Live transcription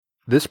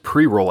This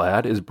pre-roll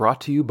ad is brought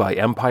to you by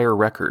Empire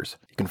Wreckers.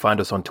 You can find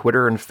us on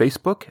Twitter and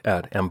Facebook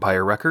at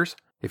Empire Wreckers.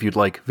 If you'd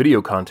like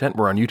video content,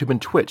 we're on YouTube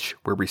and Twitch,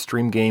 where we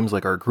stream games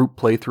like our group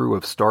playthrough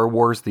of Star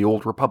Wars The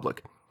Old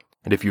Republic.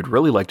 And if you'd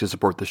really like to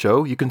support the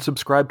show, you can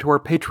subscribe to our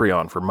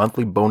Patreon for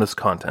monthly bonus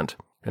content.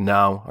 And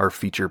now, our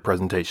feature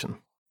presentation.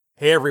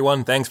 Hey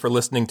everyone, thanks for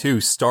listening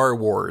to Star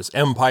Wars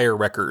Empire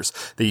Wreckers,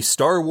 the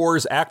Star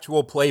Wars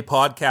actual play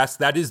podcast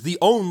that is the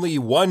only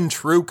one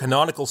true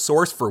canonical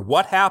source for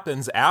what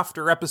happens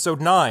after Episode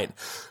 9.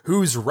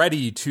 Who's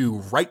ready to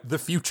write the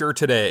future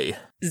today?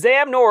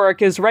 Zam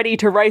Norik is ready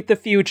to write the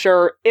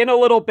future. In a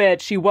little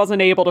bit, she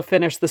wasn't able to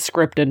finish the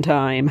script in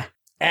time.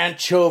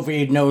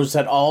 Anchovy knows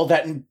that all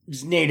that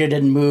is needed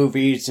in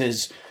movies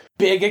is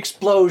big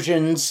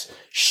explosions,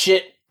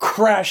 shit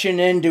crashing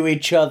into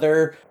each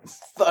other,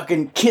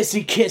 fucking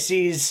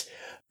kissies,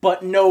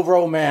 but no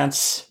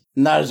romance.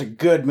 And that is a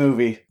good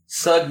movie.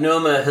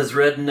 Sugnoma has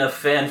read enough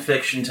fan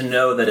fiction to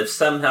know that if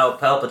somehow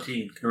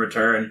Palpatine can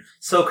return,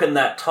 so can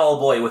that tall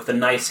boy with the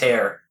nice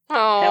hair.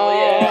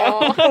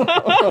 Oh, hell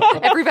yeah.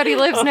 Everybody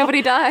lives,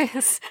 nobody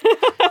dies.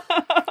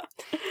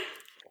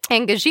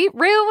 And Gajit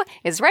Rue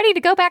is ready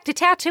to go back to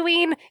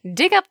Tatooine,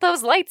 dig up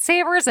those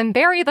lightsabers, and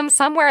bury them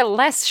somewhere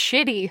less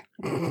shitty.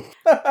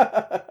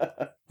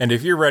 And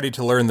if you're ready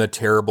to learn the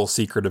terrible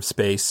secret of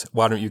space,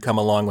 why don't you come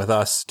along with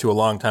us to a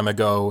long time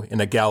ago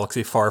in a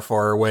galaxy far,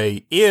 far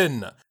away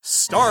in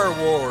Star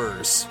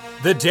Wars.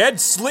 The dead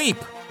sleep.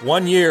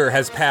 1 year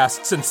has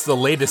passed since the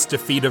latest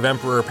defeat of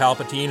Emperor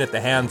Palpatine at the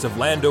hands of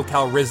Lando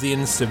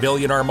Calrissian's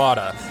civilian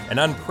armada, an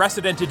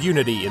unprecedented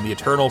unity in the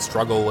eternal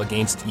struggle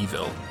against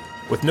evil.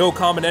 With no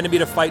common enemy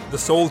to fight, the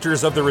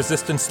soldiers of the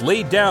Resistance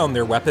laid down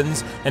their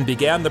weapons and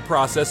began the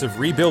process of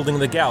rebuilding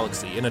the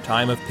galaxy in a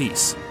time of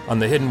peace. On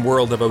the hidden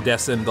world of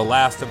Odessen, the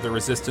last of the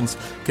Resistance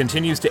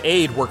continues to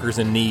aid workers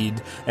in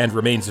need and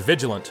remains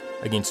vigilant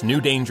against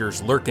new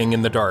dangers lurking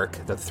in the dark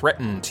that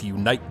threaten to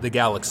unite the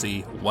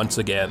galaxy once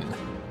again.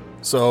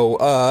 So,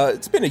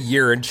 it's been a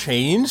year and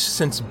change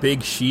since Big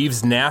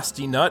Sheev's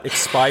nasty nut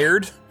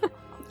expired.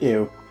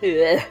 Ew.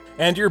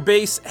 And your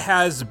base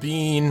has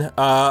been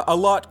a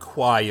lot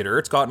quieter.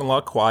 It's gotten a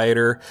lot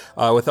quieter.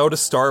 Without a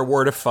Star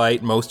War to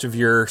fight, most of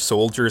your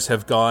soldiers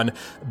have gone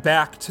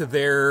back to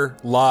their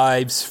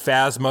lives.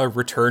 Phasma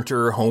returned to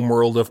her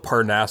homeworld of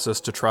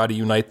Parnassus to try to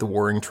unite the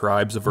warring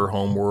tribes of her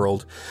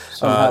homeworld.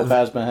 Somehow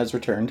Phasma has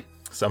returned.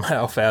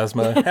 Somehow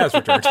Phasma has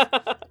returned.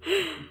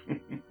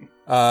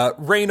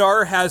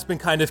 Raynar has been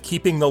kind of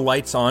keeping the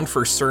lights on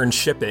for CERN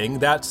shipping.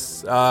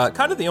 That's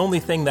kind of the only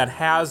thing that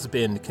has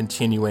been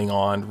continuing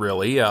on,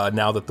 really,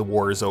 now that the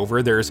war is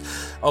over. There's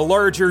a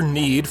larger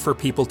need for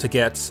people to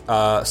get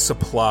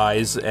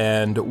supplies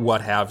and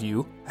what have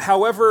you.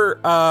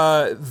 However,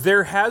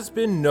 there has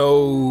been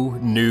no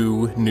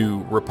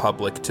new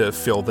Republic to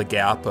fill the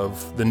gap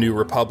of the New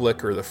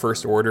Republic or the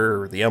First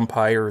Order or the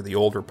Empire or the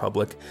Old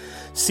Republic.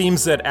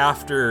 Seems that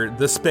after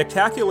the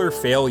spectacular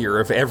failure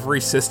of every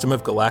system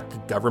of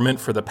galactic government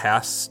for the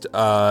past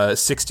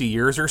 60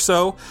 years or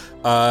so,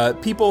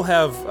 people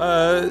have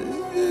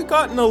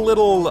gotten a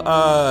little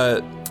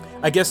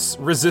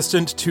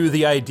resistant to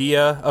the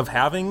idea of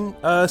having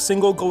a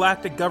single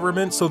galactic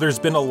government. So there's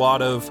been a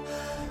lot of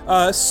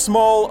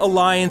small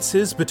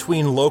alliances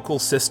between local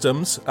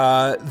systems.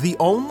 The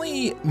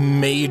only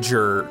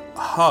major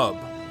hub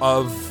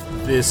of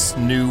this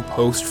new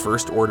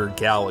post-First Order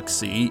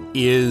galaxy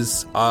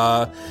is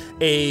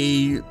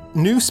a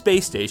new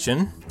space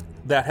station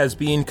that has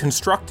been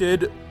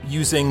constructed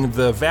using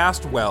the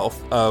vast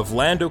wealth of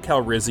Lando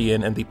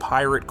Calrissian and the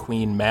pirate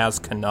queen Maz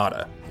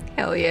Kanata.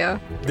 Hell yeah.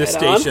 This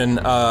station,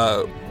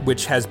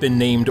 which has been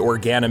named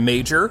Organa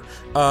Major,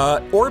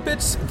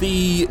 orbits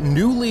the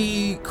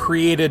newly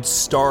created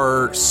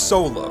star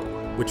Solo,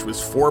 which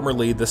was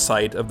formerly the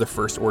site of the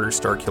First Order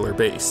Starkiller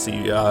base.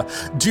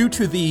 Due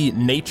to the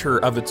nature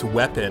of its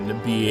weapon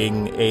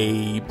being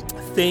a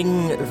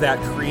thing that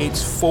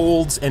creates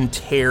folds and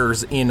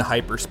tears in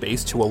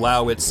hyperspace to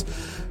allow its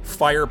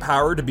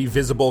firepower to be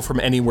visible from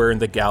anywhere in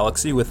the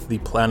galaxy with the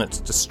planet's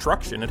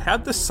destruction, it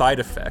had the side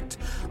effect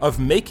of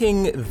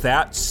making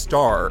that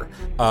star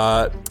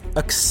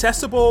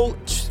accessible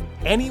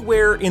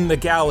anywhere in the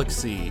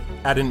galaxy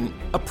at an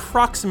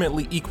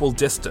approximately equal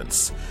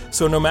distance.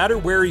 So no matter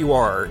where you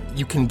are,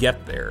 you can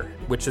get there,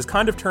 which has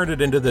kind of turned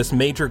it into this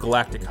major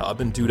galactic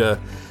hub, and due to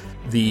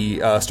the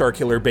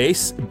Starkiller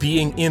base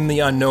being in the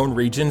unknown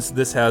regions,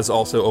 this has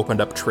also opened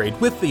up trade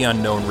with the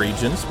unknown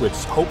regions, which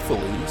hopefully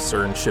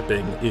CERN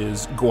shipping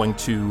is going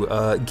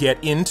to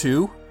get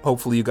into.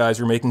 Hopefully you guys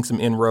are making some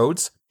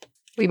inroads.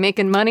 We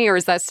making money, or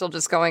is that still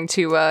just going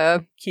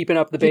to keeping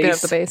up the base? Keeping up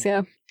the base,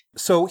 yeah.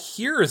 So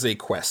here is a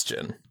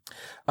question.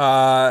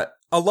 A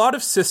lot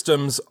of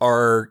systems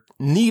are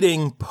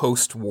needing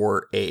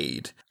post-war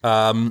aid.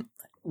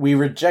 We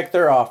reject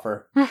their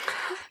offer.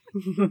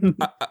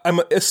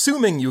 I'm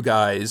assuming you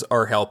guys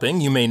are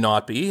helping. You may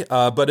not be,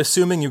 but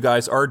assuming you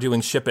guys are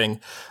doing shipping,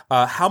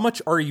 how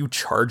much are you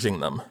charging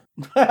them?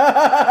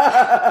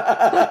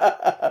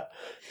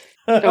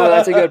 Oh,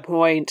 that's a good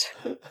point.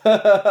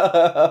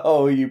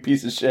 Oh, you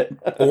piece of shit.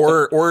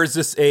 Or is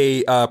this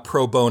a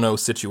pro bono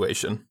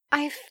situation?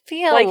 I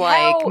feel Like,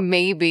 like how-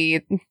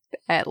 maybe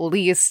at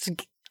least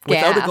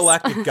Without a gas.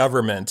 galactic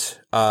government,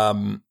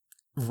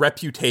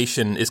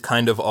 reputation is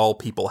kind of all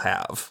people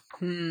have.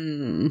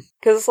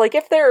 Because like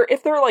if they're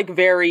like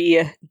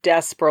very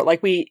desperate,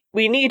 like we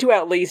need to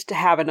at least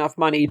have enough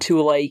money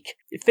to like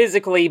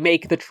physically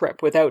make the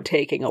trip without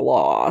taking a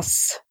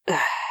loss.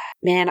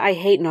 Man, I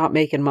hate not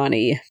making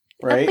money.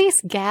 Right? At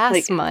least gas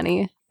Like-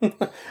 money. I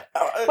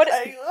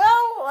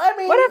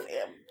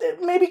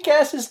mean, maybe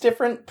gas is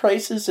different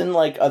prices in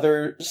like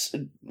other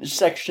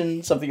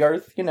sections of the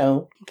Earth. You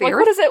know, The Like,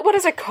 Earth? what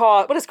does it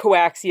cost? What does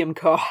coaxium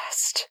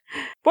cost?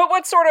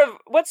 What sort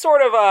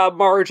of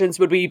margins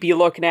would we be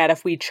looking at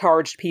if we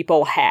charged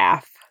people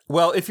half?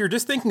 Well, if you're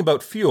just thinking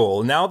about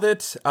fuel, now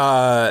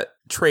that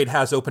trade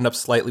has opened up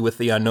slightly with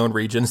the unknown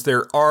regions,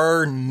 there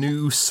are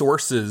new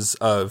sources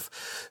of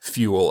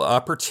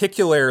fuel.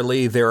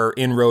 Particularly, there are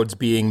inroads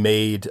being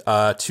made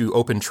to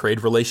open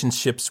trade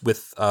relationships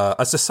with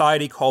a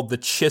society called the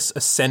Chiss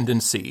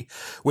Ascendancy,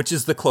 which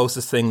is the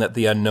closest thing that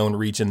the unknown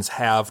regions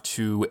have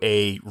to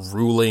a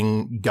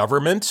ruling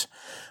government.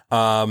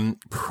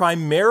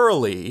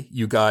 Primarily,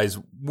 you guys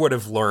would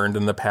have learned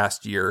in the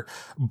past year,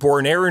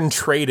 Borneran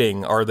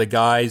Trading are the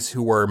guys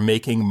who are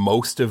making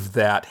most of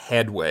that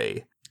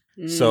headway.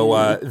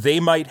 So they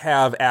might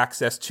have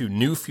access to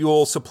new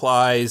fuel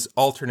supplies,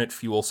 alternate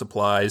fuel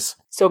supplies.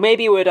 So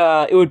maybe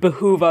it would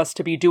behoove us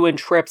to be doing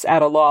trips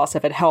at a loss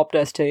if it helped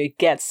us to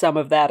get some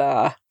of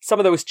that some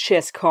of those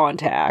Chiss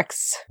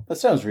contacts. that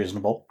sounds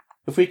reasonable.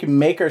 If we can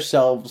make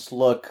ourselves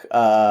look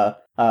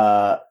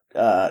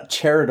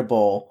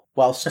charitable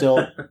while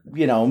still,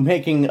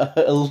 making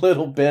a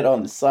little bit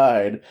on the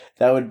side,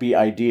 that would be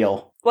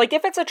ideal. Like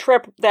if it's a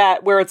trip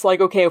where it's like,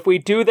 okay, if we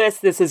do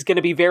this is going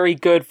to be very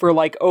good for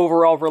like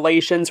overall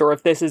relations, or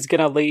if this is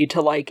going to lead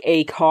to like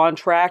a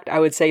contract, I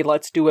would say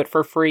let's do it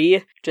for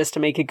free just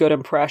to make a good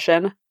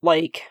impression.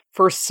 Like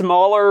for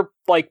smaller,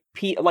 like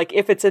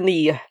if it's in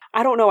the,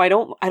 I don't know, I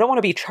don't want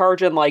to be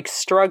charging like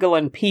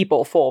struggling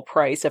people full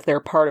price if they're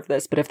part of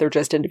this, but if they're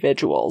just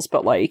individuals,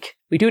 but like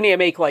we do need to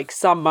make like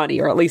some money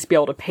or at least be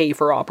able to pay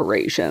for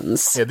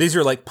operations. Yeah, these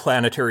are like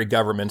planetary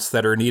governments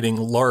that are needing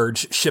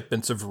large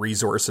shipments of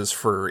resources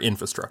for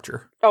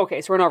infrastructure. Okay,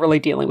 so we're not really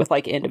dealing with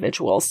like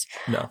individuals.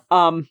 No.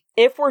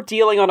 If we're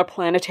dealing on a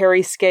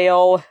planetary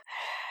scale,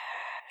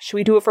 should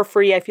we do it for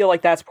free? I feel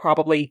like that's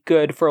probably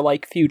good for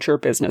like future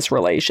business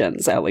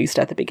relations, at least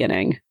at the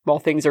beginning, while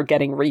things are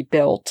getting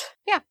rebuilt.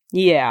 Yeah.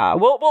 Yeah,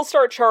 we'll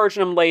start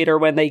charging them later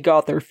when they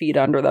got their feet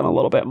under them a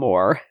little bit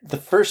more. The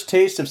first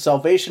taste of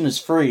salvation is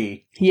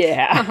free.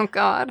 Yeah. Oh,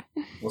 God.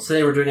 We'll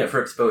say we're doing it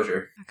for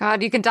exposure.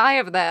 God, you can die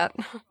of that.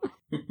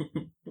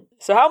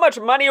 So how much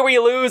money are we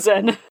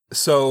losing?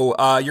 So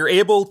you're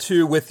able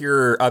to, with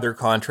your other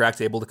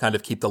contracts, able to kind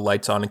of keep the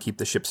lights on and keep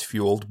the ships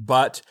fueled,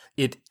 but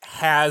it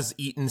has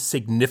eaten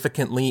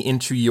significantly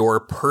into your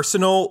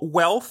personal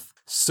wealth.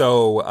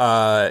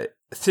 So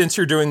since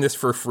you're doing this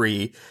for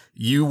free,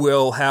 you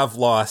will have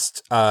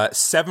lost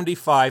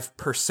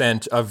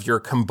 75% of your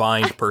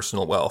combined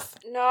personal wealth.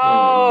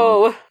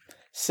 No.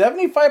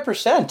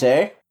 75%,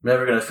 eh?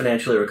 Never going to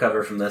financially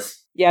recover from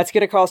this. Yeah, it's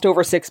going to cost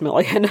over $6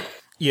 million.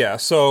 Yeah,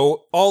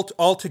 so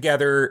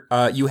altogether,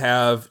 you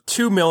have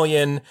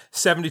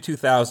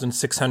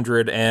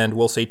 2,072,600 and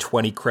we'll say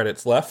 20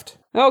 credits left.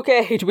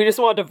 Okay, do we just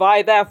want to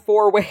divide that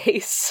 4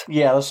 ways?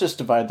 Yeah, let's just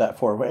divide that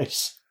 4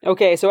 ways.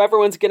 Okay, so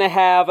everyone's gonna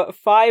have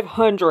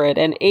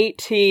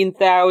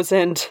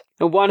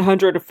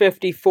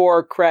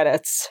 518,154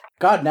 credits.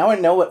 God, now I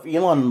know what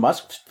Elon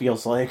Musk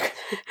feels like.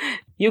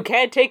 You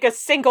can't take a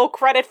single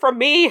credit from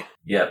me!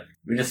 Yep.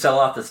 We just sell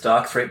off the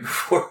stocks right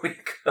before we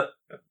go.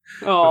 Before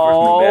something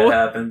Oh,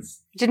 bad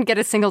happens. You didn't get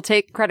a single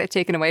credit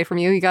taken away from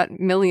you. You got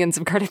millions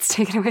of credits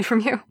taken away from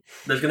you.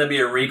 There's going to be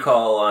a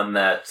recall on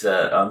that,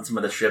 on some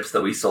of the ships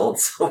that we sold,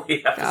 so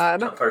we have God.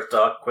 to dump our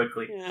stock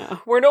quickly. yeah.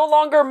 We're no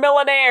longer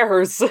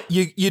millionaires.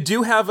 You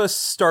do have a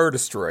Star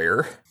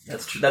Destroyer,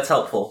 That's true. That's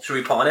helpful. Should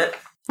we pawn it?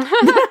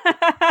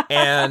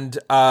 and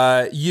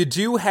you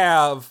do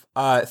have,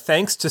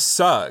 thanks to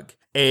Sug,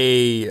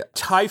 a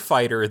TIE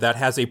fighter that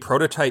has a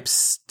prototype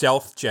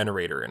stealth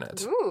generator in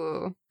it.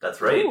 Ooh. That's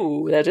right.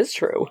 Ooh, that is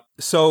true.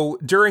 So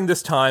during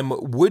this time,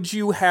 would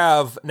you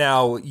have,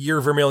 now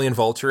your Vermilion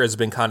Vulture has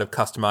been kind of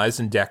customized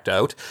and decked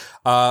out,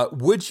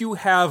 would you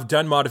have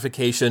done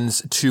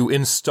modifications to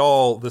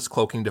install this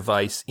cloaking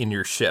device in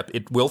your ship?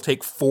 It will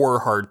take 4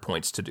 hard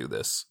points to do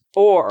this.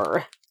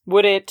 Or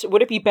would it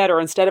be better,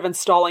 instead of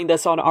installing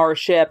this on our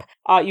ship,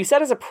 you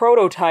said as a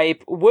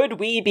prototype, would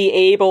we be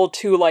able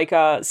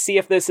to see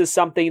if this is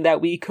something that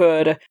we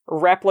could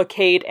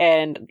replicate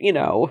and,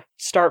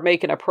 start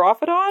making a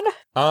profit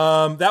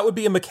on? That would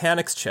be a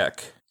mechanics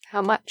check.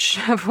 How much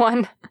of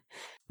one?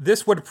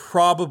 This would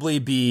probably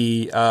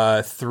be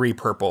 3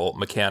 purple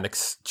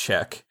mechanics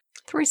check.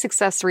 3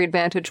 success, 3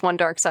 advantage, 1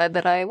 dark side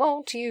that I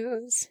won't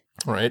use.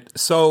 All right.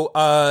 So,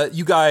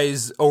 you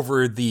guys,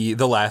 over the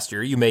last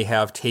year, you may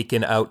have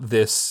taken out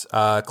this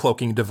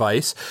cloaking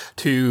device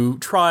to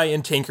try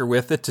and tinker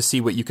with it to see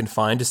what you can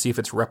find, to see if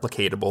it's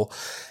replicatable.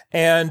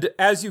 And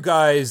as you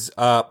guys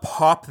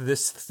pop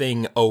this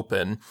thing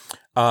open,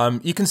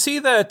 you can see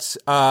that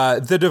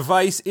the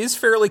device is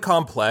fairly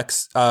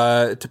complex.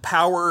 To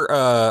power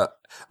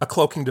a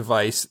cloaking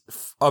device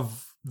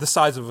of the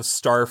size of a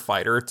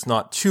starfighter, it's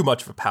not too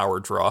much of a power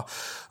draw,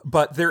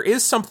 but there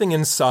is something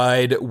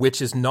inside which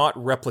is not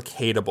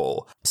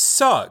replicatable.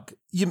 Sug,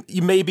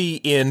 you may be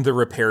in the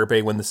repair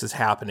bay when this is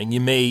happening. You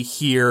may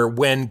hear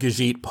when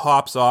Gajit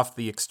pops off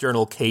the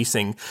external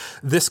casing,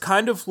 this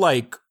kind of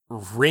like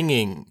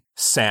ringing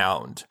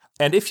sound.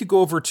 And if you go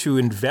over to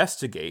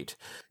investigate,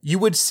 you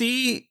would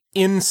see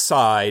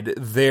inside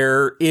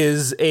there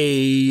is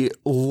a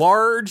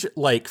large,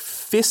 like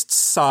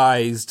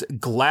fist-sized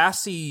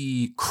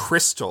glassy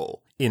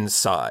crystal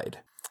inside.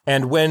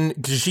 And when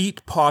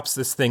Gajit pops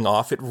this thing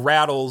off, it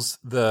rattles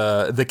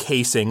the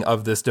casing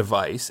of this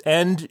device.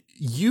 And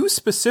you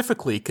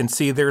specifically can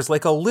see there's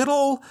like a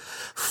little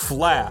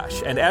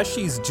flash. And as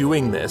she's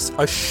doing this,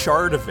 a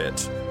shard of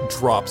it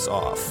drops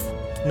off.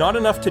 Not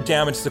enough to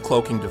damage the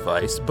cloaking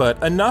device,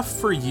 but enough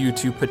for you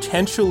to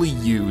potentially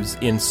use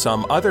in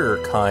some other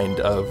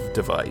kind of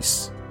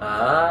device.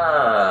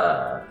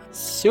 Ah.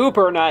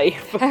 Super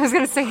knife. I was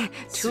going to say two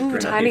Super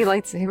tiny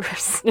knife.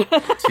 lightsabers.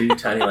 2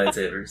 tiny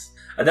lightsabers.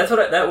 And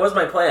that was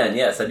my plan.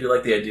 Yes, I do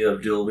like the idea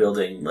of dual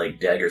wielding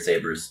like dagger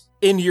sabers.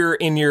 In your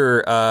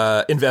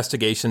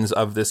investigations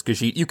of this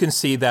Gajit, you can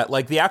see that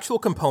like the actual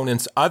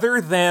components,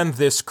 other than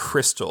this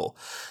crystal,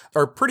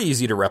 are pretty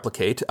easy to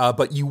replicate,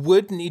 but you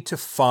would need to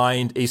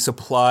find a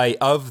supply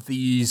of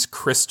these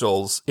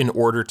crystals in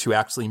order to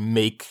actually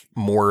make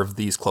more of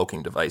these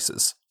cloaking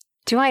devices.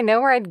 Do I know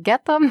where I'd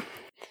get them?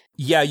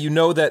 Yeah, you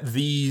know that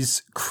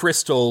these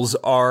crystals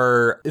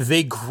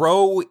they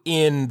grow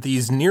in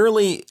these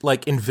nearly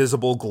like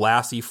invisible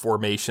glassy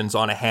formations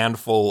on a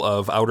handful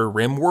of outer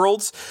rim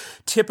worlds,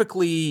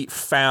 typically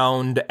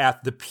found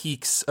at the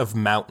peaks of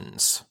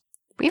mountains.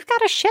 We've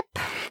got a ship.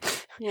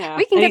 Yeah.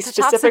 We can Any get to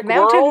tops of specific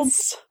mountains.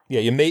 worlds? Yeah,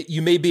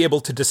 you may be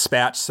able to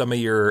dispatch some of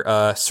your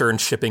CERN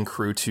shipping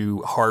crew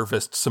to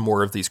harvest some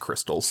more of these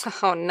crystals.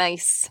 Oh,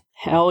 nice.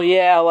 Hell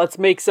yeah, let's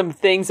make some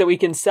things that we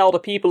can sell to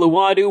people who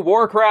want to do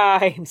war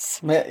crimes.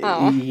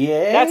 Oh.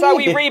 Yeah. That's how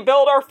we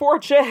rebuild our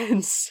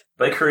fortunes.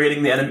 By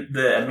creating the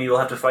enemy we'll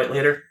have to fight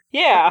later.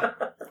 Yeah.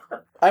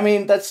 I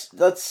mean,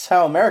 that's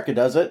how America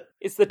does it.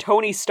 It's the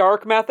Tony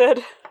Stark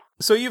method.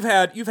 So you've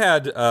had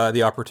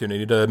the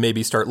opportunity to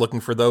maybe start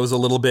looking for those a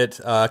little bit.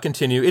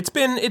 Continue. It's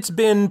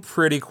been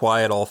pretty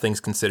quiet, all things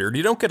considered.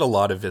 You don't get a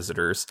lot of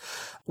visitors,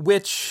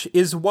 which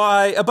is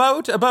why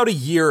about a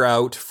year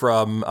out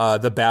from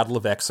the Battle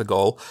of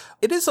Exegol,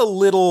 it is a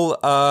little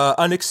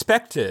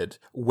unexpected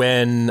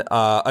when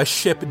a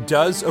ship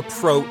does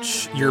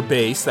approach your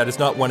base that is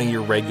not one of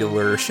your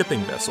regular shipping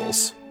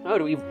vessels. Oh,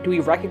 do we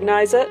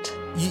recognize it?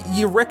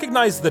 You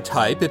recognize the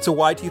type. It's a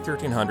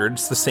YT-1300.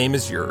 It's the same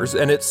as yours,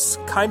 and it's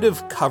kind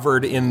of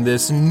covered in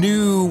this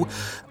new,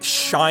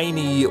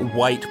 shiny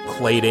white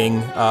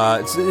plating.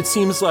 It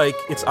seems like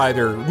it's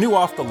either new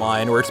off the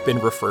line or it's been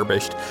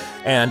refurbished.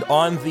 And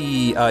on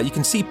the, you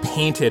can see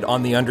painted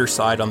on the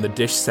underside, on the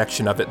dish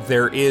section of it,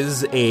 there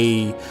is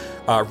a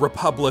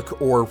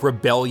Republic or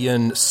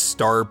Rebellion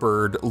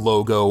Starbird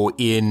logo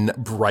in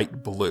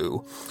bright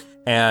blue.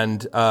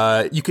 And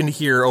you can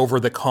hear over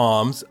the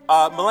comms,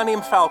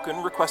 Millennium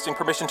Falcon requesting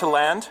permission to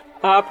land.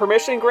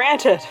 Permission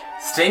granted.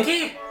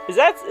 Stinky? Is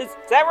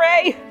that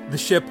Ray? The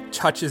ship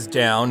touches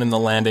down and the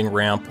landing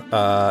ramp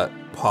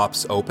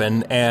pops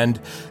open,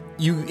 and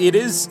it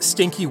is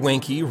Stinky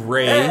Winky.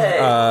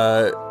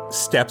 Ray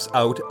steps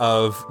out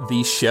of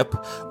the ship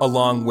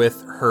along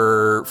with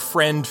her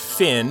friend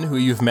Finn, who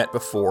you've met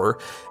before,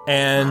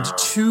 and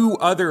 2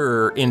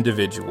 other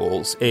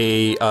individuals,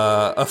 a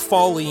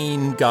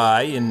Falleen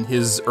guy in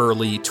his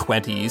early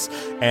 20s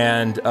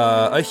and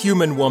a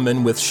human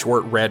woman with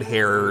short red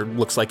hair,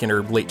 looks like in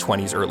her late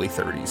 20s, early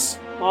 30s.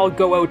 I'll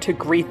go out to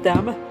greet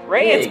them.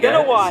 Ray, Hey, it's been a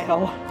guys.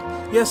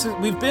 while. Yes,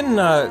 we've been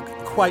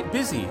quite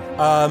busy.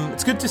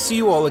 It's good to see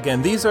you all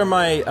again. These are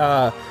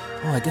my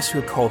I guess you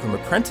would call them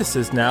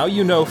apprentices now.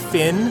 You know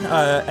Finn,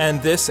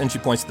 and this, and she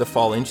points to the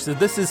Fallen. She said,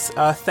 this is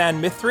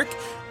Than Mithric,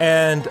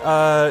 and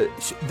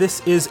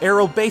this is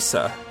Errol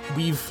Besa.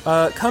 We've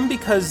come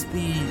because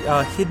the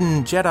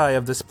hidden Jedi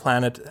of this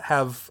planet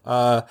have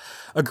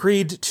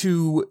agreed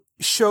to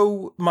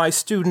show my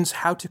students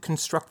how to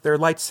construct their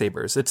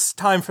lightsabers. It's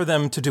time for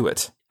them to do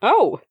it.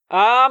 Oh,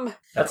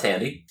 That's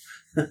handy.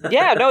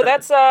 yeah, no,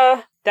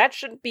 that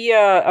shouldn't be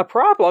a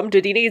problem.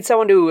 Did you need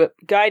someone to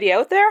guide you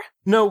out there?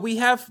 No, we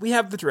have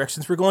the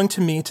directions. We're going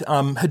to meet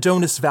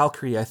Hedonis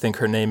Valkyrie, I think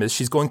her name is.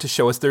 She's going to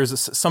show us there's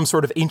some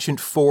sort of ancient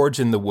forge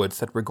in the woods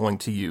that we're going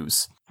to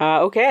use.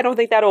 Okay, I don't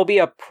think that'll be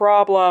a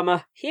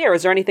problem here.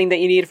 Is there anything that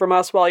you need from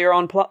us while you're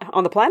on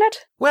the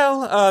planet?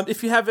 Well,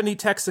 if you have any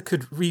techs that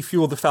could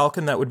refuel the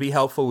Falcon, that would be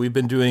helpful. We've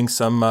been doing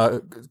some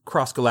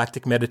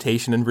cross-galactic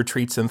meditation and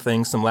retreats and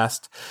things, some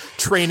last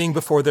training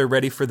before they're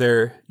ready for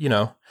their,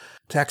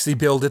 to actually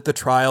build it, the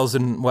trials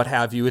and what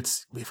have you.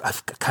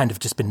 I've kind of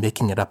just been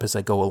making it up as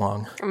I go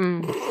along.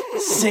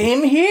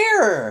 Same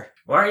here.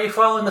 Why are you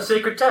following the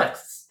sacred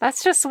texts?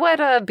 That's just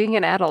what being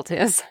an adult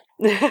is.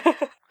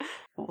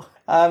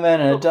 I'm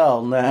an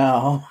adult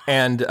now.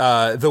 And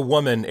the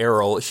woman,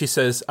 Errol, she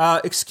says,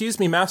 excuse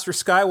me, Master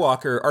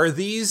Skywalker, are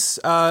these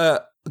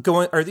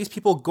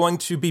people going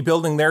to be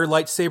building their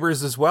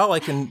lightsabers as well? I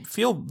can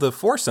feel the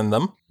Force in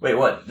them. Wait,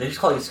 what? They just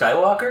call you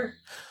Skywalker?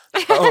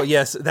 Oh,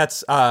 yes,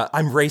 that's,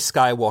 I'm Rey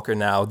Skywalker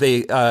now.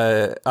 They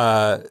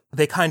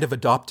kind of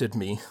adopted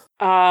me.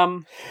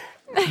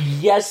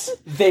 Yes,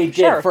 they did.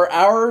 Sure. For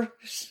our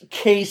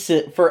case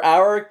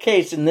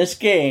in this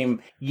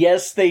game,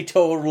 yes, they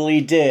totally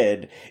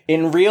did.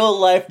 In real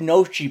life,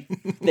 no,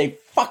 they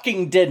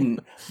fucking didn't.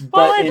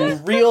 But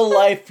in real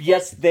life,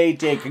 yes, they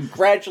did.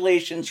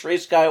 Congratulations, Rey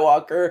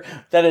Skywalker.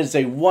 That is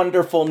a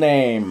wonderful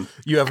name.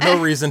 You have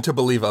no reason to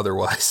believe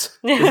otherwise.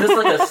 Is this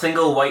like a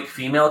single white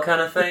female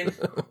kind of thing?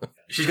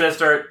 She's gonna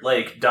start,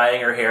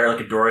 dyeing her hair like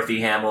a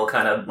Dorothy Hamill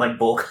kind of,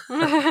 bulk.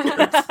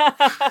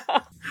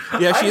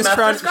 Yeah, she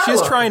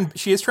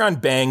is trying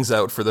bangs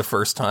out for the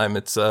first time.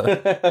 It's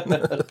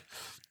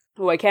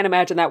Oh, I can't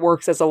imagine that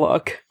works as a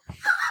look.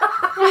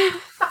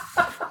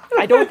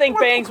 I don't think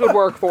bangs would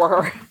work for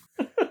her.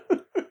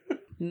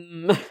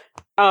 When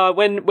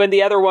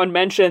the other one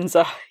mentions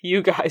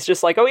you guys,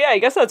 just oh yeah, I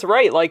guess that's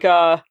right.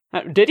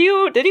 Did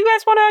you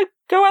guys want to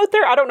go out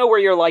there? I don't know where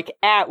you're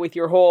at with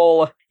your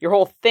whole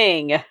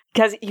thing,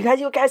 because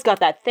you guys got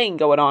that thing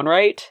going on,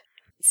 right?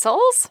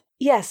 Souls?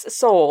 Yes,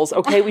 souls.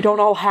 Okay, we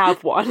don't all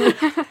have one.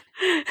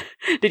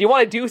 Did you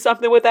want to do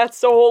something with that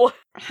soul?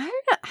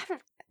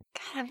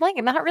 I'm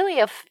not really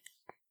a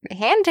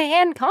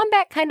hand-to-hand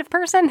combat kind of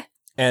person.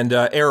 And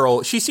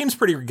Errol, she seems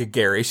pretty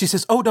gregarious. She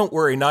says, "Oh, don't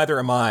worry, neither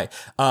am I.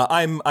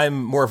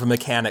 I'm more of a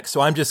mechanic,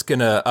 so I'm just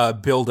gonna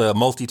build a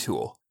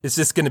multi-tool. It's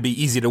just gonna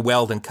be easy to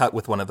weld and cut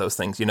with one of those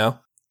things,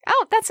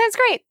 Oh, that sounds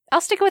great.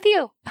 I'll stick with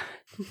you."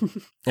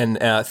 And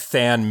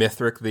Than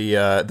Mithric,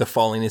 the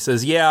falling, he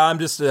says, "Yeah, I'm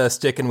just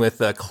sticking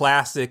with a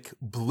classic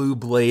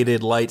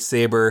blue-bladed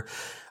lightsaber.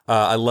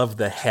 I love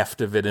the heft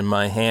of it in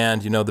my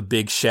hand. The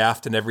big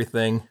shaft and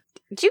everything."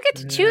 Did you get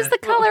to choose the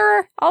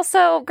color?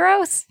 Also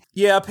gross.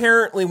 Yeah,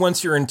 apparently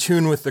once you're in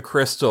tune with the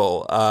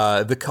crystal,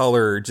 the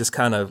color just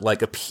kind of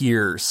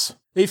appears.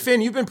 Hey,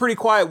 Finn, you've been pretty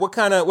quiet. What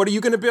are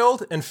you going to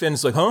build? And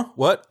Finn's like, huh?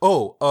 What?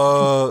 Oh,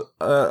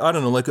 I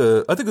don't know,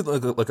 I think it's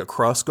like a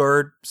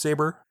crossguard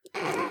saber.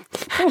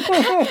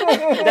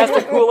 That's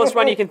the coolest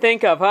one you can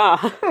think of, huh?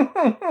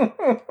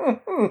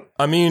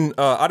 I mean,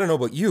 I don't know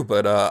about you,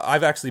 but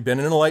I've actually been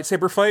in a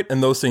lightsaber fight,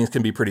 and those things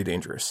can be pretty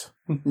dangerous.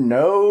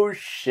 No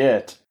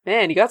shit.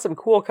 Man, you got some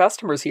cool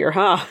customers here,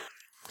 huh?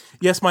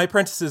 Yes, my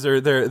apprentices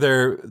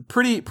they're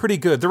pretty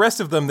good. The rest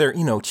of them, they're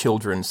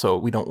children, so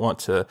we don't want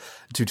to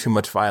do too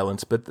much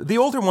violence. But the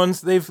older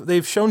ones,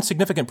 they've shown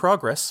significant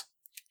progress.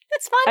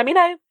 It's fun. I mean,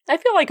 I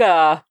feel like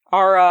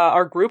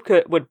our group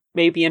would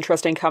maybe be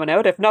interesting coming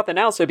out. If nothing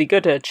else, it'd be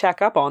good to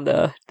check up on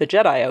the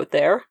Jedi out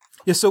there.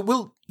 Yeah. So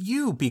will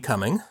you be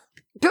coming?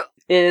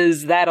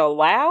 Is that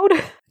allowed?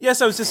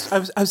 Yes, I was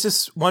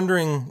just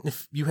wondering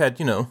if you had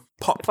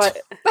popped.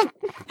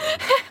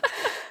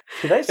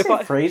 Did I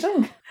say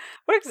phrasing?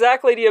 What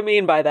exactly do you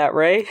mean by that,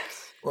 Ray?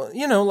 Well,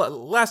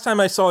 last time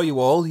I saw you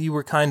all, you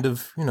were kind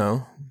of,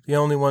 the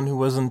only one who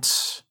wasn't,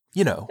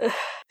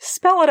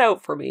 Spell it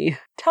out for me.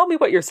 Tell me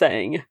what you're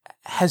saying.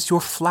 Has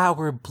your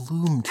flower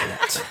bloomed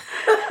yet?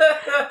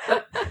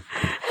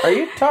 Are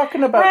you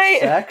talking about Ray.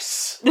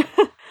 sex?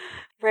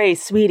 Ray,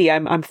 sweetie,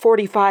 I'm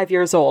 45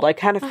 years old. I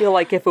kind of feel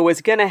like if it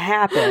was gonna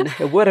happen,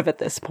 it would have at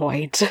this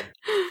point.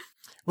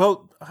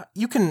 Well,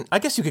 I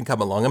guess you can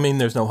come along. I mean,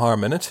 there's no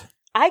harm in it.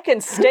 I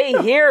can stay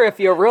here if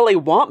you really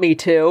want me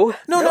to.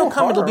 No,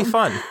 come. It'll be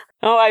fun.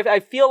 Oh, I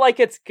feel like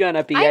it's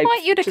gonna be. I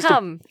want you to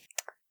come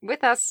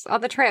with us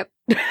on the trip.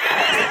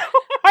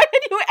 Why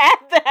did you add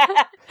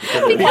that?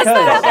 Because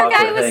that other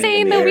guy was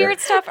saying the weird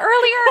stuff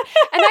earlier,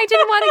 and I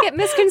didn't want to get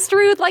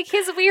misconstrued like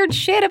his weird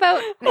shit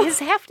about his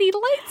hefty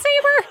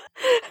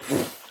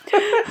lightsaber.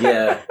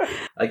 Yeah,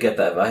 I get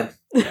that vibe.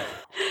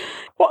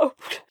 Well,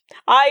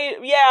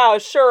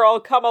 sure, I'll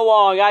come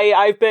along.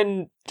 I've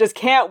been just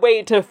can't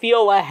wait to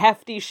feel a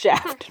hefty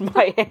shaft in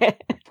my hand.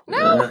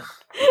 No.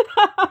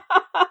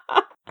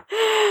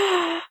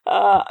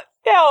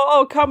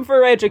 I'll come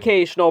for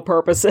educational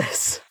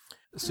purposes.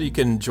 So you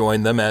can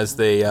join them as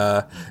they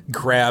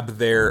grab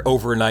their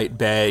overnight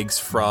bags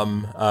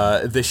from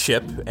the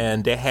ship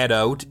and head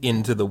out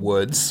into the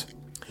woods.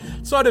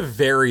 It's not a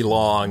very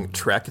long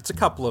trek. It's a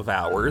couple of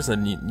hours,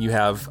 and you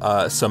have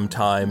some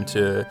time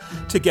to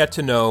get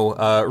to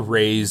know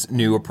Ray's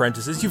new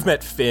apprentices. You've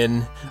met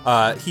Finn.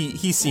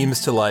 He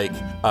seems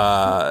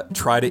to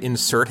try to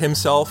insert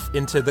himself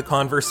into the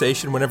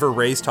conversation whenever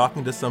Ray's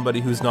talking to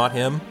somebody who's not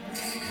him.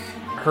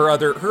 Her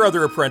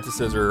other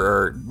apprentices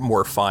are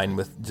more fine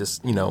with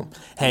just,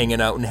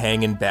 hanging out and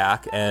hanging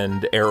back.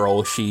 And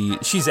Errol,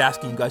 she's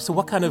asking you guys, so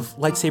what kind of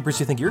lightsabers do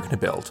you think you're going to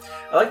build?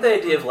 I like the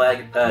idea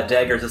of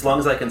daggers, as long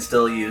as I can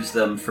still use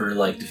them for,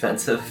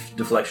 defensive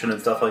deflection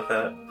and stuff like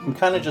that. I'm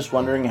kind of just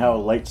wondering how a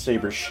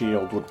lightsaber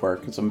shield would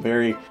work, because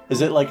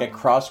is it like a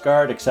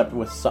crossguard except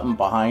with something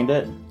behind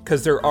it?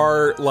 Because there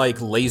are,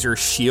 laser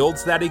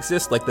shields that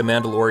exist, like the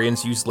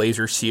Mandalorians use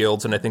laser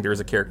shields, and I think there was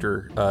a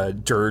character,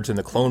 Dirge in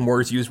the Clone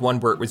Wars used one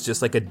where it was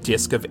just like a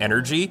disc of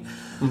energy.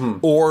 Mm-hmm.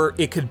 Or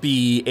it could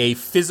be a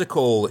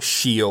physical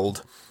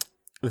shield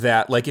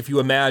that, if you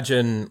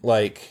imagine,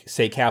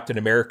 say, Captain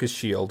America's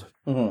shield,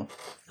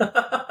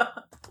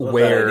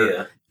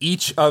 where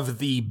each of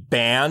the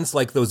bands,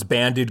 those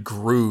banded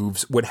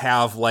grooves, would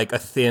have, a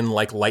thin,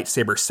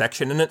 lightsaber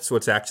section in it, so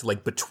it's actually,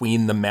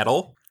 between the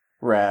metal.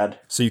 Rad.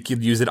 So you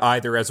could use it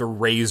either as a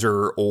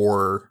razor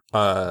or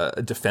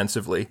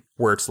defensively,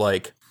 where it's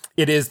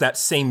it is that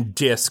same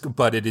disc,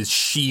 but it is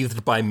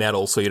sheathed by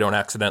metal, so you don't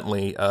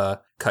accidentally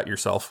cut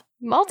yourself.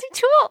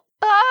 Multi-tool?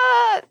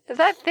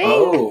 That thing.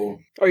 Oh.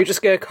 Are you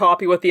just gonna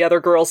copy what the other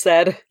girl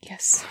said?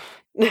 Yes.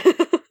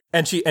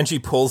 And she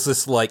pulls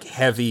this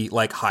heavy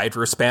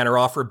Hydra spanner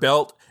off her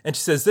belt, and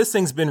she says, "This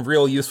thing's been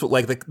real useful.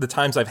 The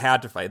times I've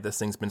had to fight, this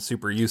thing's been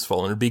super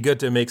useful, and it'd be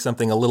good to make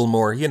something a little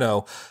more,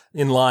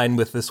 in line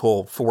with this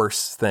whole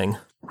force thing."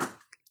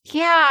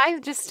 Yeah, I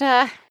just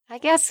I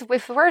guess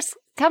if worse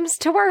comes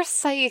to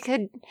worse, I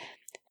could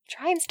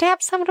try and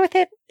stab someone with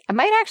it. I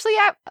might actually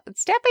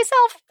stab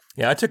myself.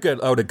 Yeah, I took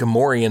out a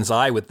Gamorrean's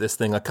eye with this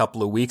thing a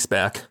couple of weeks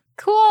back.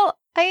 Cool.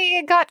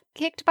 I got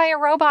kicked by a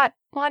robot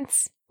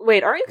once.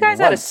 Wait, aren't you guys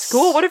out of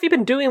school? What have you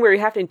been doing where you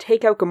have to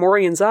take out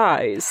Gamorrean's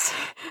eyes?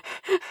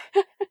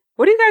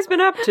 What have you guys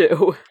been up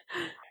to?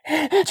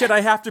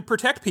 Jedi have to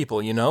protect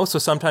people, so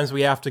sometimes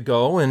we have to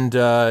go and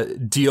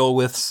deal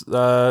with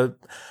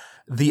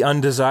the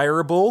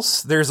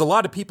undesirables. There's a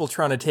lot of people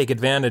trying to take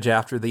advantage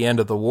after the end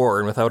of the war,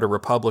 and without a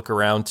republic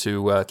around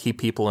to keep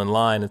people in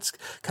line, it's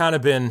kind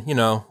of been,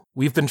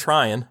 we've been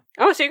trying.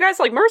 Oh, so you guys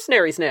like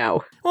mercenaries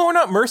now? Well, we're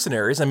not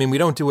mercenaries. I mean, we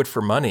don't do it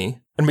for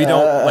money, and we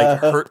don't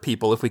hurt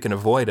people if we can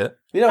avoid it.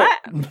 We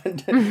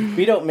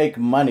don't make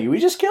money. We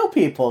just kill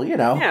people,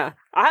 Yeah,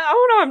 I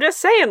don't know. I'm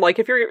just saying,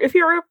 if you're,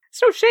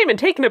 it's no shame in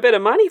taking a bit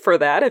of money for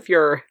that if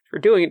you're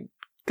doing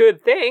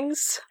good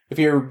things. If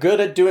you're good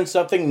at doing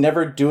something,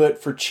 never do it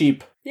for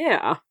cheap.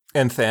 Yeah.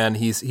 And Than,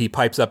 he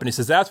pipes up and he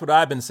says, "That's what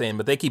I've been saying,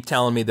 but they keep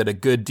telling me that a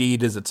good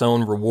deed is its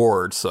own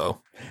reward,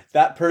 so."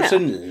 That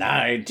person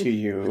lied to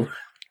you.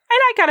 And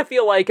I kind of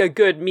feel like a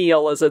good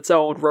meal is its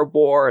own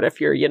reward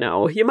if you're, you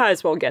might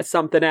as well get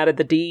something out of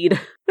the deed.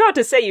 Not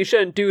to say you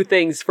shouldn't do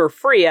things for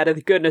free out of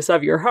the goodness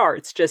of your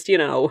hearts, just,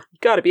 you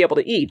gotta be able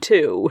to eat,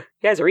 too.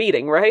 You guys are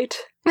eating, right?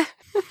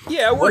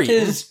 Yeah, we're What eating.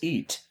 is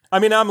eat? I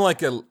mean,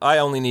 I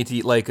only need to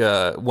eat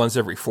once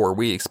every 4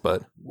 weeks,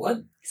 but... What?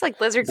 It's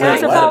like lizard Wait,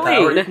 guys. what?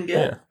 Power you can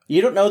get? Yeah.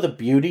 You don't know the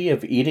beauty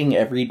of eating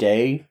every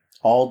day,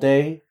 all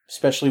day,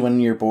 especially when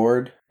you're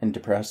bored and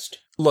depressed.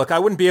 Look, I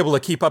wouldn't be able to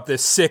keep up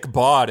this sick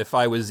bod if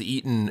I was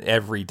eating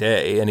every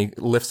day. And he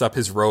lifts up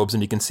his robes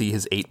and you can see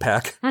his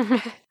 8-pack.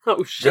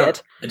 Oh,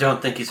 shit. I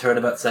don't think he's heard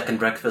about second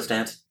breakfast,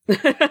 Ant.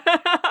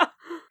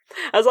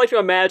 I just like to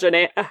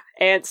imagine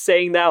Ant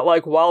saying that,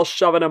 while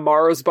shoving a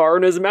Mars bar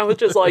in his mouth,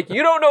 just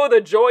you don't know the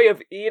joy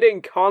of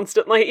eating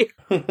constantly.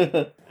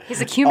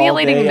 He's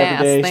accumulating all day,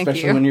 mass, every day, thank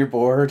especially you. when you're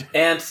bored.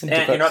 Ant,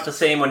 you're not the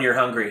same when you're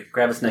hungry.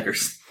 Grab a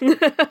Snickers.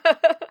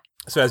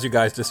 So as you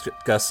guys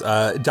discuss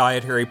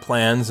dietary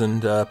plans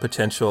and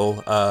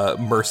potential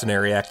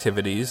mercenary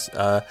activities,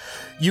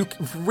 you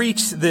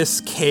reach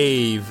this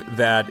cave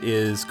that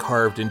is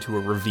carved into a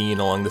ravine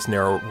along this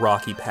narrow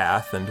rocky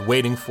path, and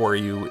waiting for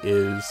you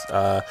is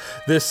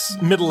this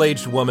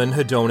middle-aged woman,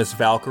 Hadonis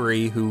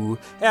Valkyrie, who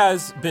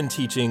has been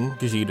teaching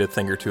Gajita a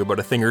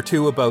thing or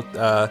two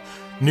about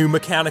new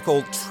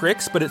mechanical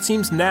tricks, but it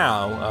seems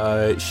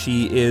now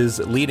she is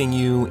leading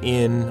you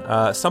in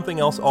something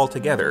else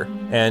altogether.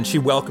 And she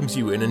welcomes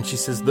you in and she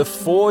says, "The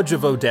Forge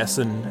of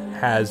Odessen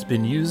has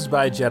been used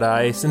by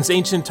Jedi since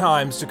ancient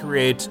times to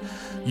create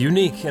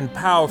unique and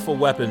powerful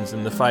weapons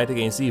in the fight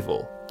against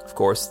evil. Of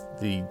course,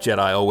 the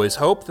Jedi always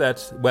hope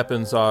that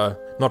weapons are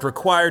not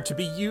required to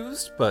be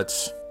used,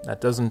 but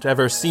that doesn't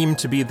ever seem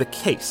to be the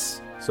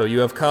case. So you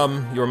have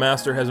come, your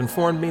master has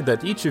informed me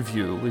that each of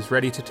you is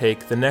ready to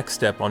take the next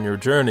step on your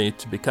journey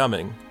to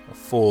becoming a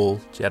full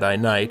Jedi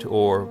Knight,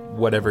 or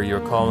whatever you're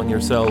calling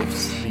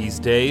yourselves these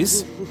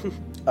days."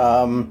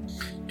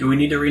 Do we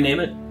need to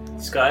rename it?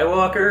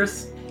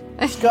 Skywalkers?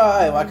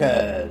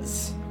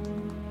 Skywalkers.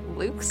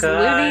 Luke's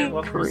Looney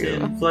Skywalkers Crew.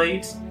 in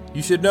flight.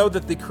 You should know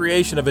that the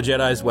creation of a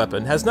Jedi's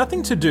weapon has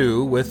nothing to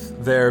do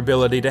with their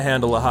ability to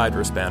handle a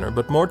Hydra spanner,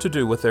 but more to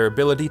do with their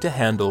ability to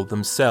handle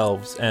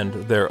themselves and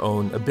their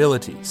own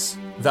abilities.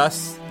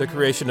 Thus, the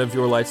creation of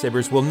your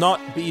lightsabers will not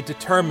be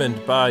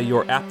determined by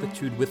your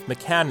aptitude with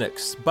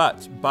mechanics,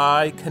 but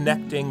by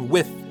connecting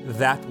with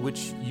that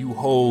which you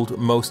hold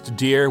most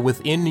dear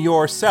within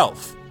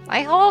yourself.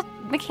 I hold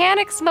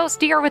mechanics most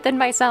dear within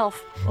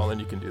myself. Well, then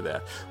you can do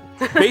that.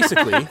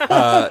 Basically,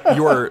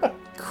 your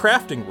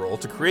crafting roll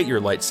to create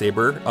your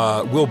lightsaber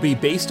will be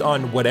based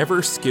on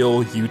whatever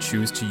skill you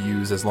choose to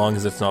use, as long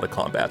as it's not a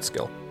combat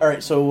skill. All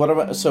right, so what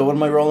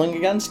am I rolling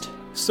against?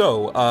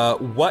 So,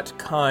 what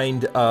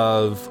kind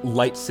of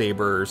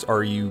lightsabers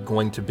are you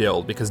going to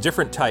build? Because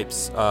different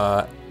types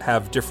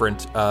have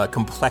different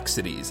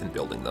complexities in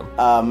building them.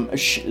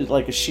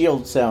 Like a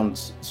shield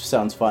sounds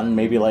fun.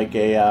 Maybe like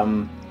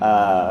a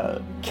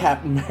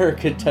Captain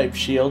America type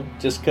shield,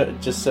 just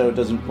so it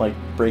doesn't like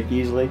break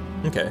easily.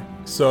 Okay,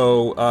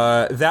 so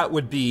that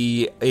would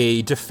be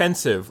a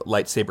defensive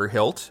lightsaber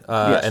hilt,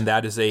 Yes. and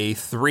that is a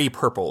 3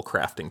 purple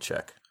crafting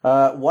check.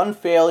 1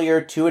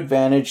 failure, 2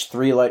 advantage,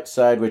 3 light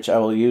side, which I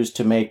will use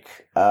to make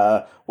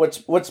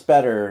what's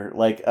better,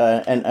 like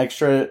an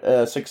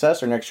extra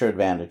success or an extra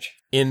advantage.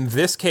 In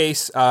this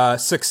case,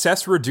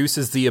 success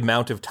reduces the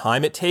amount of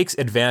time it takes.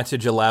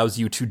 Advantage allows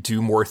you to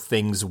do more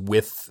things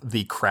with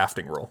the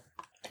crafting roll.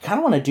 I kind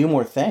of want to do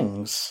more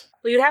things.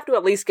 Well, you'd have to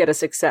at least get a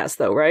success,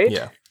 though, right?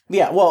 Yeah.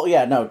 Yeah. Well,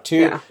 yeah. No.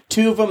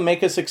 Two of them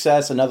make a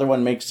success. Another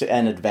one makes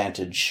an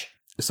advantage.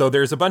 So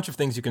there's a bunch of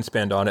things you can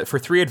spend on it. For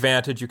 3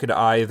 advantage, you could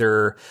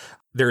either...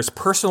 There's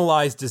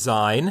personalized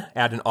design,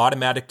 add an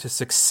automatic to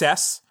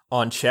success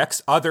on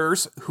checks.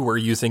 Others who are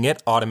using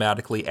it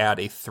automatically add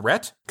a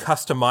threat.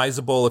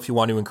 Customizable if you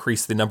want to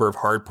increase the number of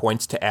hard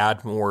points to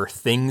add more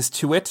things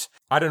to it.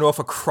 I don't know if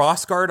a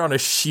crossguard on a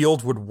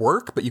shield would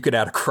work, but you could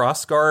add a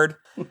crossguard.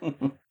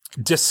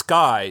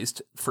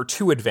 Disguised for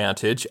 2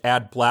 advantage,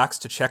 add blacks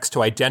to checks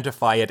to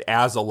identify it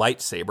as a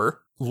lightsaber.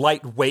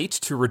 Lightweight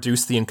to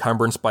reduce the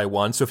encumbrance by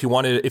 1. So if you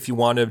want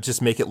to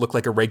just make it look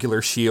like a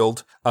regular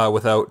shield,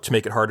 to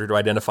make it harder to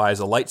identify as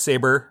a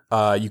lightsaber,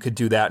 you could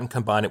do that and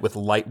combine it with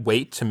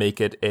lightweight to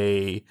make it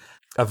a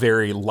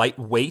very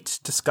lightweight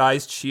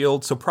disguised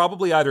shield. So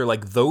probably either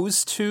like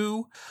those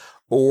 2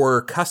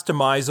 or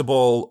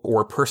customizable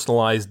or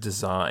personalized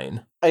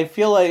design. I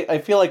feel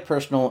like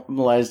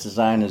personalized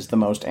design is the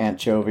most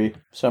anchovy,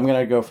 so I'm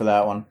gonna go for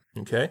that one.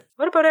 Okay.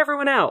 What about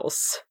everyone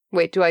else?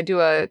 Wait, do I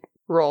do a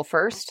roll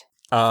first?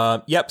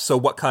 Yep. So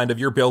what kind of,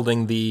 you're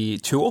building the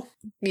tool?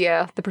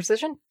 Yeah, the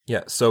precision?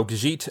 Yeah. So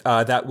Gajit,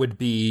 that would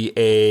be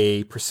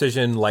a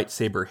precision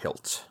lightsaber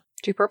hilt.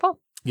 2 purple?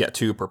 Yeah,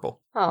 2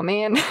 purple. Oh,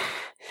 man.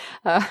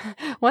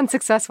 1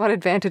 success, 1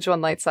 advantage,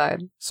 1 light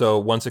side. So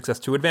 1 success,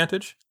 2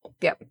 advantage?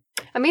 Yep.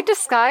 I mean,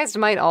 disguised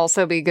might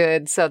also be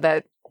good so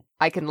that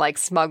I can, like,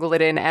 smuggle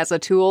it in as a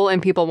tool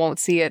and people won't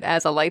see it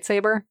as a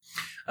lightsaber.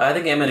 I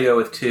think I'm going to go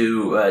with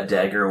 2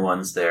 dagger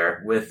ones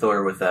there, with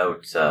or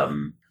without...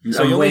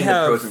 So you only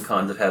have the pros and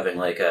cons of having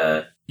like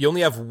a... You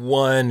only have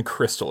 1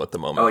 crystal at the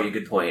moment. Oh, yeah,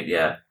 good point,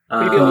 yeah.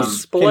 Maybe we'll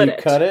split it. Can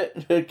you cut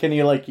it? Can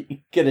you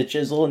like get a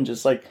chisel and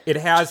just like... It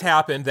has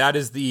happened. That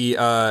is the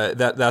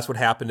that's what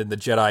happened in the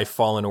Jedi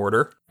Fallen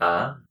Order.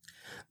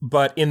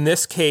 But in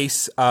this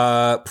case,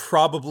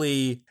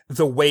 probably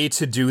the way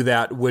to do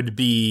that would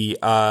be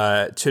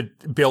to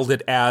build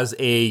it as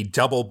a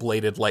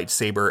double-bladed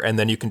lightsaber, and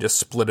then you can just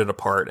split it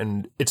apart,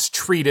 and it's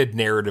treated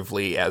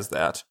narratively as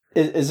that.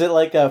 Is it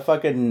like a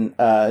fucking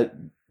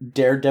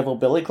Daredevil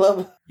Billy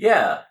Club?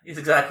 Yeah,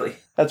 exactly.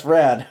 That's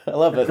rad. I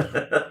love it.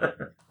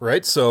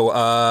 Right, so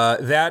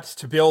that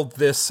to build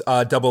this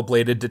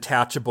double-bladed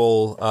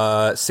detachable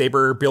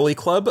saber Billy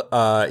Club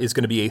is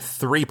going to be a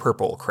 3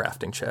 purple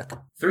crafting check.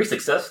 3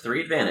 success,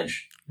 3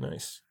 advantage.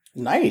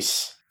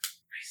 Nice.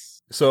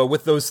 So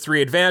with those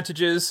 3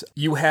 advantages,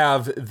 you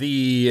have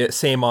the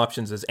same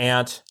options as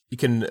Ant. You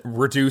can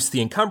reduce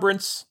the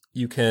encumbrance.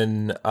 You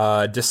can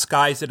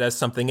disguise it as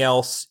something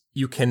else.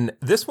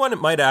 This one,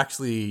 it might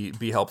actually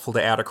be helpful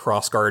to add a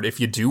crossguard. If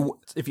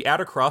you add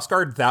a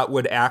crossguard, that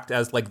would act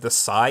as like the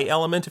psi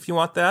element if you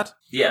want that.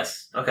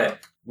 Yes. Okay.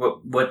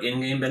 What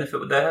in-game benefit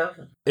would that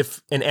have?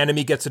 If an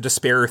enemy gets a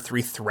despair or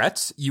 3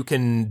 threats, you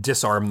can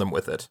disarm them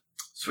with it.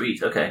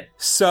 Sweet, okay.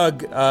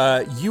 Sug,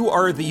 you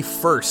are the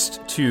first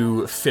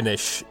to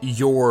finish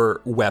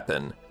your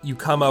weapon. You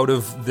come out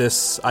of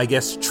this, I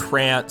guess,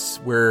 trance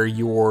where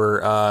you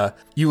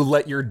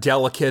let your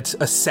delicate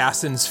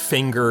assassin's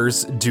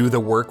fingers do the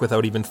work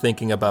without even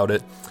thinking about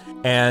it.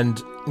 And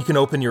you can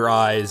open your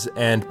eyes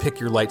and pick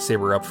your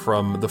lightsaber up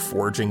from the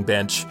forging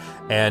bench,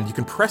 and you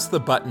can press the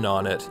button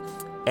on it.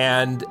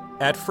 And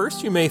at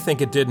first you may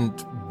think it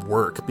didn't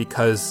work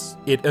because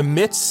it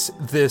emits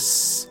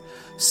this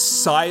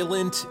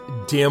silent,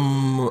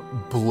 dim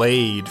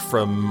blade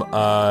from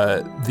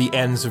the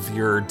ends of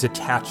your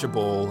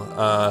detachable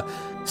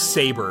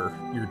saber,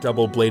 your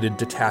double-bladed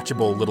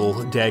detachable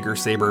little dagger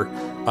saber.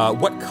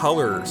 What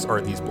colors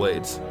are these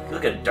blades?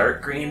 Like a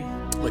dark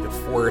green? Like a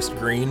forest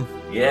green?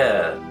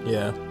 Yeah.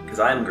 Yeah. Because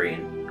I'm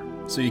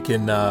green. So you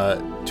can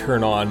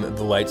turn on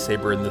the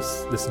lightsaber, and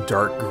this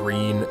dark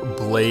green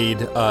blade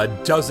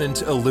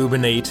doesn't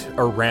illuminate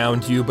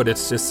around you, but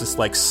it's just this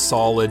like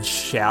solid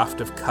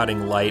shaft of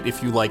cutting light.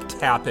 If you like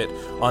tap it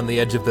on the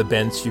edge of the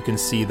bench, you can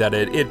see that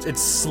it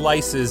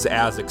slices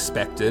as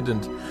expected.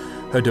 And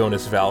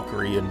Adonis,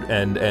 Valkyrie,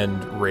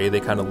 and Ray, they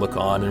kind of look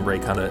on, and Ray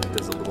kind of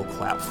does a little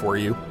clap for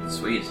you.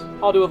 Sweet.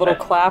 I'll do a little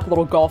clap, a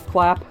little golf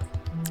clap.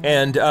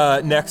 And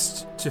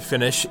next to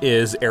finish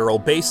is Errol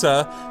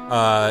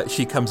Besa.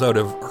 She comes out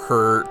of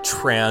her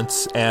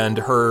trance, and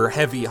her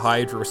heavy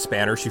hydro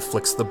spanner, she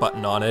flicks the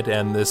button on it,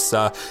 and this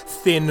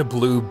thin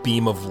blue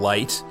beam of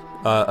light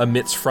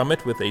emits from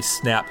it with a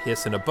snap,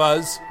 hiss, and a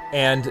buzz.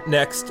 And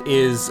next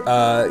is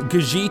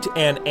Gajit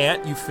and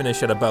Ant. You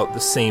finish at about the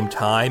same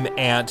time.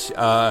 Ant,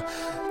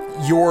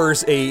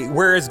 whereas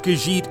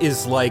Gajit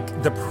is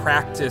like the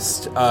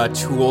practiced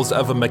tools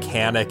of a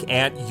mechanic,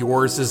 Ant,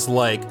 yours is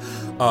like,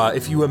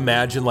 if you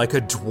imagine like a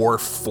dwarf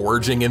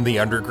forging in the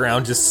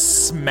underground,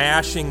 just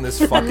smashing this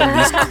fucking,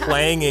 these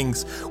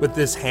clangings with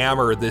this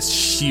hammer, this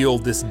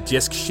shield, this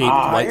disc-shaped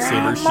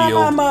lightsaber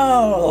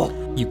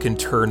shield. You can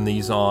turn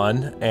these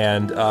on,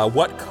 and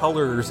what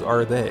colors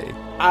are they?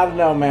 I don't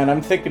know, man.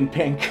 I'm thinking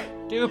pink.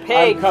 Do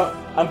pink.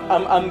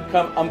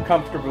 I'm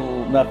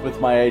comfortable enough with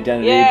my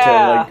identity to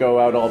like go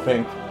out all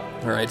pink.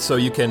 All right, so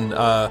you can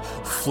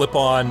flip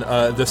on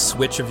the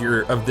switch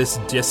of this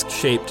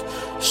disc-shaped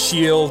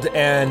shield,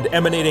 and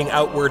emanating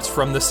outwards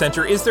from the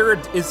center. Is there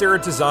a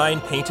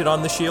design painted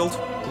on the shield?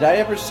 Did I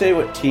ever say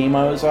what team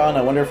I was on?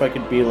 I wonder if I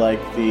could be like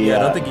the. Yeah, I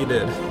don't think you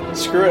did.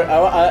 Screw it.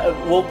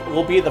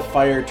 We'll be the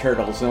Fire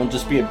Turtles, and it'll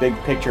just be a big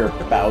picture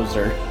of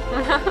Bowser.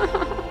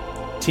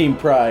 Team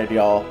Pride,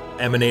 y'all.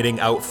 Emanating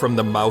out from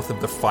the mouth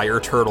of the fire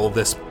turtle,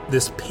 this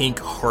pink,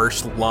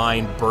 harsh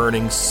line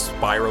burning,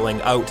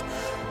 spiraling out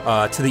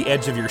to the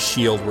edge of your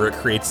shield, where it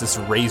creates this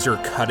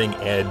razor-cutting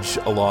edge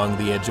along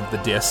the edge of the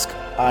disc.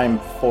 I'm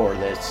for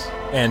this.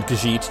 And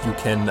Gajit, you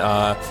can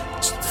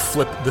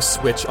flip the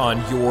switch on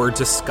your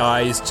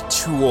disguised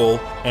tool,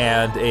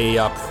 and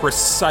a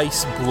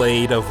precise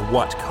blade of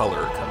what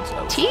color comes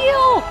out?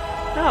 Teal!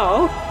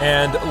 Oh.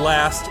 And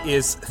last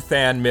is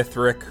Than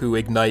Mithric, who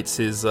ignites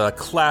his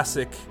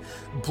classic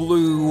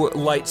blue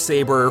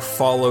lightsaber,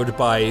 followed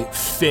by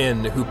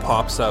Finn, who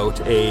pops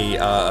out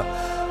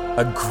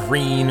a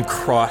green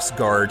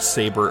crossguard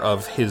saber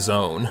of his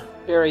own.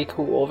 Very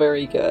cool,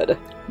 very good.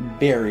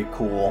 Very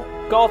cool.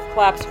 Golf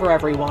claps for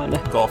everyone.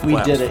 We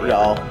did it,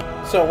 y'all.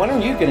 So when are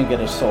you gonna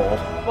get a soul?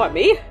 What,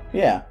 me?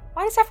 Yeah.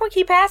 Why does everyone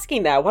keep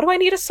asking that? Why do I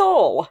need a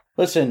soul?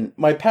 Listen,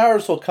 my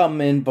powers will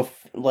come in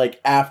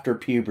after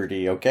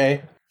puberty,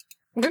 okay?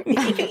 You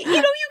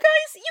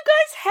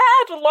guys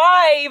had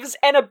lives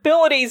and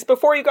abilities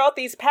before you got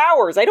these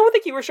powers. I don't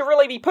think you should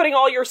really be putting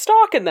all your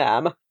stock in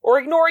them, or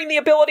ignoring the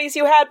abilities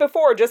you had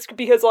before just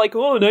because, like,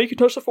 oh, now you can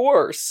touch the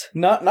Force.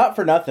 Not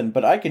for nothing,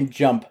 but I can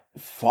jump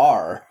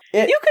far.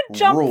 You could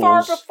jump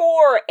far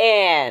before,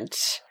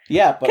 Ant.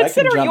 Yeah, but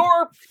consider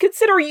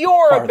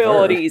your farther.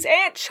 Abilities,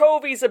 Aunt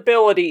Chovy's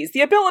abilities,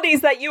 the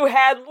abilities that you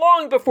had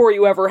long before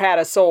you ever had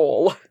a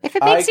soul. If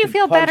it makes you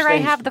feel better, I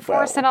have the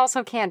Force and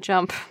also can't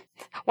jump.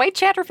 White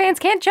Chatter fans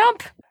can't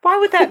jump. Why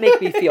would that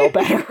make me feel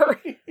better?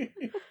 You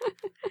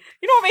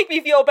don't make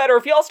me feel better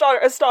if y'all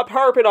stop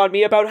harping on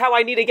me about how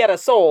I need to get a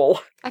soul.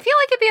 I feel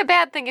like it'd be a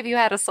bad thing if you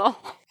had a soul.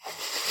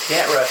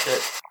 Can't rush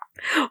it.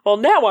 Well,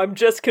 now I'm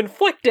just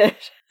conflicted.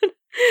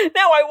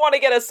 Now I want to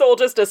get a soul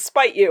just to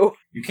spite you.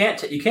 You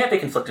can't be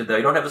conflicted, though.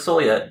 You don't have a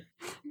soul yet.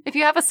 If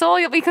you have a soul,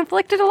 you'll be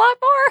conflicted a lot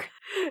more.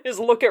 Just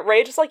look at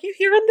Ray, just like, you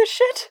hearing this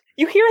shit?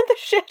 You hearing this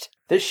shit?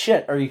 This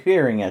shit, are you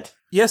hearing it?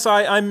 Yes,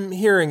 I'm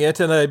hearing it,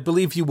 and I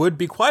believe you would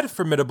be quite a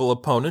formidable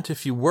opponent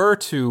if you were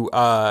to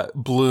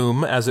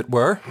bloom, as it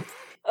were.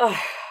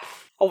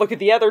 I'll look at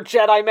the other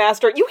Jedi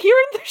Master. You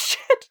hearing this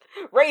shit?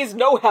 Ray's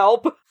no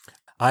help.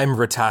 I'm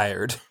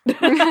retired.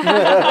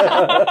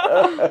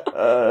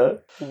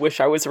 Wish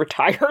I was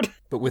retired.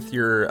 But with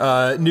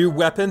your new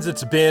weapons,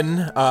 it's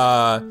been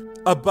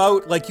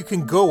about, like, you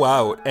can go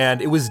out,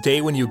 and it was day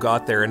when you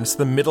got there, and it's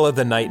the middle of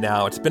the night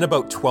now. It's been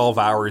about 12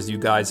 hours you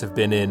guys have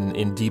been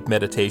in deep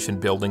meditation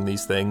building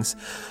these things.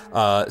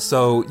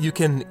 So you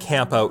can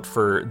camp out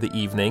for the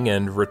evening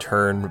and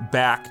return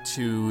back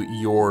to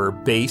your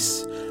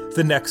base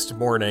the next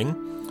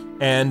morning.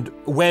 And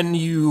when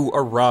you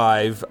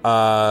arrive,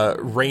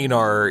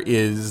 Raynar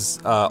is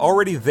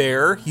already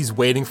there. He's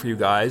waiting for you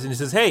guys, and he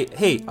says, "Hey,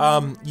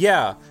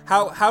 yeah.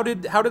 How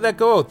did that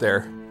go out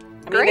there?"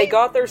 I mean, they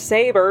got their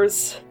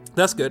sabers.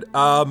 That's good.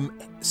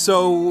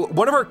 So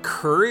one of our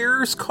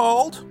couriers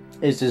called.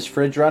 Is his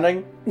fridge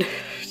running?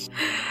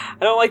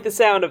 I don't like the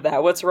sound of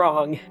that. What's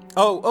wrong?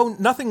 Oh,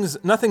 nothing's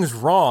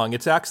wrong.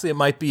 It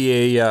might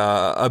be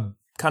a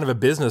kind of a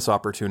business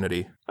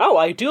opportunity. Oh,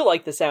 I do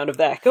like the sound of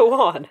that. Go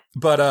on.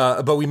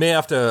 But we may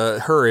have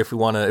to hurry if we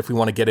want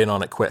to get in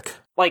on it quick.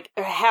 Like,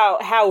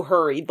 how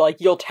hurried? Like,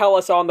 you'll tell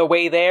us on the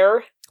way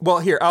there? Well,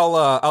 here,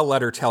 I'll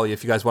let her tell you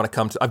if you guys want to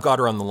come. I've got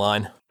her on the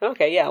line.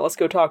 Okay, yeah, let's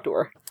go talk to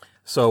her.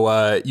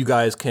 So you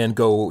guys can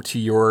go to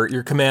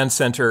your command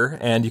center,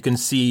 and you can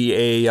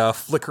see a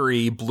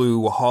flickery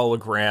blue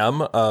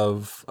hologram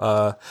of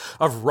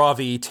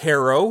Ravi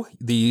Taro,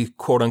 the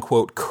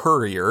quote-unquote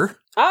courier.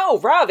 Oh,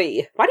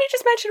 Ravi. Why didn't you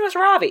just mention it was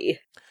Ravi?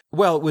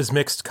 Well, it was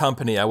mixed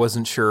company. I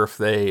wasn't sure if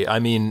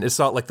it's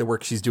not like the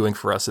work she's doing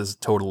for us is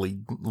totally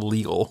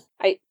legal.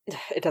 It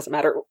doesn't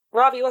matter.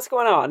 Ravi, what's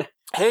going on?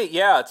 Hey,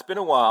 yeah, it's been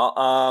a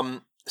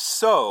while.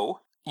 So,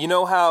 you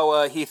know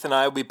how Heath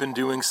and we've been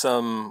doing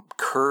some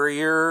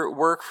courier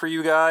work for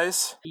you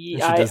guys?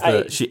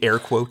 She air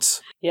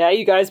quotes. Yeah,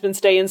 you guys been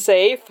staying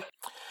safe?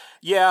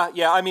 Yeah,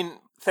 I mean,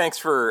 thanks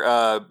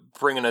for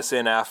bringing us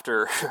in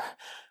after...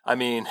 I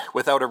mean,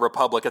 without a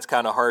republic, it's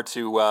kind of hard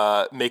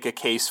to make a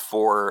case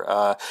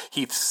for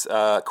Heath's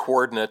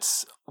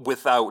coordinates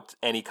without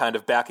any kind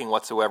of backing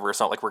whatsoever.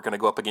 It's not like we're going to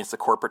go up against the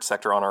corporate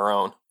sector on our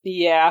own.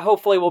 Yeah,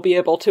 hopefully we'll be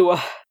able to...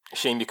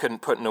 Shame you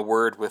couldn't put in a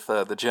word with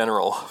the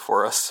general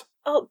for us.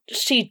 Oh,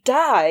 she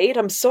died?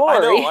 I'm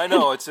sorry. I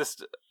know. It's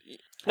just...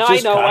 No,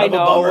 I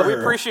know. We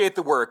appreciate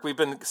the work. We've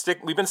been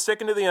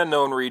sticking to the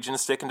unknown region,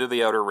 sticking to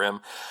the Outer Rim.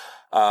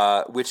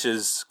 Which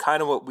is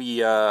kind of what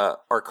we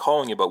are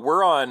calling you. But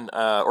we're on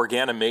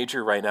Organa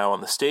Major right now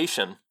on the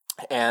station,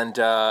 and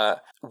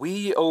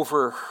we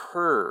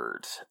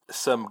overheard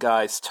some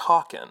guys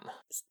talking.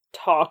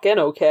 Talking,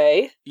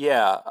 okay.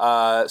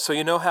 Yeah, so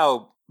you know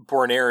how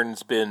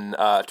Bornaeron's been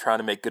trying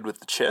to make good with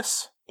the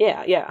Chiss?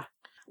 Yeah.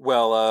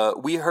 Well,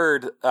 we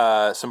heard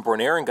some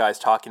Bornaeron guys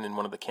talking in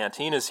one of the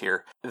cantinas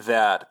here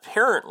that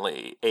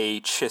apparently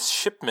a Chiss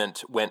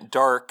shipment went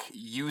dark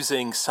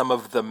using some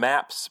of the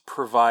maps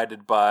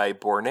provided by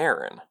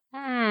Bornaeron.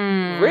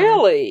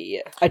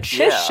 Really? A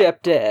Chiss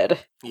ship did?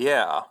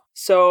 Yeah.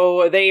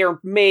 So they are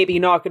maybe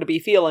not going to be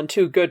feeling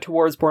too good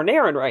towards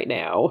Bornaeron right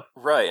now.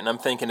 Right, and I'm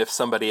thinking if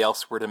somebody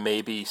else were to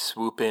maybe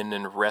swoop in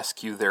and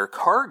rescue their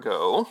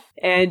cargo...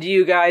 And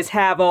you guys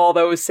have all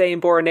those same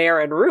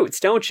Bornaeron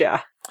routes, don't you?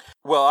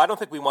 Well, I don't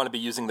think we want to be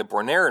using the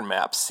Bornaeron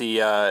maps. See,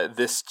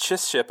 this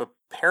Chiss ship,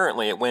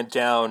 apparently it went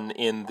down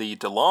in the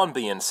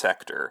Delombian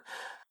sector,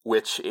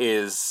 which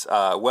is,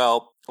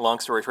 long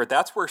story short,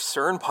 that's where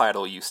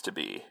Cernpidal used to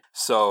be.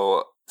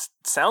 So,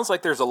 sounds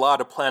like there's a lot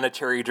of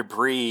planetary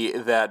debris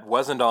that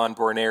wasn't on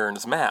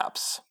Bornaeron's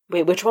maps.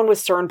 Wait, which one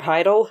was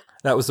Cernpidal?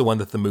 That was the one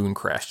that the moon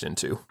crashed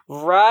into.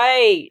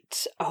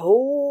 Right.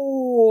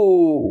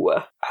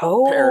 Oh.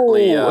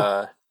 Apparently,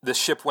 the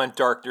ship went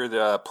dark near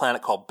the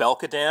planet called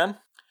Belkadan.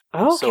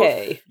 Okay. So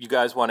if you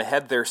guys want to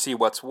head there, see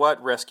what's what,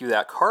 rescue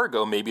that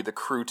cargo, maybe the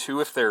crew too,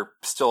 if they're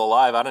still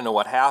alive. I don't know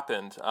what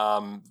happened.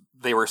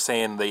 They were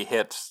saying they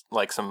hit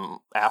like some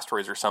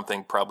asteroids or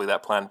something, probably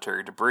that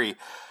planetary debris.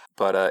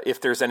 But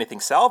if there's anything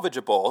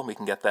salvageable, we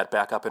can get that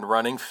back up and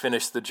running,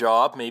 finish the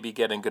job, maybe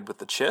get in good with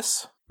the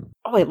Chiss.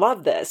 Oh, I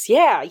love this.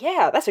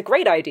 Yeah, that's a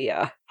great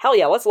idea. Hell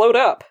yeah, let's load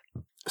up.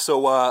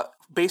 So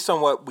based on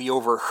what we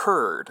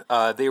overheard,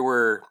 they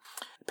were...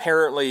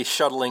 apparently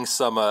shuttling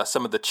some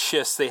of the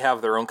Chiss. They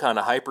have their own kind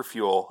of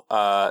hyperfuel.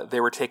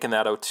 They were taking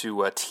that out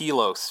to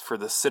Telos for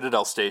the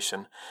Citadel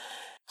station.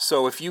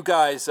 So if you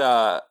guys,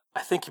 I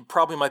think you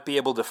probably might be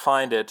able to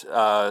find it.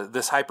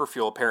 This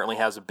hyperfuel apparently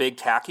has a big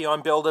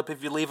tachyon buildup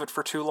if you leave it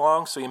for too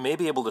long, so you may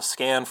be able to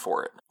scan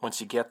for it once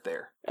you get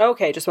there.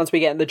 Okay, just once we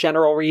get in the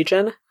general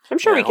region. I'm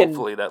sure we can...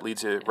 Hopefully that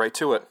leads you right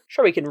to it.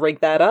 Sure we can rig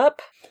that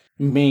up.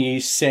 Me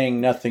saying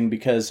nothing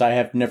because I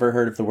have never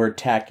heard of the word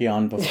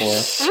tachyon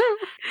before.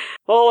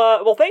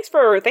 Well, thanks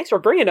for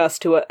bringing this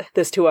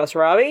to us,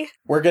 Robbie.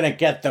 We're gonna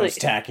get those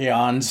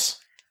tachyons.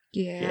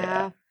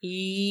 Yeah.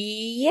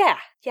 We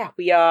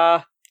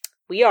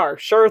are.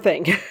 Sure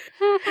thing.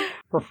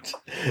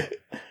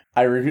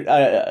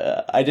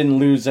 I didn't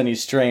lose any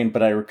strain,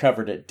 but I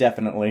recovered it,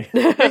 definitely.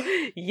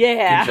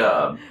 Yeah. Good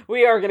job.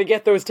 We are gonna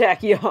get those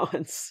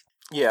tachyons.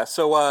 Yeah,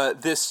 so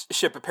this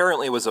ship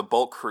apparently was a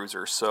bulk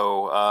cruiser,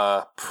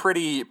 so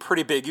pretty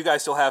big. You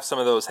guys still have some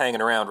of those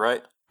hanging around,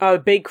 right?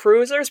 Big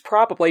cruisers?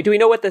 Probably. Do we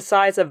know what the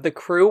size of the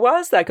crew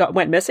was that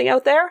went missing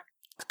out there?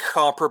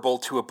 Comparable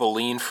to a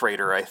Baleen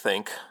freighter, I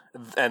think.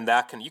 And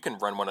you can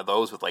run one of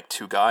those with like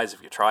 2 guys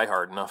if you try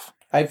hard enough.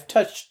 I've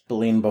touched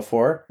Baleen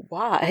before.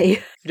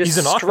 Why? He's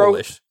an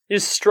aqualish. You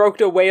just stroked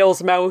a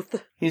whale's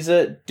mouth. He's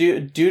a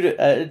dude.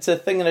 It's a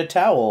thing in a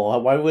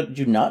towel. Why would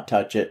you not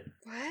touch it?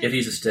 What? If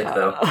he's a stick,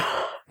 though.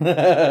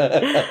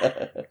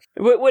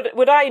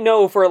 Would I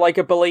know for like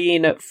a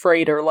Baleen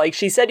freighter? Like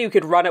she said, you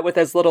could run it with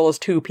as little as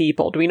 2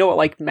 people. Do we know what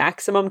like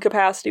maximum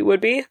capacity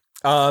would be?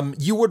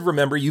 You would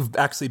remember you've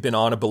actually been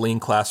on a Baleen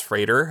class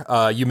freighter.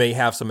 You may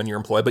have some in your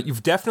employ, but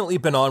you've definitely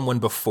been on one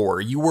before.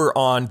 You were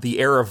on the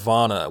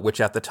Eravana, which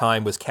at the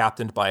time was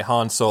captained by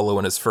Han Solo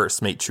and his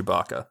first mate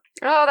Chewbacca.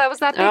 Oh, that was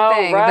that big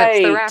thing.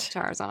 Right. That's the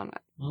Raptors on it.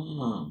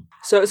 Mm.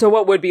 So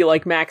what would be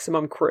like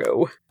maximum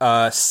crew?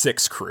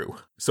 6 crew.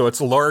 So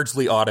it's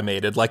largely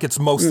automated. Like it's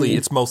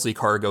mostly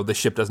cargo. The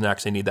ship doesn't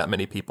actually need that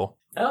many people.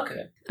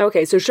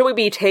 Okay, so should we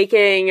be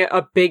taking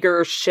a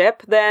bigger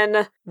ship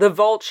than the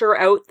Vulture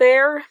out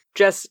there?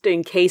 Just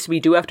in case we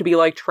do have to be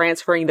like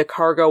transferring the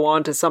cargo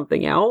onto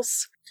something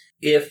else?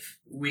 If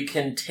we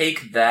can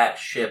take that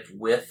ship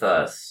with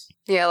us,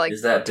 Yeah, like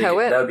Is that big? tow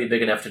it? That would be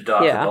big enough to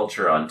dock Yeah. the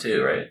Vulture on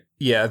too, right?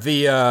 Yeah,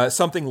 the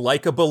something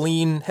like a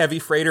Baleen heavy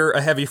freighter,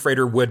 a heavy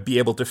freighter would be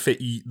able to fit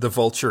the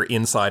Vulture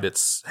inside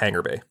its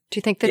hangar bay. Do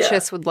you think the Yeah.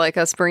 Chiss would like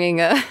us bringing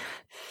a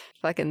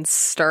fucking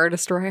Star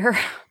Destroyer?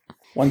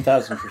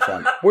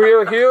 1,000%.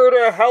 We're here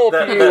to help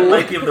That you.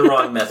 might give the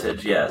wrong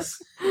message.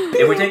 Yes.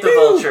 If we take the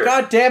Vulture,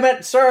 God damn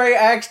it! Sorry,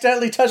 I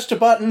accidentally touched a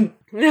button.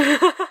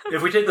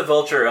 if we take the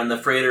Vulture and the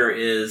freighter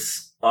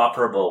is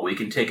operable, we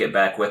can take it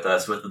back with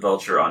us with the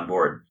Vulture on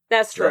board.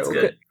 That's true. That's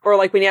good. Or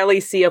like we can at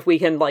least see if we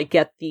can like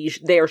get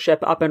their ship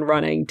up and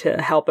running to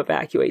help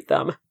evacuate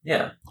them.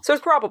 Yeah. So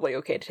it's probably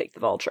okay to take the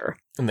Vulture.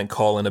 And then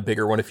call in a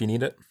bigger one if you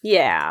need it.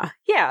 Yeah,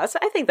 so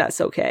I think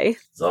that's okay.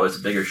 It's always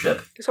a bigger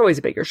ship. There's always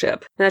a bigger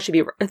ship. And that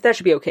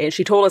should be okay. And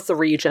she told us the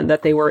region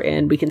that they were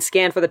in. We can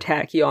scan for the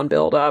tachyon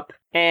buildup.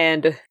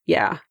 And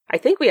yeah, I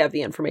think we have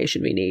the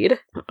information we need.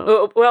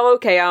 Well,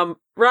 okay.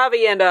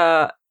 Ravi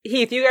and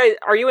Heath, you guys,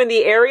 are you in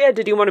the area?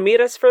 Did you want to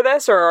meet us for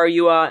this, or are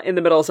you in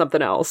the middle of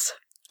something else?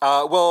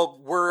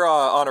 Well, we're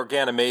on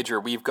Organa Major.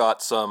 We've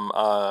got some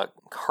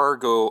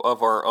cargo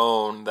of our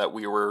own that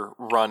we were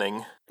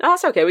running. Oh,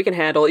 that's okay. We can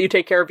handle it. You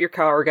take care of your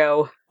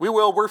cargo. We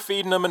will. We're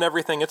feeding them and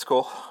everything. It's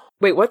cool.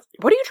 Wait, what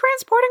are you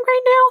transporting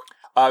right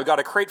now? I've got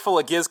a crate full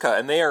of Gizka,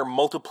 and they are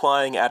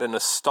multiplying at an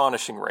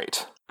astonishing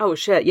rate. Oh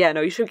shit! Yeah,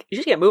 no, you should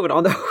get moving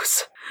on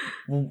those.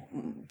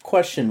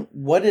 Question: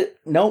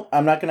 Nope,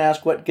 I'm not going to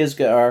ask what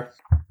Gizka are.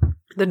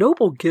 The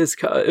noble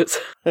Gizka is.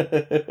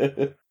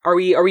 Are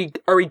we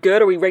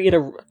good? Are we ready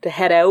to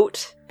head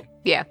out?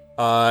 Yeah.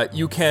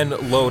 You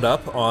can load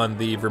up on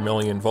the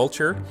Vermilion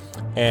Vulture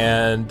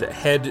and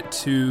head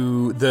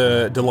to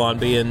the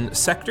Delanbian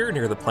sector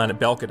near the planet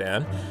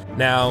Belkadan.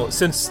 Now,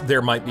 since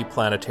there might be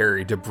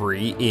planetary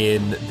debris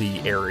in the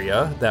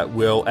area, that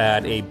will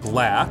add a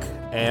black,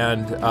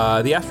 and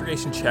the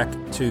astrogation check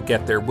to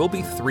get there will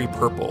be 3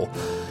 purple,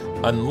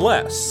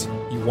 unless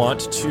you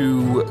want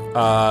to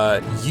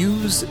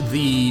use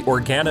the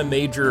Organa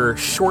Major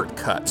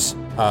shortcut.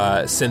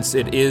 Since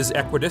it is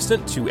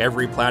equidistant to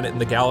every planet in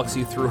the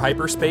galaxy through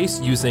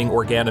hyperspace, using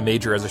Organa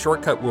Major as a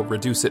shortcut will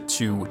reduce it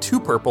to 2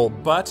 purple,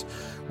 but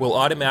will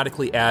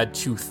automatically add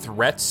 2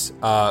 threats,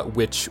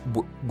 which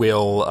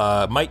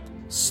might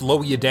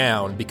slow you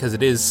down, because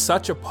it is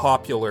such a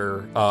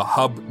popular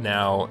hub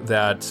now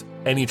that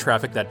any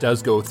traffic that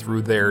does go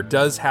through there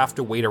does have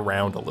to wait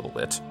around a little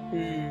bit.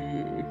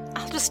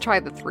 I'll just try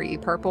the 3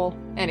 purple.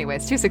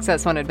 Anyways, 2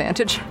 success, 1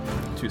 advantage.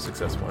 2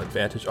 success, 1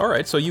 advantage. All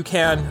right, so you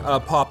can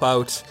pop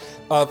out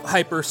of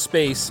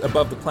hyperspace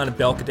above the planet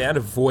Belkadan,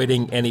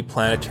 avoiding any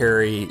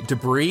planetary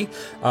debris.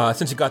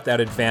 Since you got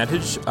that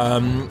advantage,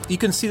 you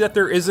can see that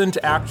there isn't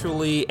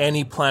actually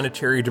any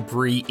planetary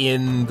debris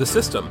in the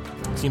system.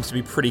 It seems to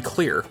be pretty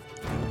clear,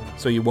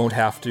 so you won't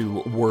have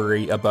to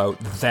worry about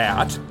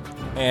that.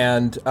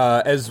 And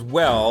as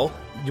well,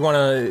 you want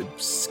to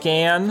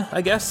scan,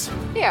 I guess?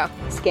 Yeah.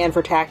 Scan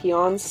for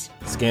tachyons.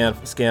 Scan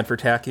for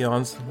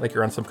tachyons, like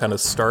you're on some kind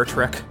of Star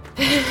Trek.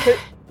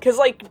 Because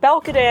like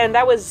Belkadan,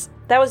 that was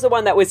the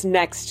one that was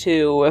next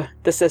to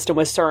the system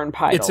with CERN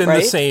Pydal, It's in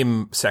right? the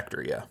same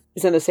sector, yeah.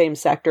 It's in the same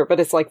sector,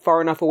 but it's like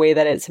far enough away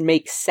that it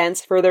makes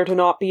sense for there to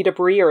not be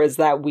debris, or is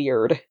that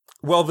weird?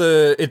 Well,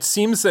 it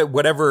seems that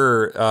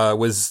whatever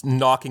was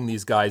knocking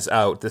these guys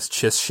out, this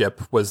Chiss ship,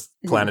 was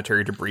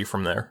planetary debris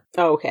from there.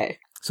 Oh, okay.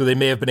 So they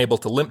may have been able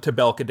to limp to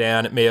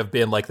Belkadan. It may have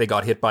been like they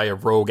got hit by a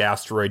rogue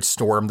asteroid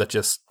storm that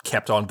just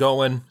kept on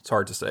going. It's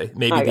hard to say.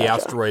 Maybe the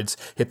asteroids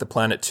hit the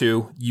planet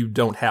too. You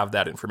don't have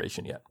that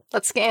information yet.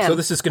 Let's scan. So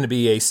this is going to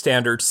be a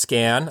standard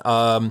scan.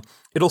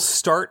 It'll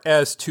start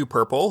as 2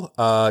 purple.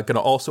 Going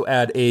to also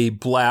add a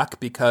black,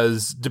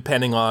 because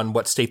depending on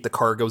what state the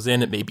cargo's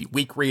in, it may be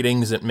weak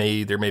readings. There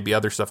may be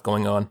other stuff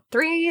going on.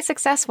 3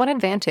 success, 1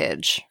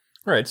 advantage.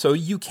 All right, so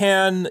you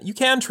can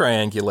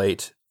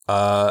triangulate.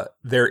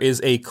 There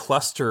is a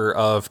cluster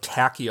of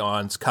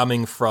tachyons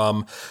coming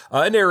from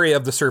an area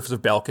of the surface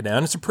of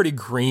Belkadan. It's a pretty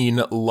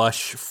green,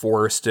 lush,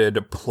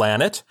 forested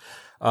planet.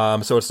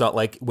 So it's not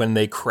like when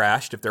they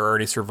crashed, if there are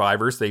any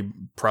survivors, they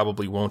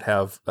probably won't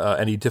have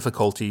any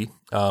difficulty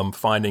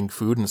finding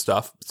food and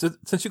stuff. So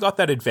since you got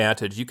that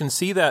advantage, you can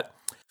see that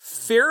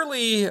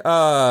fairly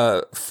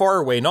far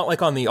away, not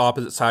like on the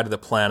opposite side of the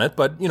planet,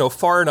 but,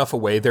 far enough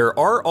away, there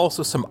are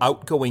also some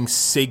outgoing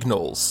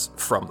signals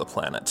from the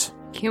planet.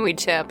 Can we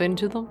tap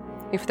into them?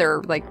 If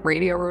they're like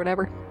radio or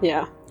whatever?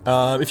 Yeah.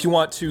 If you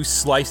want to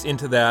slice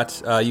into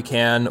that, you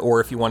can, or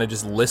if you want to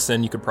just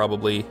listen, you could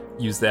probably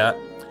use that.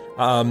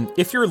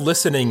 If you're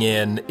listening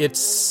in, it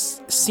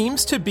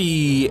seems to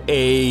be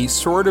a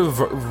sort of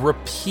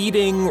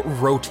repeating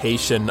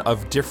rotation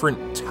of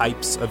different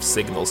types of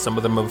signals. Some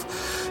of them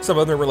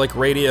are like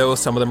radio,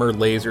 some of them are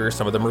laser,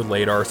 some of them are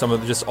radar, some of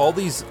them just all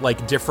these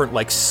like different,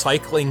 like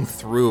cycling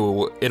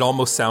through. It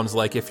almost sounds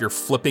like if you're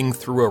flipping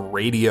through a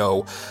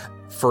radio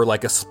for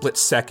like a split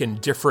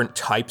second, different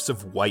types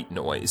of white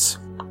noise.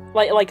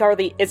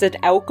 Is it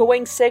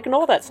outgoing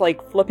signal that's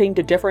like flipping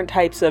to different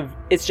types of,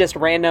 it's just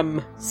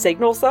random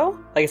signals though?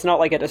 Like it's not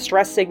like a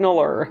distress signal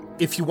or...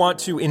 If you want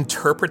to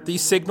interpret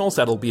these signals,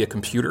 that'll be a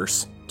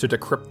computer's to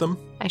decrypt them.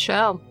 I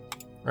shall.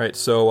 Right,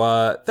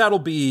 so that'll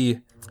be...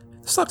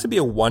 This looks to be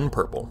a 1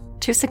 purple.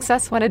 2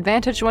 success, 1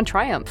 advantage, 1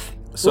 triumph.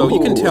 So you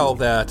can tell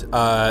that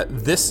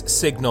this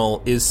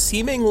signal is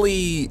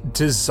seemingly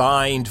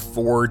designed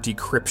for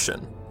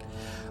decryption.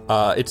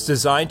 It's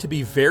designed to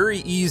be very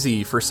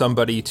easy for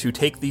somebody to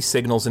take these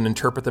signals and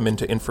interpret them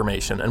into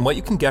information. And what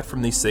you can get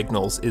from these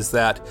signals is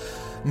that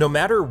no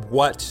matter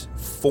what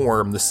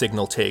form the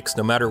signal takes,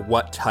 no matter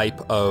what type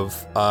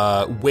of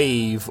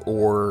wave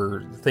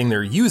or thing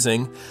they're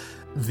using,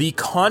 the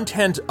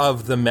content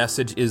of the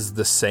message is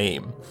the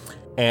same.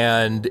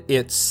 And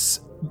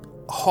it's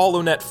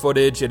HoloNet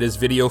footage, it is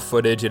video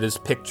footage, it is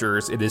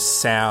pictures, it is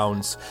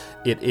sounds,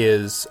 it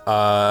is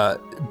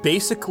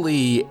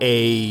basically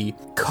a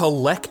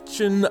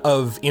collection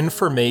of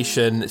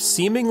information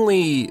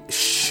seemingly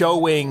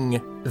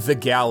showing the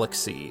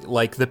galaxy,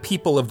 like the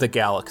people of the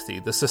galaxy,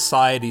 the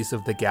societies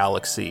of the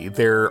galaxy.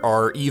 There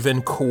are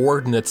even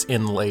coordinates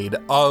inlaid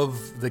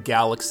of the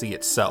galaxy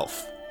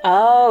itself.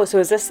 Oh, so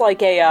is this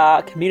like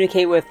a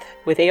communicate with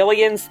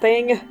aliens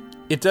thing?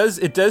 It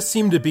does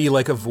seem to be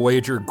like a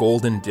Voyager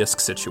golden disc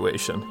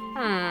situation.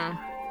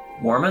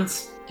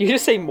 Mormons? Did you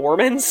just say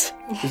Mormons?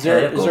 Is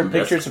there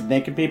pictures of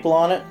naked people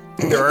on it?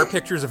 There are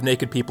pictures of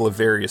naked people of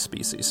various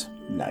species.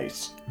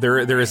 Nice.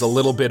 There is a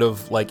little bit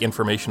of like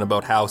information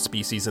about how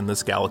species in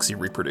this galaxy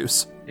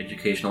reproduce.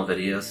 Educational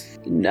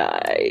videos.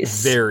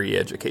 Nice. Very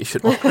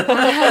educational.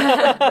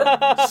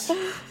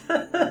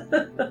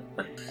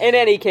 In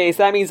any case,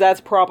 that means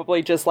that's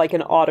probably just like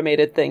an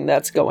automated thing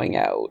that's going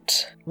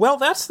out. Well,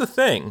 that's the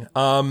thing.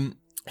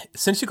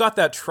 Since you got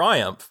that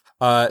triumph,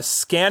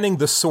 scanning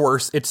the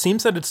source, it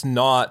seems that it's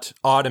not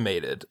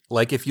automated.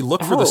 Like, if you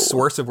look for the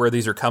source of where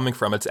these are coming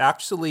from, it's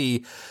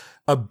actually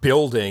a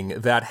building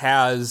that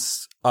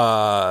has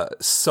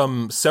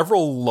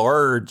several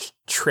large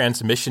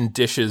transmission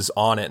dishes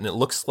on it, and it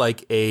looks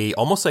like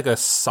almost like a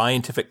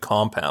scientific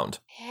compound.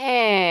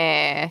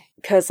 Hey.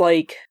 Because,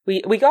 like,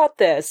 we got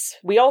this.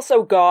 We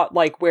also got,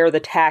 like, where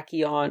the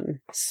tachyon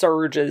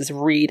surge is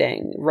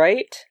reading,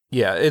 right?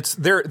 Yeah,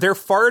 they're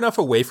far enough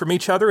away from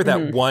each other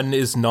that one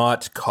is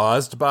not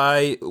caused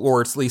by,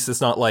 or at least it's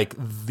not like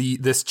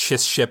this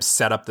Chiss ship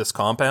set up this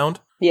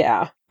compound.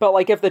 Yeah, but,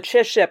 like, if the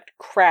Chiss ship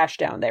crashed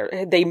down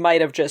there, they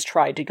might have just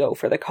tried to go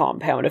for the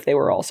compound if they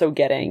were also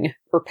getting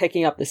or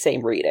picking up the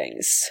same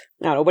readings.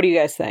 I don't know, what do you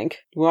guys think?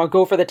 You want to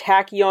go for the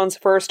tachyons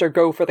first or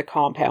go for the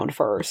compound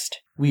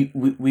first?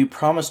 We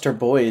promised our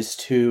boys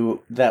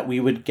that we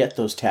would get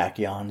those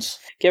tachyons.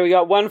 Okay, we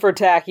got 1 for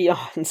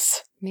tachyons.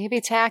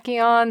 Maybe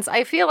tachyons.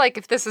 I feel like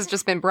if this has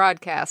just been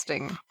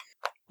broadcasting,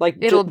 like,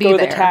 it'll be go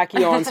there. The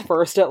tachyons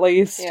first, at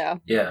least. Yeah.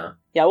 Yeah.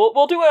 Yeah,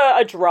 we'll do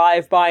a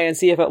drive-by and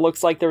see if it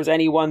looks like there's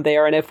anyone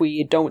there, and if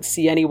we don't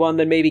see anyone,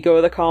 then maybe go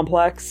to the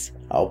complex.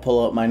 I'll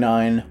pull out my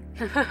 9.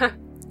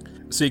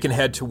 So you can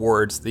head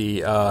towards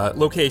the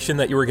location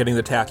that you were getting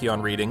the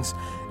tachyon readings,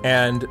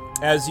 and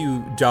as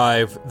you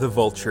dive the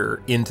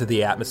Vulture into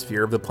the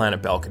atmosphere of the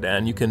planet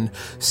Belkadan, you can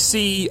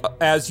see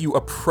as you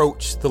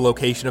approach the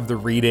location of the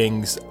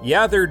readings,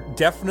 yeah, there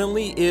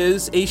definitely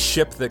is a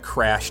ship that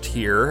crashed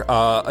here.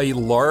 A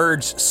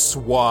large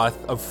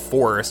swath of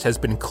forest has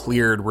been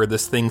cleared where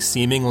this thing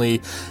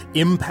seemingly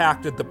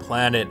impacted the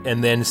planet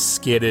and then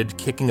skidded,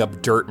 kicking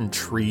up dirt and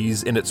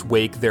trees in its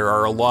wake. There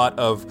are a lot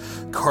of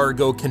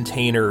cargo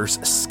containers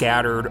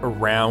scattered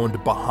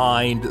around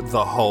behind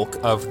the hulk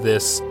of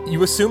this.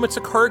 You assume it's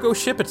a cargo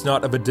ship. It's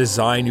not of a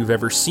design you've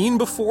ever seen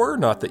before.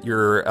 Not that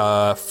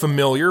you're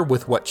familiar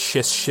with what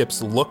Chiss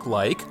ships look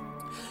like.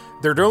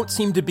 There don't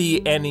seem to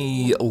be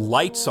any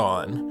lights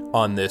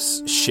on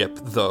this ship,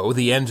 though.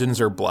 The engines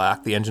are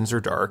black. The engines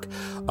are dark.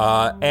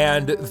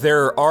 And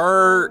there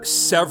are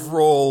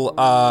several,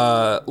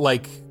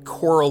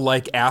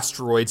 coral-like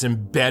asteroids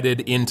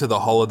embedded into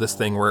the hull of this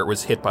thing where it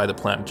was hit by the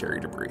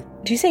planetary debris.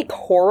 Do you say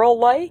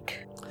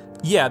coral-like?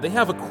 Yeah, they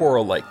have a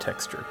coral-like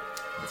texture.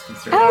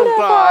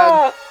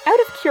 Out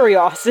of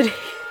curiosity,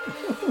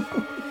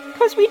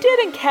 because we did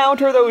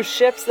encounter those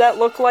ships that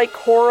look like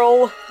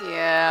coral.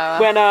 Yeah.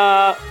 When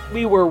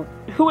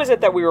who is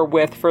it that we were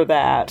with for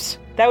that?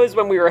 That was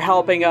when we were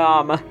helping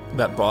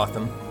that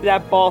Bothan.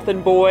 That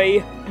Bothan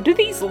boy. Do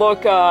these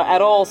look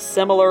at all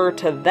similar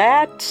to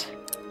that?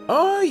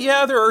 Oh,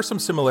 yeah, there are some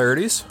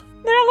similarities.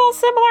 They're a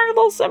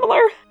little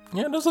similar.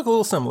 Yeah, it does look a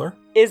little similar.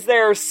 Is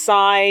there a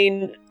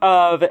sign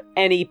of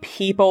any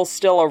people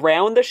still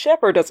around the ship,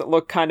 or does it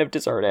look kind of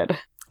deserted?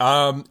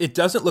 It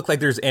doesn't look like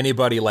there's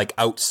anybody, like,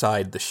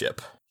 outside the ship.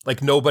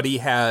 Like,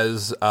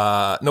 nobody's,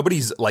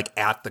 like,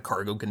 at the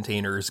cargo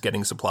containers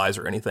getting supplies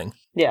or anything.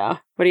 Yeah.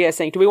 What do you guys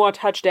think? Do we want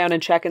to touch down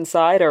and check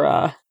inside,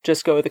 or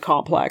just go to the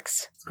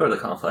complex? Let's go to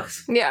the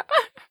complex. Yeah.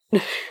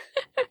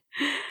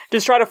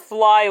 Just try to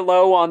fly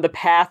low on the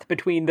path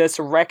between this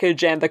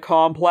wreckage and the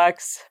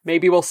complex.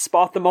 Maybe we'll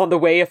spot them on the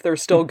way if they're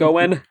still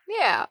going.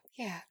 Yeah.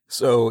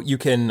 So you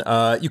can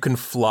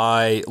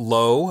fly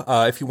low.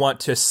 If you want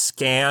to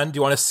scan, do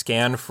you want to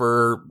scan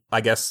for, I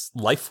guess,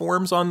 life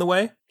forms on the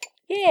way?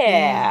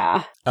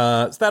 Yeah.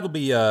 So that'll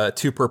be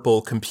 2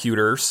 purple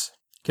computers.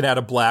 Can add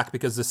a black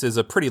because this is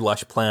a pretty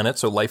lush planet,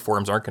 so life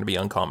forms aren't going to be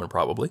uncommon,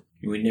 probably.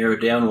 Can we narrow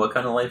down what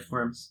kind of life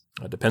forms?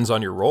 It depends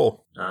on your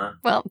roll.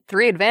 Well,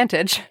 3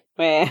 advantage.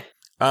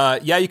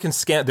 Yeah, you can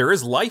scan. There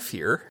is life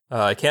here.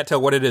 I can't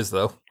tell what it is,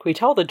 though. Can we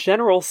tell the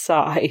general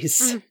size?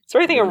 Is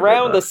there anything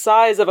around the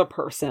size of a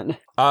person?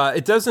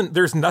 It doesn't.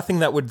 There's nothing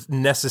that would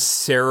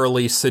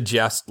necessarily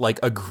suggest like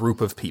a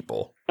group of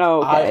people.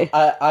 Oh, okay.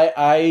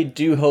 I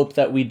do hope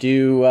that we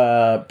do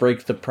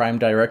break the Prime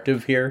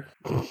Directive here.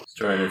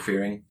 Start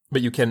interfering.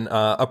 But you can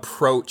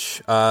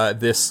approach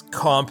this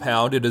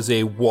compound. It is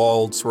a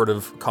walled sort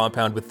of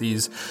compound with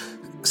these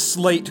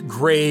slate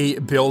gray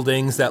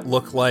buildings that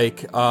look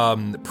like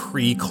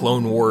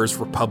pre-Clone Wars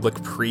Republic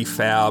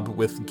prefab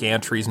with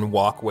gantries and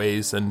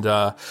walkways and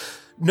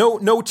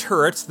no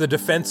turrets.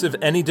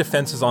 Any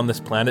defenses on this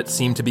planet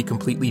seem to be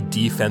completely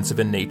defensive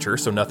in nature,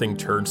 so nothing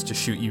turns to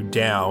shoot you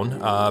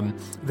down.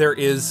 There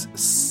is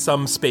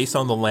some space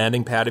on the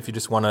landing pad if you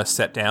just want to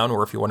set down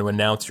or if you want to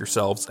announce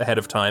yourselves ahead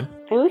of time.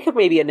 And we could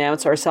maybe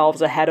announce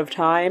ourselves ahead of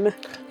time.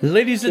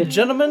 Ladies and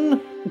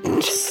gentlemen,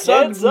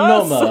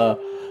 Sugnoma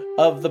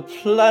of the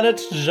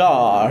planet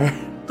Jar.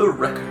 The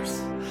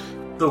Wreckers.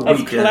 The Of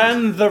Weekend.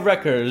 Clan the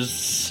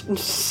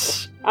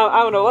Wreckers.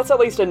 I don't know, let's at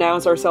least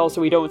announce ourselves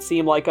so we don't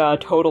seem like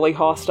totally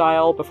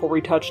hostile before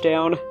we touch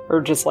down. Or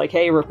just like,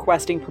 hey,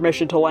 requesting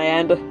permission to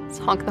land. Let's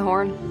honk the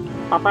horn.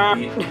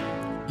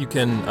 You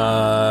can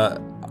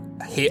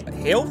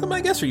hail them,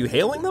 I guess? Are you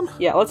hailing them?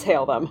 Yeah, let's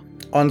hail them.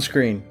 On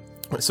screen.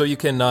 So you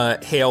can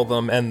hail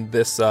them, and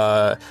this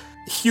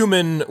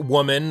human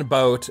woman,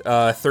 about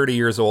 30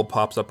 years old,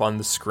 pops up on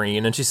the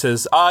screen, and she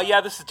says,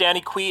 yeah, this is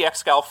Danny Quee,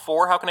 Excal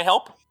 4, how can I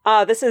help?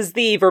 This is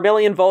the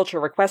Vermilion Vulture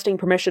requesting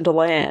permission to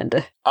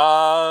land.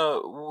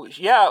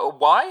 Yeah,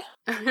 why?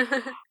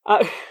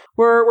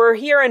 We're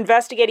here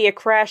investigating a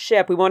crashed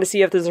ship. We want to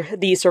see if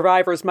the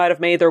survivors might have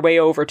made their way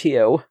over to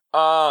you.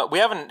 We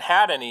haven't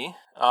had any.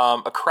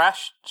 A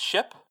crashed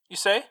ship, you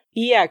say?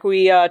 Yeah, can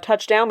we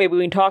touch down? Maybe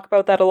we can talk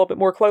about that a little bit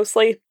more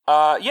closely.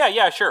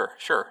 Yeah, sure.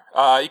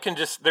 You can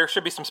there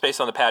should be some space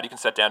on the pad. You can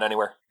set down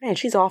anywhere. Man,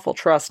 she's awful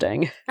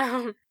trusting.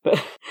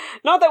 But,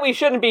 not that we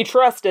shouldn't be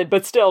trusted,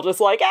 but still,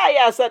 just like,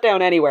 yeah, set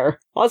down anywhere.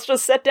 Let's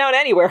just set down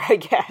anywhere, I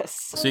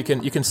guess. So you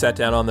can set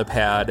down on the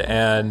pad,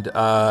 and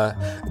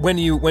when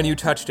you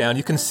touch down,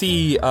 you can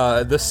see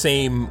the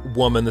same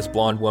woman, this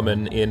blonde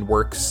woman in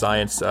work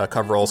science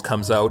coveralls,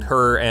 comes out.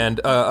 Her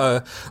and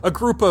a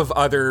group of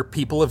other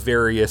people of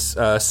various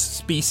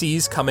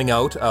species coming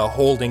out,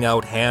 holding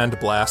out hand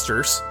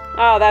blasters.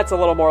 Oh, that's a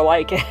little more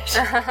like it.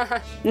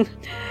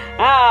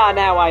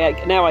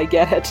 Now I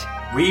get it.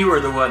 We were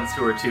the ones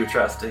who were too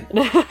trusting.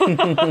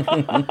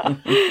 I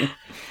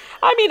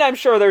mean, I'm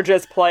sure they're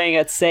just playing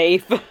it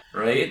safe.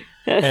 Right?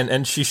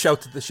 and she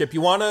shouts at the ship,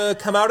 "You want to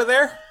come out of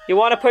there? You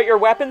want to put your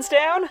weapons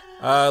down?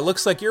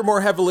 Looks like you're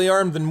more heavily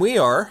armed than we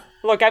are."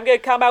 Look, I'm gonna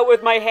come out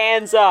with my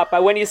hands up.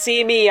 When you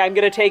see me, I'm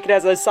gonna take it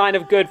as a sign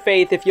of good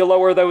faith if you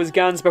lower those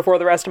guns before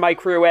the rest of my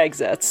crew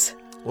exits.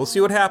 We'll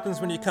see what happens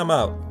when you come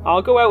out.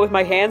 I'll go out with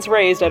my hands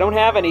raised. I don't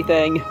have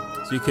anything.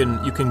 So you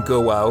can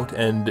go out,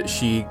 and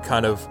she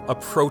kind of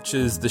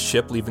approaches the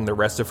ship, leaving the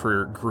rest of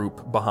her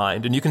group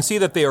behind. And you can see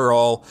that they are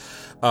all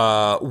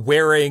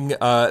wearing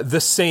the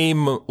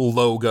same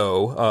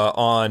logo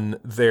on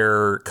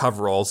their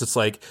coveralls.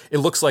 It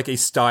looks like a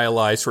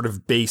stylized, sort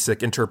of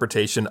basic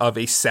interpretation of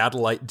a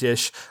satellite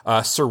dish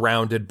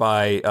surrounded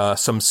by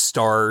some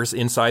stars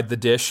inside the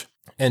dish.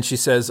 And she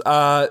says,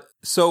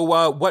 so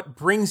what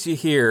brings you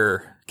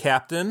here,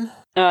 Captain?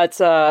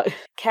 It's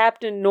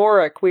Captain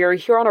Norik. We are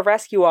here on a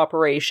rescue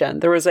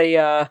operation. There was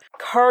a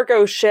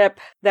cargo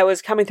ship that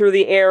was coming through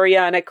the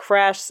area, and it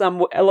crashed a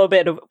little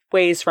bit of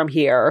ways from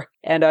here.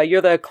 And you're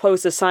the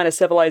closest sign of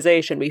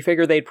civilization. We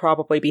figured they'd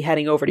probably be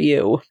heading over to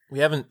you. We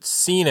haven't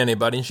seen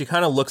anybody. And she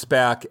kind of looks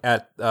back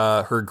at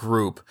her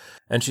group,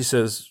 and she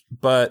says,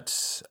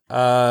 but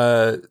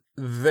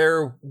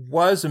there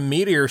was a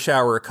meteor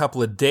shower a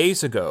couple of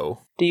days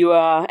ago. Do you,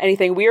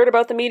 anything weird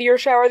about the meteor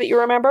shower that you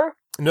remember?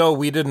 No,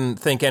 we didn't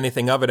think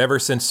anything of it. Ever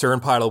since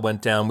Cernpidal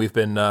went down, we've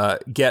been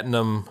getting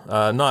them,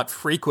 not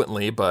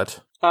frequently, but...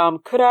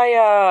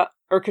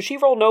 Could she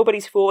roll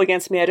Nobody's Fool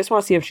against me? I just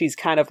want to see if she's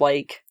kind of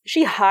like... Is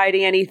she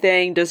hiding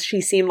anything? Does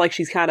she seem like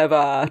she's kind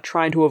of,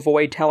 trying to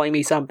avoid telling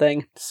me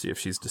something? See if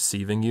she's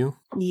deceiving you?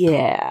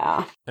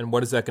 Yeah. And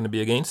what is that going to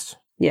be against?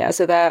 Yeah,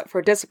 so that,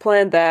 for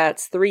discipline,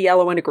 that's 3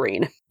 yellow and a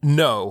green.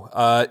 No,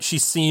 she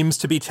seems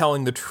to be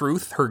telling the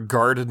truth. Her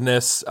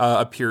guardedness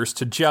appears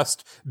to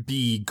just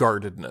be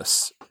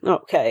guardedness.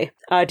 Okay.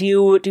 Do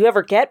you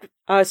ever get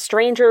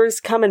strangers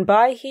coming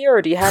by here,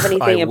 or do you have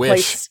anything in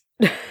place?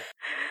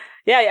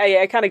 Yeah,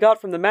 I kind of got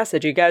from the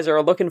message. You guys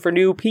are looking for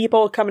new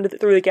people coming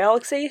through the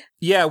galaxy?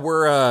 Yeah,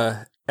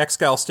 we're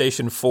Excal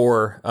Station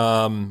 4.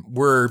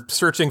 We're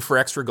searching for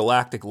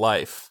extragalactic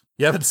life.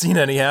 You haven't seen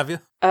any, have you?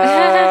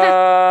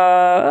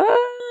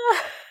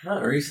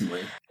 Not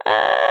recently.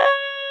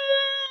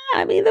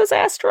 I mean, those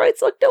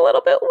asteroids looked a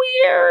little bit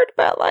weird,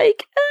 but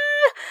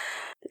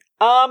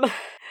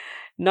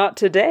not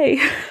today.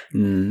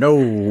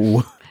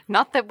 No.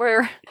 Not that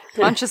we're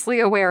consciously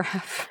aware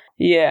of.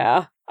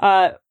 Yeah.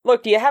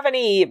 Look, do you have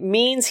any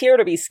means here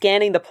to be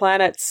scanning the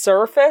planet's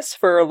surface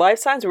for life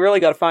signs? We really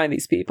got to find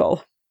these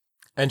people.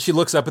 And she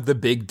looks up at the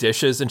big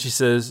dishes and she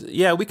says,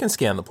 yeah, we can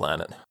scan the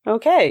planet.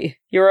 Okay.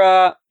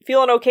 You're,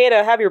 feeling okay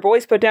to have your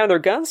boys put down their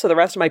guns so the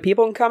rest of my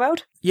people can come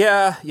out?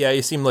 Yeah,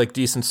 you seem like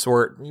decent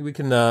sort. We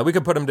can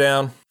put them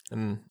down.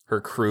 And her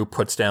crew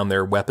puts down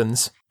their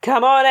weapons.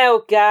 Come on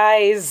out,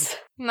 guys.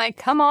 I'm like,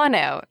 come on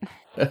out.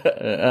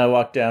 I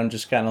walk down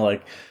just kind of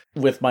like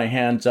with my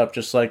hands up,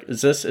 just like,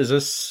 is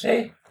this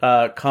Hey.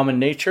 common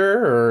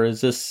nature, or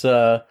is this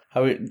do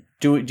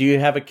you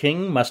have a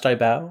king? Must I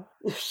bow?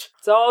 It's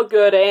all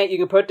good, Aunt. You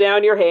can put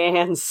down your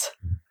hands.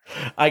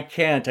 I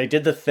can't. I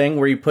did the thing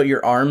where you put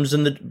your arms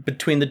in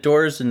between the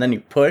doors and then you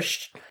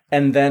pushed,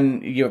 and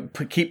then you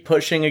keep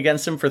pushing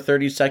against them for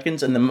 30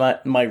 seconds, and then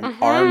my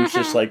arms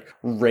just like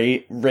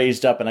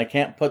raised up, and I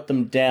can't put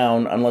them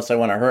down unless I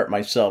want to hurt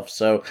myself.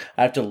 So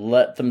I have to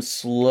let them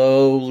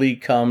slowly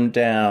come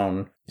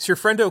down. Is your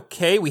friend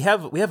okay? We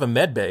have a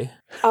med bay.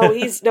 Oh,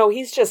 he's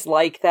just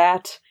like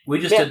that. We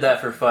just did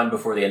that for fun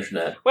before the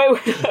internet. Wait,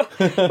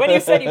 when you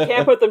said you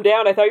can't put them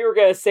down, I thought you were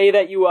going to say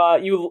that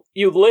you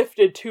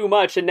lifted too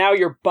much and now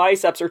your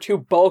biceps are too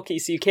bulky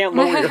so you can't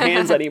lower your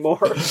hands anymore.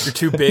 You're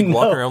too big,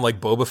 walking around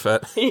like Boba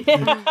Fett.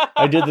 Yeah.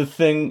 I did the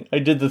thing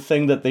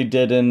that they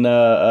did in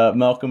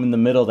Malcolm in the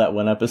Middle, that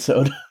one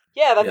episode.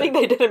 Yeah, that thing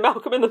they did in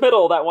Malcolm in the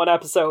Middle, that one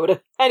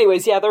episode.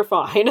 Anyways, yeah, they're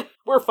fine.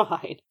 We're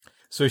fine.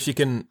 So she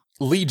can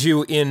lead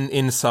you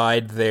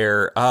inside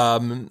there.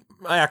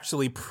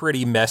 Actually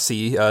pretty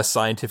messy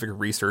scientific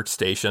research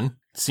station.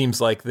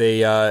 Seems like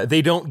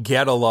they don't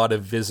get a lot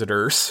of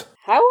visitors.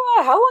 How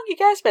long you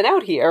guys been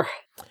out here?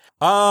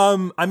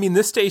 I mean,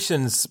 this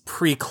station's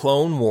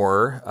pre-Clone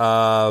War.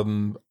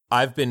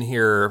 I've been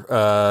here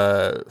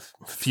a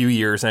few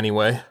years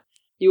anyway.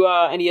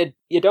 You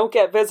don't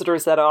get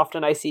visitors that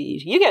often, I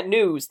see. You get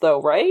news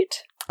though, right?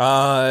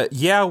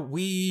 Yeah,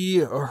 we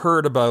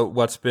heard about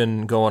what's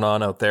been going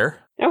on out there.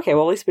 Okay,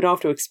 well, at least we don't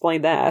have to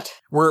explain that.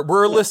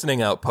 We're a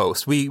listening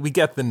outpost. We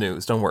get the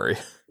news. Don't worry.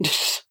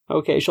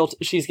 Okay,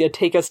 she's gonna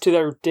take us to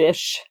their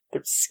dish,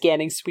 their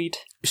scanning suite.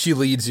 She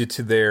leads you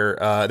to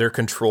their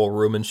control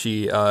room, and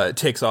she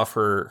takes off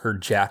her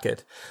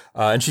jacket,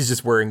 and she's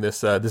just wearing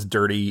this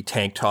dirty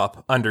tank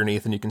top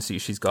underneath, and you can see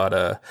she's got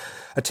a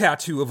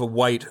tattoo of a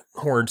white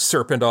horned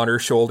serpent on her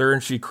shoulder,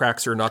 and she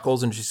cracks her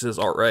knuckles, and she says,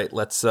 "All right,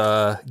 let's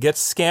get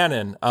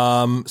scanning."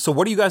 So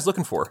what are you guys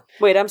looking for?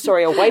 Wait, I'm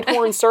sorry, a white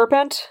horned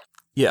serpent?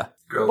 Yeah.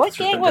 Girl What with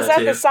gang serpent was that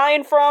tattoo. the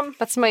sign from?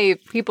 That's my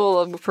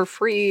people for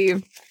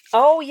free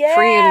Oh yeah,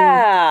 Free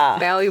and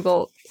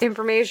valuable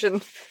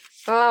information.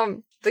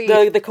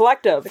 the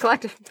collective. The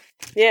collective.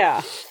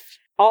 Yeah,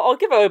 I'll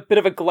give a bit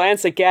of a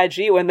glance at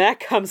Gadji when that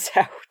comes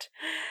out.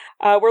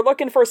 We're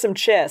looking for some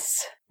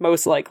chiss,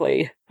 most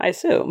likely. I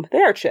assume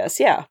they are chiss.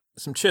 Yeah.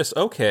 Some chiss.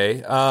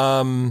 Okay.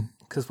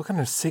 Because what kind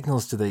of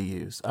signals do they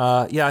use?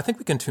 Yeah, I think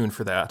we can tune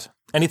for that.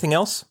 Anything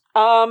else?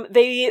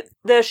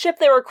 The ship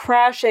they were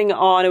crashing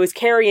on, it was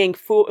carrying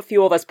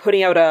fuel that's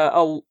putting out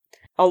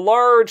a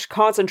large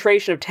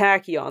concentration of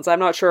tachyons. I'm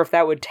not sure if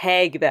that would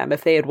tag them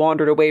if they had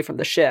wandered away from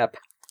the ship.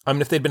 I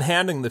mean, if they'd been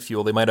handling the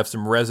fuel, they might have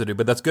some residue,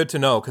 but that's good to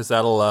know because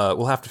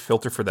we'll have to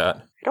filter for that.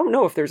 I don't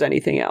know if there's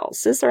anything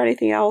else. Is there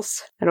anything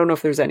else? I don't know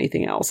if there's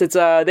anything else. It's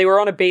they were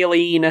on a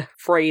Baleen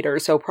freighter,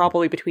 so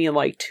probably between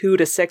like 2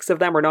 to 6 of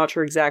them. We're not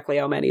sure exactly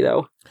how many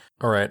though.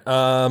 All right.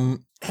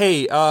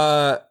 Hey,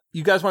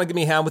 you guys want to give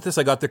me a hand with this?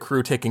 I got the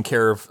crew taking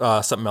care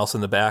of something else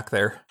in the back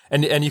there,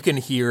 and you can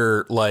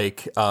hear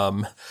like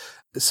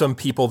some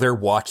people there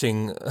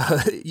watching.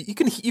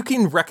 You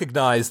can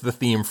recognize the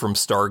theme from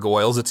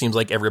Stargoyles. It seems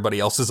like everybody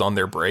else is on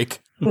their break.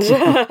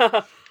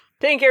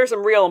 Taking care of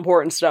some real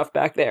important stuff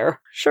back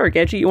there. Sure,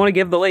 Gedgy, you want to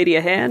give the lady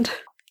a hand?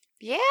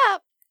 Yeah.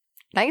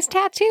 Nice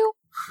tattoo.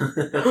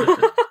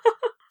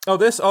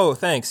 Oh,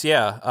 thanks.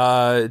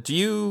 Yeah. Do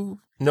you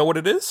know what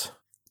it is?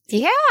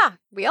 Yeah.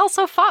 We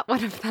also fought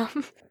one of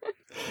them.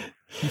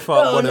 You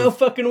fought no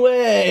fucking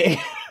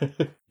way.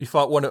 You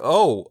fought one of.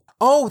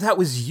 Oh, that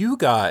was you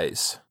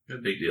guys. No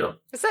big deal.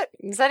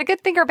 Is that a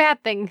good thing or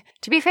bad thing?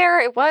 To be fair,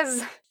 it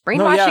was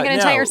brainwashing an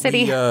entire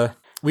city.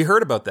 We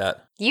heard about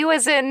that. You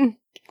as in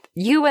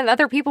you and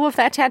other people with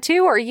that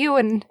tattoo, or you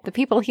and the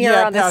people here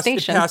on this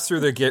station? It passed through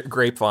the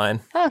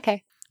grapevine. Oh,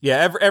 okay.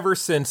 Yeah, ever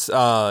since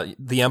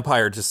the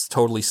Empire just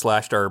totally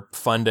slashed our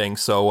funding,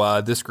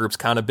 so this group's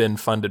kind of been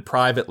funded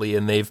privately,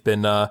 and they've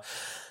been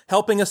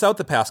helping us out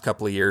the past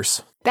couple of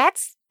years.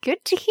 That's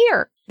good to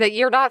hear that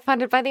you're not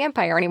funded by the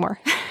Empire anymore.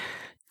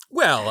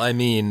 Well, I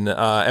mean,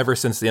 ever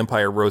since the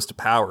Empire rose to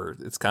power,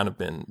 it's kind of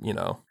been,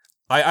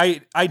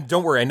 I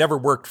don't worry, I never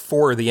worked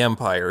for the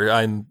Empire.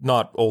 I'm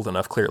not old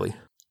enough, clearly.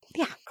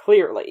 Yeah,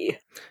 clearly.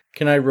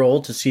 Can I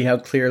roll to see how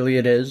clearly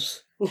it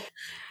is?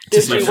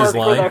 Did you work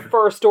for the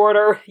First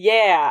Order?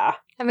 Yeah.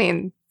 I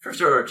mean...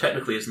 First Order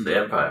technically isn't the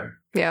Empire.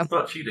 Yeah. It's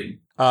not cheating.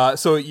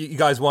 So you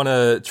guys want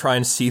to try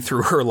and see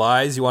through her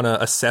lies? You want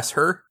to assess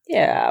her?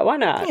 Yeah, why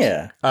not?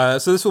 Yeah.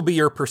 So this will be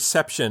your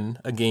perception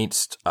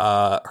against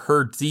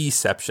her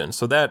deception.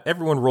 So that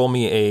everyone roll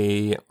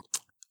me a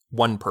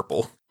 1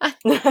 purple.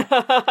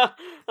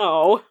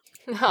 Oh.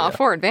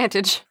 For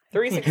advantage.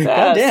 3 success.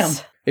 Goddamn.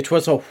 It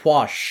was a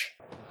wash.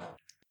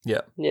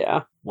 Yeah.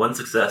 Yeah. 1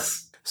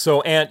 success.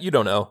 So, Ant, you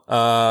don't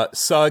know.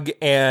 Sug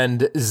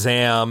and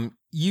Zam,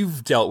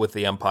 you've dealt with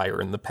the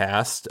Empire in the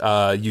past,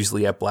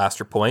 usually at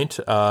Blaster Point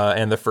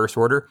and the First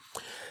Order.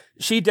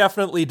 She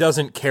definitely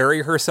doesn't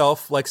carry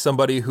herself like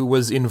somebody who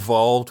was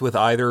involved with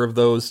either of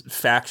those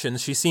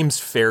factions. She seems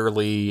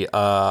fairly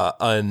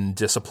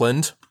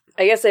undisciplined.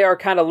 I guess they are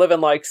kind of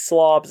living like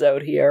slobs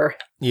out here.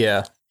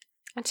 Yeah.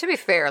 And to be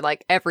fair,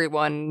 like,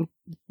 everyone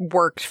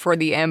worked for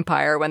the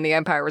Empire when the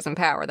Empire was in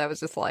power. That was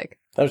just like...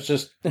 That was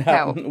just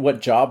How?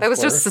 what jobs That was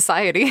were. just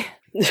society.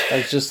 That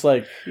was just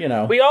like, you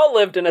know. We all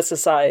lived in a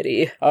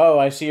society. Oh,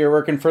 I see you're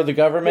working for the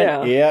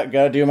government? Yeah,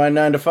 gotta do my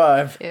 9 to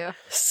 5. Yeah.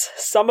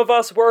 Some of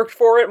us worked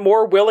for it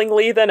more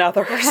willingly than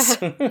others.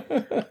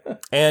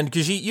 And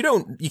Khajiit,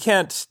 you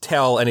can't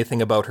tell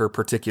anything about her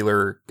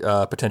particular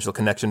potential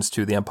connections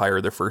to the Empire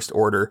or the First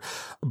Order,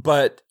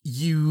 but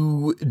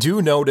you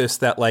do notice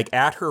that, like,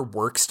 at her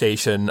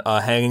workstation,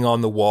 hanging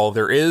on the wall,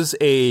 there is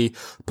a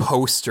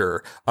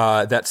poster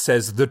that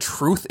says "The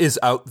truth is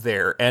out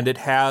there," and it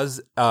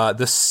has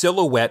the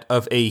silhouette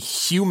of a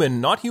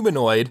human, not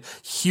humanoid,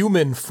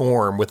 human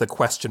form with a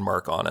question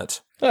mark on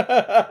it.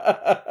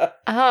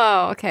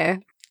 Oh, okay.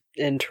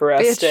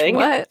 Interesting.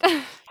 Bitch,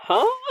 what?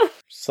 Huh?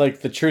 It's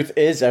like the truth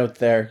is out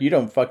there. You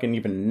don't fucking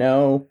even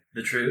know.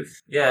 The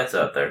truth? Yeah, it's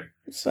out there.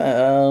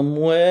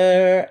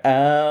 Somewhere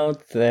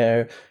out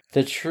there.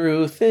 The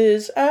truth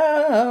is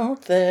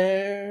out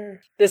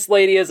there. This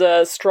lady is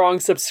a strong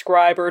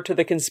subscriber to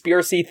the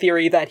conspiracy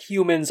theory that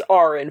humans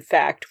are, in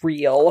fact,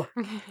 real.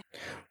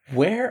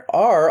 Where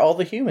are all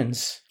the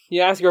humans?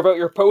 You ask her about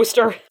your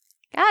poster?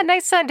 Ah,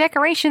 nice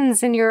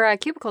decorations in your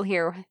cubicle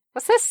here.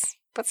 What's this?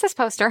 What's this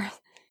poster?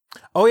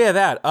 Oh yeah,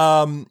 that.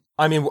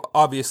 I mean,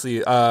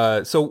 obviously,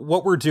 so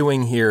what we're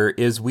doing here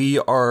is we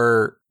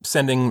are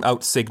sending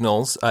out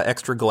signals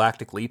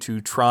extragalactically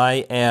to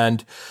try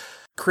and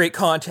create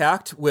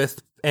contact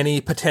with any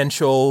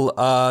potential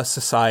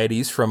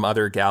societies from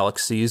other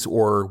galaxies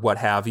or what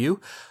have you.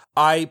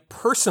 I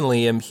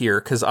personally am here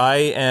because I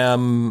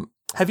am...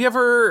 Have you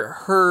ever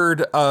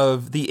heard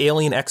of the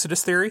alien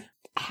exodus theory?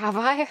 Have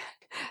I?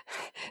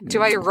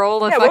 Do I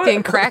roll a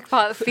fucking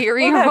crackpot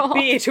theory What roll? would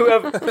that be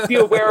to be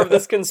aware of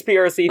this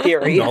conspiracy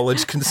theory?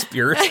 Knowledge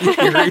conspiracy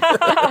theory. Would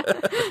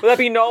that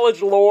be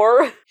knowledge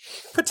lore?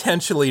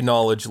 Potentially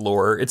knowledge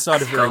lore. It's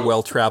not a very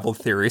well-traveled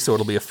theory, so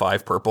it'll be a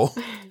 5 purple.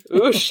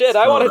 Ooh, shit,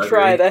 I want to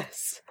try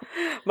this.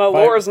 My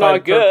lore's Five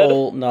not good.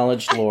 purple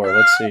knowledge lore.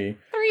 Let's see.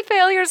 3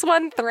 failures,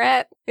 1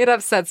 threat. It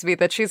upsets me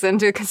that she's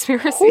into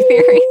conspiracy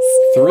theories.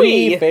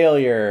 3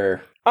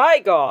 failure. I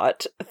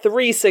got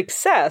 3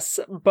 success,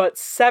 but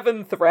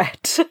 7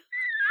 threat.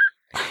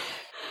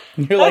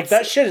 You're like,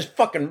 that shit is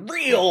fucking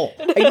real.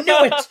 I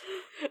knew it.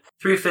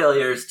 3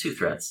 failures, 2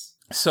 threats.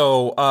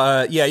 So,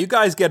 yeah, you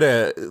guys get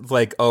a,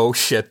 like, oh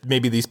shit,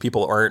 maybe these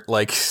people aren't,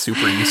 like,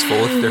 super useful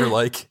if they're,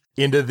 like,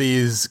 into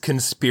these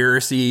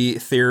conspiracy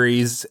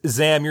theories.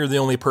 Zam, you're the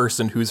only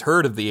person who's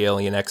heard of the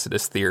alien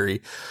exodus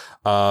theory.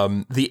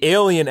 The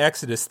alien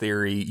exodus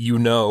theory, you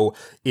know,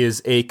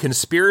 is a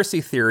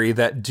conspiracy theory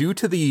that, due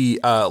to the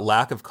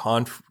lack of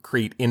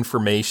concrete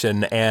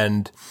information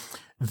and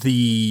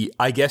the,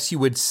 I guess you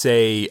would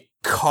say,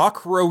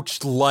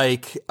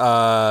 cockroach-like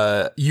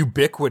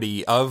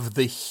ubiquity of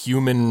the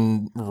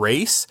human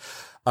race,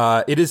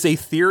 it is a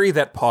theory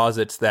that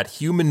posits that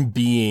human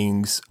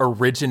beings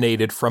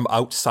originated from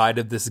outside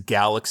of this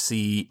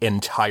galaxy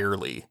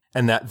entirely,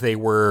 and that they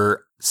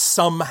were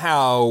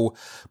somehow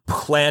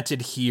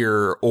planted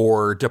here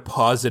or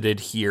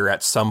deposited here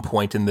at some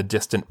point in the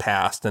distant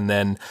past and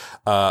then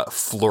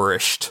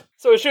flourished.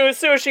 So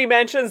she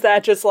mentions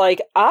that, just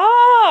like,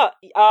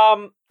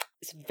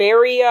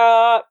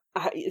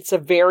 it's a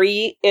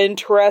very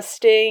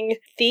interesting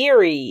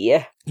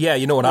theory. Yeah,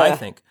 you know what I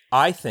think?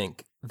 I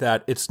think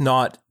that it's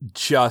not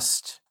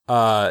just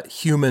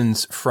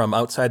humans from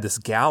outside this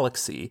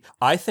galaxy.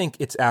 I think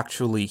it's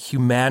actually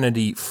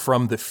humanity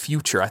from the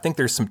future. I think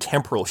there's some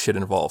temporal shit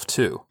involved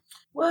too.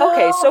 Well,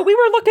 Okay, so we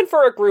were looking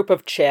for a group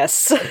of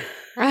chiss.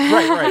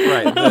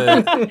 Right. Trying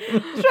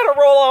to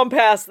roll on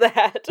past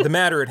that. The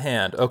matter at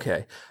hand.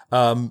 Okay.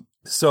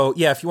 So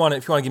yeah, if you want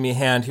to give me a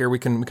hand here, we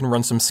can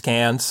run some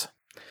scans.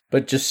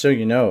 But just so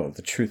you know,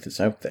 the truth is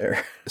out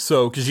there.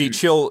 So Khajiit,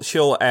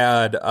 she'll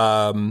add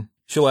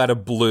a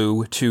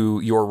blue to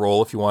your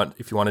roll if you want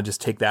to just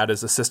take that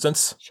as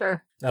assistance.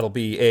 Sure. That'll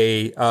be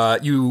a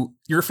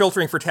you're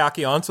filtering for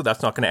tachyon, so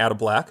that's not going to add a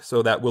black.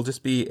 So that will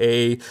just be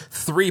a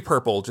 3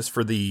 purple just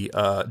for the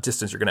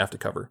distance you're going to have to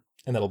cover,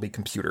 and that'll be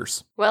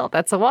computers. Well,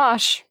 that's a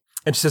wash.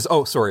 And she says,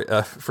 "Oh, sorry,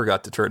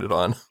 forgot to turn it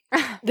on."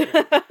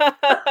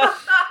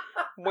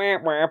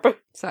 Wamp, wamp.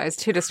 So I was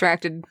too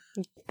distracted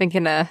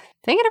thinking about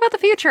the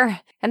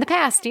future and the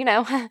past, you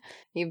know.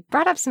 You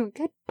brought up some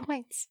good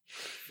points.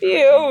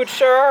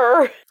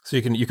 Future. So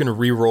you can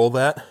re-roll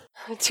that.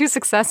 2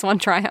 success, 1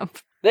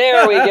 triumph.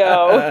 There we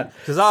go.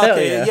 Because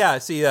okay, yeah. yeah.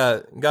 See,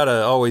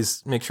 gotta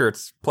always make sure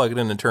it's plugged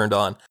in and turned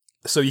on.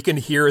 So you can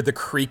hear the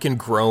creak and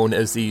groan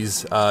as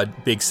these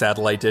big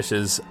satellite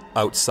dishes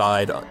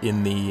outside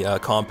in the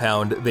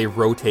compound, they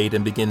rotate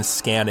and begin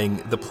scanning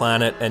the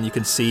planet, and you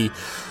can see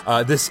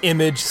this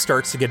image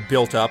starts to get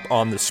built up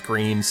on the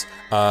screens,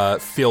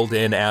 filled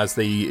in as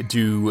they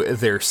do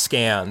their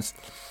scans.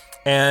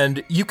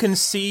 And you can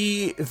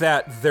see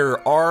that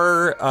there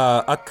are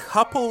a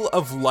couple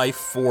of life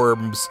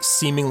forms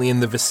seemingly in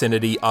the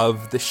vicinity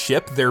of the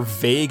ship. They're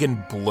vague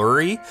and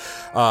blurry,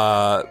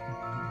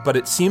 but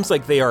it seems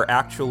like they are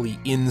actually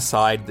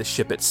inside the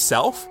ship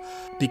itself.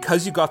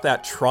 Because you got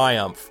that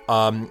triumph,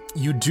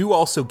 you do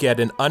also get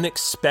an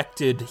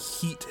unexpected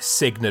heat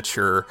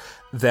signature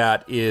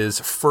that is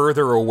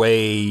further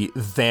away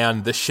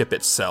than the ship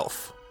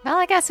itself. Well,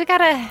 I guess we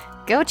gotta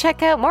go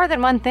check out more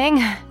than one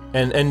thing.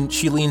 And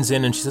she leans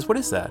in and she says, "What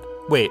is that?"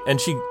 Wait, and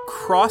she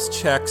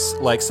cross-checks,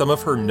 like, some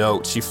of her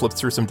notes. She flips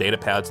through some data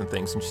pads and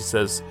things, and she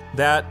says,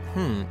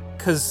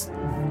 because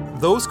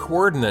those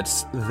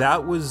coordinates,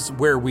 that was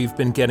where we've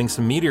been getting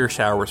some meteor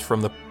showers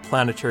from the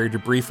planetary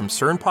debris from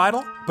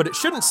Cernpidal, but it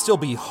shouldn't still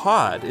be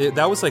hot.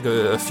 That was like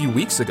a few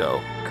weeks ago.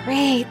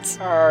 Great.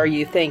 Are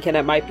you thinking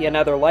it might be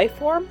another life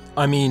form?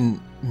 I mean,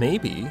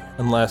 maybe,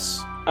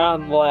 unless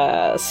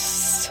Or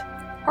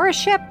a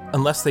ship.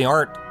 they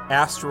aren't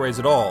asteroids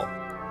at all.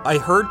 I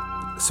heard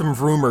some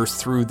rumors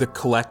through the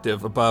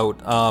collective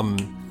about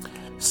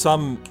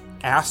some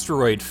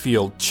asteroid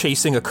field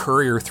chasing a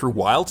courier through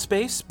wild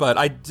space, but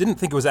I didn't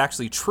think it was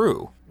actually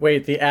true.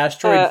 Wait, the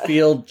asteroid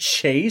field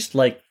chased,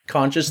 like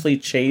consciously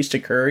chased a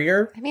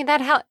courier? I mean,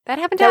 that happened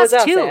to That us was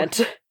us, too. Ant.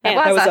 It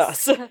That was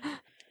us.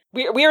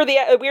 We are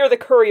the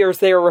couriers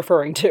they are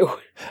referring to.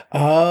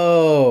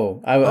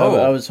 Oh, I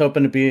was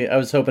hoping to be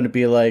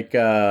like,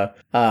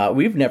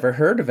 we've never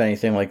heard of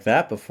anything like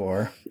that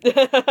before.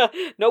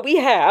 No, we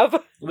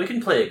have. We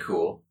can play it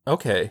cool.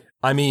 Okay.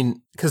 I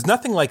mean, because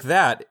nothing like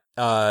that,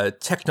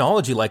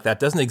 technology like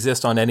that doesn't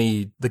exist on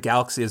the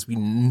galaxy as we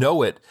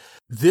know it.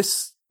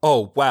 This,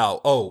 oh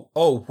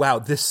wow,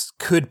 this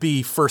could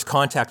be first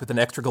contact with an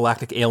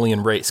extragalactic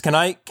alien race. Can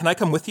I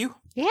come with you?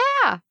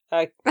 Yeah.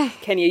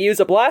 Can you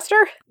use a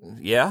blaster?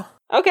 Yeah.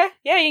 Okay,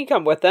 yeah, you can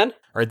come with then.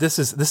 All right, this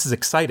is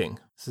exciting.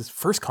 This is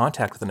first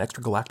contact with an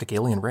extragalactic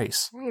alien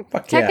race.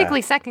 Fuck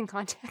Technically second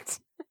contact.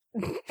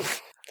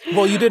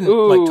 Well, you didn't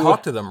Ooh.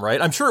 talk to them,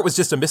 right? I'm sure it was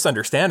just a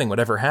misunderstanding,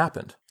 whatever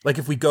happened. Like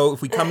if we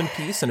come in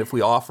peace and if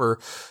we offer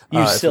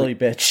You silly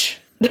bitch.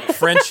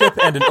 friendship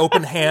and an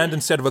open hand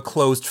instead of a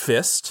closed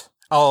fist,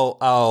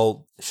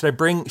 should I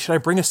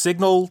bring a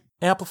signal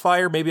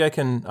amplifier? Maybe I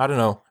can, I don't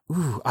know.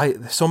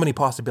 There's so many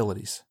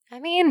possibilities. I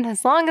mean,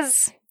 as long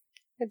as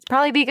it'd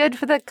probably be good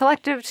for the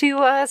collective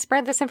to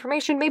spread this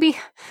information, maybe,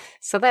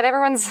 so that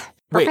everyone's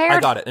prepared. Wait,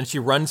 I got it. And she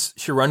runs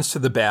to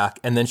the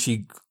back, and then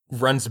she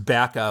runs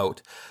back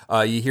out.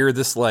 You hear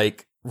this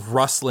like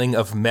rustling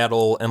of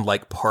metal and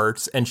like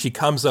parts, and she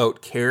comes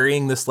out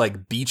carrying this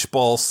like beach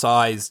ball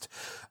sized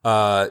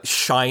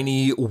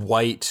shiny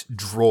white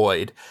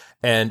droid,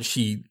 and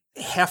she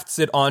hefts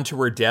it onto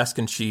her desk,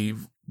 and she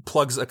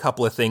plugs a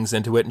couple of things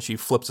into it, and she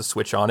flips a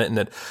switch on it, and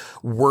it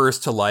whirs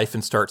to life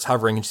and starts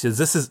hovering. And she says,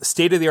 "This is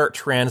state-of-the-art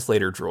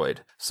translator droid.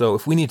 So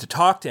if we need to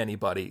talk to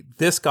anybody,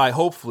 this guy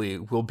hopefully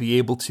will be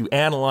able to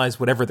analyze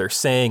whatever they're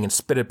saying and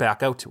spit it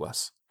back out to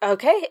us."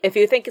 Okay, if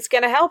you think it's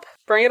gonna help,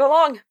 bring it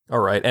along. All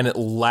right, and it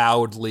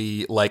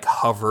loudly like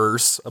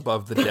hovers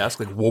above the desk,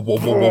 like whoop,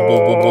 whoop, whoop, whoop,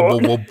 whoop, whoop,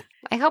 whoop, whoop.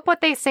 I hope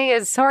what they say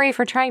is sorry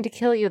for trying to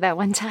kill you that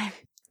one time.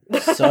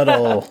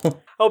 Subtle.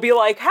 I'll be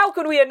like, how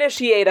can we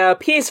initiate a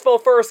peaceful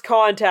first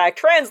contact?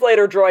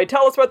 Translator droid,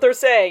 tell us what they're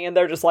saying. And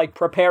they're just like,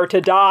 prepare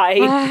to die.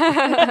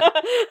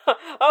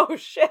 Oh,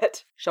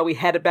 shit. Shall we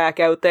head back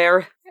out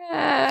there?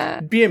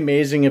 It'd be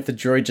amazing if the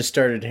droid just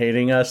started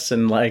hating us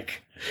and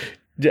like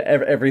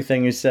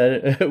everything we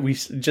said, we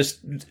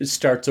just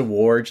starts a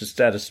war just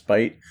out of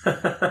spite.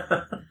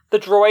 The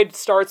droid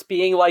starts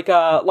being like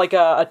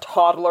a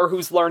toddler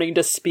who's learning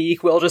to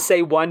speak. We'll just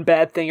say one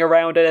bad thing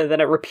around it, and then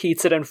it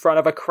repeats it in front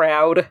of a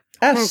crowd.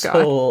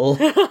 Asshole.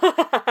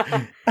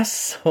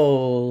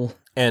 Asshole.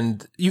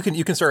 And you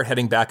can start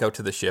heading back out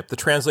to the ship. The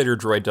translator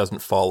droid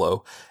doesn't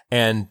follow,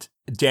 and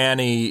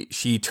Danny,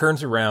 she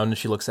turns around and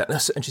she looks at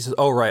us and she says,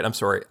 "Oh, right, I'm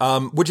sorry.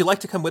 Would you like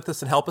to come with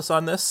us and help us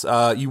on this?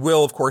 You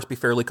will, of course, be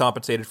fairly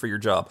compensated for your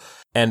job."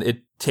 And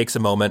it takes a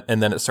moment,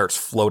 and then it starts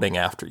floating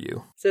after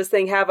you. Does this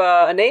thing have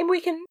a name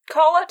we can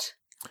call it?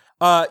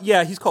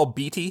 Yeah, he's called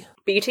BT.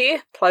 BT?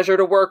 Pleasure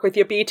to work with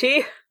you,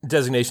 BT.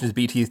 Designation is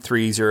BT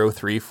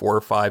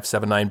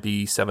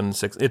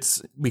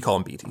 3034579B76. We call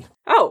him BT.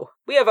 Oh,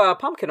 we have a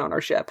pumpkin on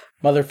our ship.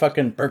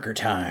 Motherfucking burger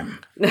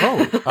time.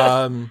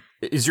 Oh,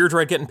 is your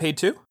droid getting paid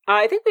too?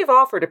 I think we've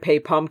offered to pay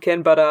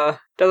Pumpkin, but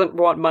doesn't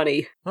want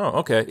money. Oh,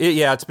 okay.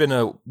 Yeah, it's been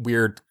a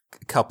weird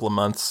couple of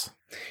months.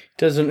 He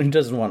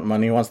doesn't want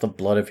money. He wants the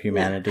blood of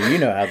humanity. You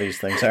know how these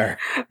things are.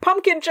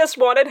 Pumpkin just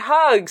wanted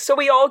hugs, so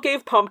we all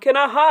gave Pumpkin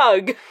a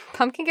hug.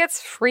 Pumpkin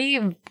gets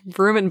free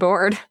room and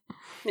board.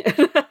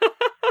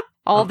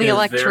 All the Pumpkin is very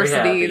electricity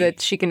happy.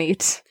 that she can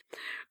eat.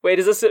 Wait,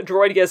 is this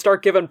droid gonna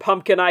start giving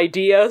Pumpkin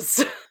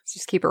ideas?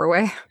 Just keep her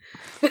away.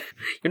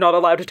 You're not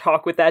allowed to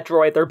talk with that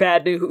droid. They're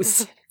bad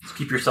news. Just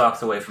keep your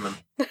socks away from him.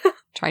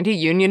 Trying to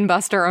union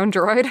bust our own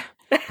droid.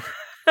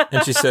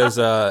 And she says,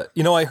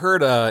 I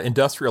heard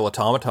Industrial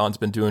Automaton's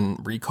been doing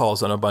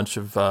recalls on a bunch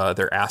of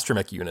their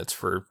astromech units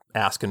for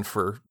asking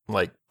for,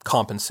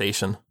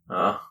 compensation.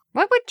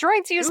 What would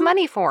droids use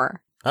money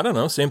for? I don't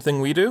know. Same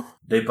thing we do?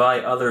 They buy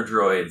other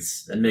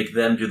droids and make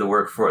them do the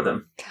work for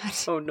them. God.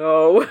 Oh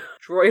no.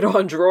 Droid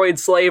on droid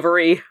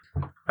slavery.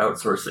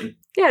 Outsourcing.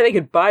 Yeah, they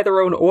could buy their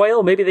own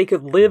oil. Maybe they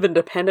could live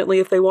independently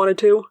if they wanted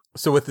to.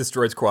 So with this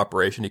droid's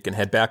cooperation, you can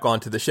head back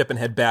onto the ship and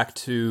head back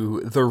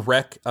to the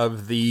wreck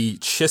of the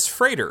Chiss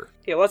freighter.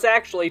 Yeah, let's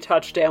actually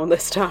touch down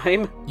this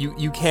time.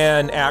 You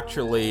can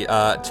actually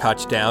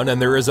touch down,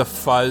 and there is a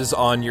fuzz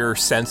on your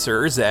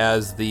sensors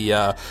as the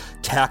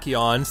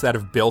tachyons that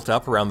have built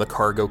up around the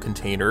cargo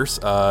containers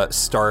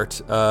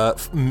start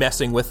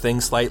messing with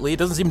things slightly. It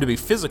doesn't seem to be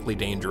physically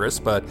dangerous,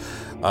 but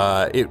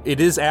it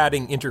is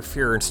adding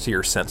interference to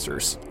your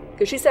sensors.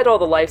 Because she said all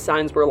the life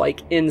signs were,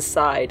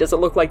 inside. Does it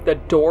look like the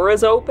door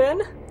is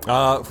open?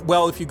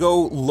 Well, if you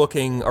go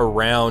looking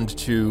around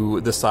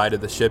to the side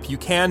of the ship, you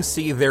can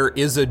see there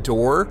is a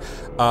door,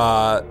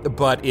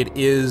 but it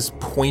is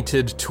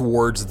pointed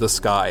towards the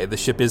sky. The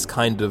ship is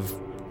kind of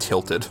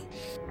tilted.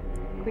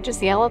 Can we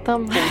just yell at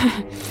them?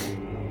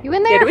 You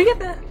in there?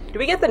 Yeah, do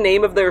we get the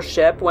name of their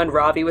ship when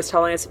Ravi was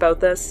telling us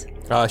about this?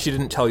 She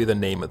didn't tell you the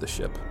name of the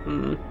ship.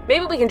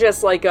 Maybe we can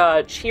just,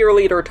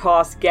 cheerleader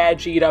toss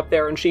Gadget up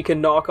there and she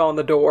can knock on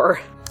the door.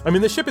 I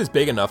mean, the ship is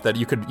big enough that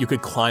you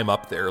could climb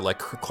up there,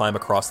 climb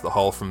across the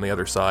hull from the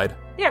other side.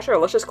 Yeah, sure,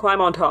 let's just climb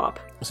on top.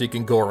 So you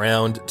can go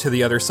around to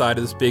the other side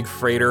of this big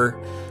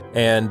freighter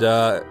and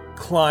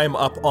climb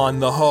up on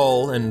the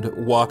hull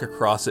and walk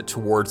across it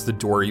towards the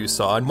door you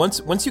saw. And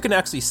once you can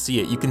actually see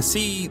it, you can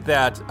see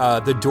that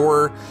the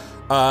door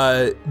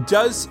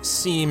does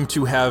seem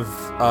to have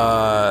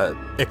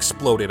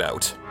exploded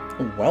out.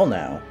 Well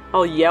now.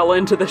 I'll yell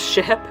into the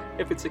ship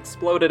if it's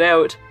exploded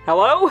out.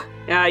 Hello?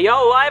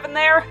 Y'all alive in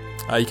there?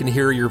 You can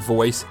hear your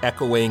voice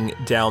echoing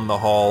down the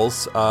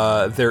halls.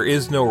 There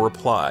is no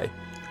reply.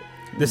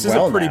 This is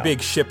a pretty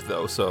big ship,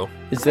 though, so...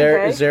 Is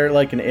there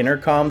an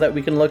intercom that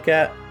we can look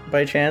at,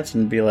 by chance,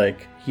 and be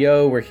like,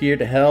 yo, we're here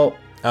to help?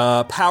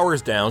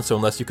 Power's down, so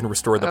unless you can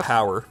restore the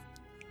power.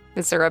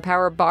 Is there a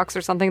power box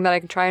or something that I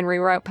can try and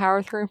reroute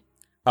power through?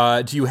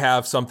 Do you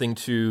have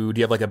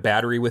a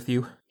battery with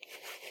you?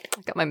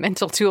 I've got my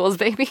mental tools,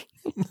 baby.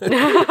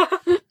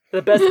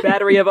 The best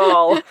battery of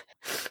all.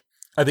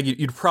 I think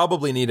you'd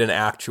probably need an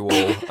actual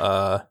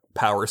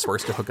power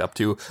source to hook up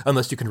to,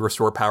 unless you can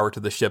restore power to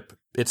the ship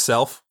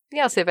itself.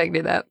 Yeah, I'll see if I can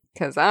do that,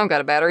 because I don't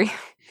got a battery.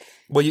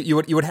 Well, you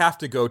would have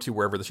to go to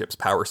wherever the ship's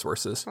power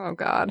source is. Oh,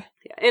 God.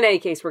 Yeah, in any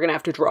case, we're going to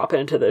have to drop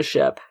into this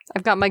ship.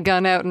 I've got my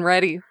gun out and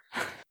ready.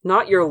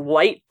 Not your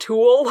light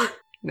tool?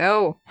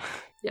 No.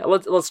 Yeah,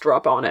 let's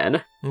drop on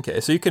in.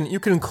 Okay, so you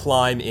can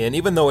climb in,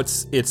 even though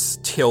it's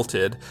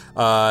tilted.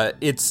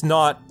 It's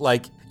not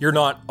like you're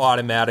not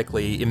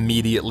automatically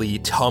immediately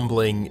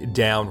tumbling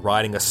down,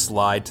 riding a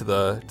slide to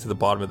the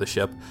bottom of the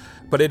ship,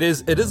 but it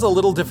is a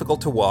little difficult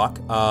to walk.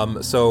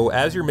 So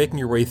as you're making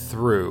your way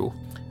through,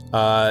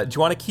 do you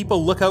want to keep a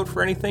lookout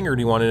for anything, or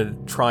do you want to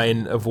try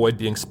and avoid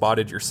being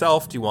spotted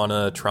yourself? Do you want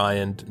to try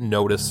and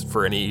notice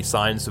for any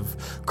signs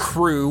of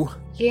crew?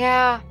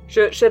 Yeah.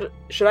 Should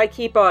I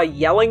keep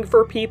yelling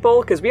for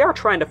people? Because we are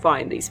trying to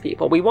find these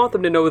people. We want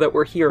them to know that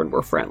we're here and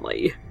we're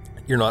friendly.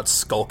 You're not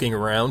skulking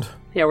around?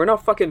 Yeah, we're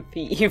not fucking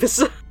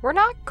thieves. We're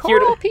not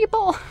coral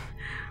people.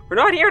 We're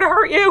not here to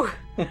hurt you.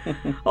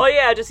 Oh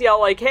yeah, just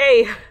yell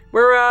hey,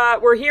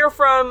 we're here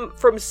from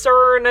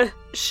CERN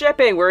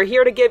shipping. We're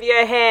here to give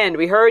you a hand.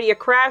 We heard you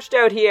crashed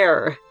out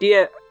here.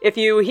 If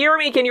you hear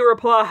me, can you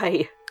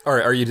reply?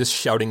 Are you just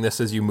shouting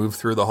this as you move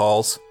through the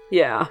halls?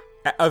 Yeah.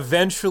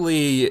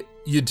 Eventually,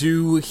 you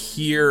do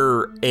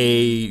hear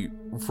a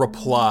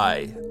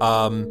reply.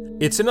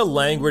 It's in a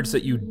language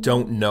that you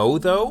don't know,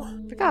 though.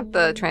 We got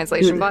the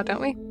translation bot,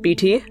 don't we?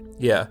 BT?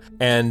 Yeah,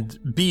 and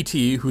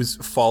BT, who's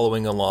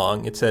following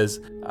along, it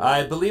says,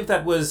 I believe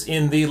that was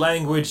in the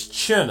language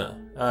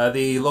China,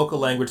 the local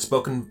language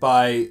spoken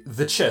by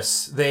the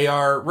Chiss. They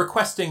are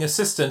requesting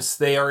assistance.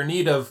 They are in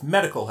need of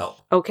medical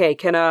help. Okay,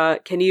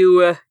 can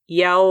you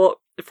yell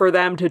for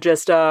them to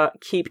just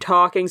keep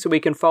talking so we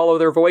can follow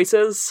their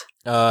voices?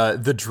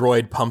 The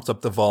droid pumps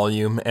up the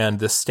volume, and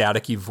the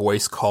staticky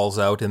voice calls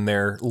out in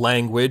their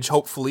language,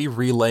 hopefully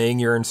relaying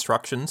your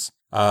instructions.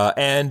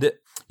 And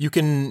you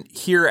can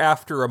hear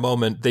after a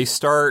moment, they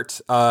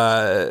start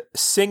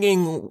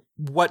singing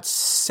what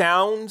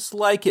sounds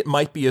like it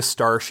might be a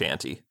star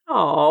shanty.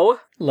 Oh,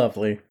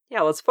 lovely.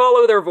 Yeah, let's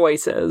follow their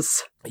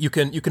voices. You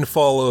can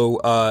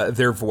follow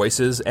their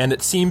voices, and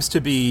it seems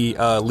to be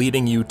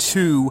leading you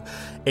to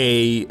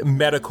a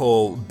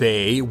medical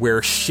bay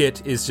where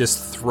shit is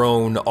just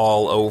thrown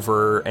all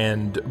over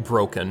and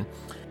broken.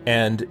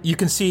 And you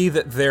can see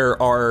that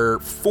there are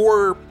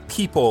 4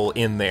 people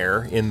in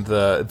there in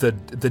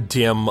the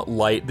dim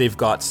light. They've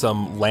got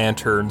some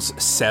lanterns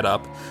set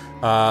up.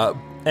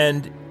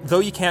 And though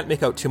you can't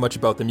make out too much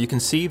about them, you can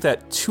see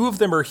that 2 of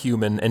them are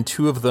human and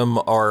 2 of them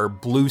are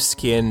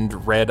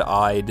blue-skinned,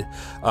 red-eyed,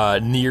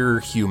 near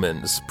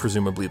humans,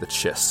 presumably the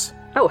Chiss.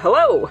 Oh,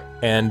 hello!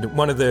 And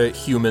one of the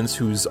humans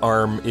whose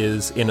arm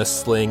is in a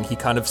sling, he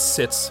kind of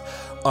sits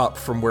up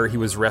from where he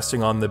was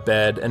resting on the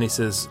bed, and he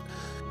says,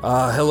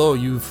 hello,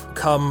 you've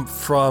come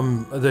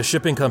from the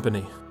shipping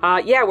company.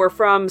 Yeah, we're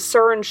from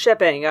CERN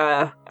Shipping.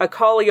 A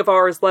colleague of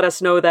ours let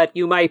us know that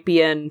you might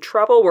be in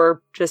trouble. We're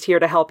just here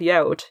to help you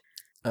out.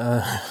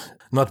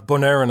 Not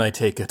Bonarin, I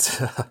take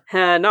it.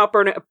 Not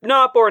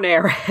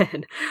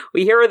Bornaren.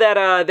 We hear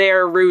that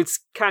their roots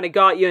kind of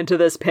got you into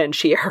this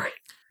pinch here.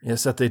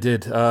 Yes, that they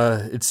did.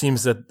 It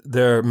seems that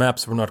their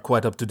maps were not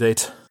quite up to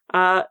date.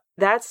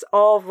 That's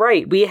all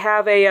right. We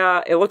have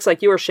it looks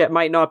like your ship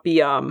might not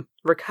be,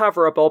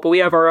 recoverable, but we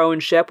have our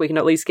own ship. We can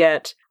at least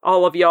get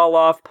all of y'all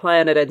off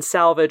planet and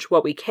salvage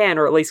what we can,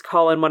 or at least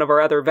call in one of our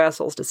other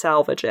vessels to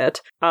salvage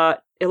it.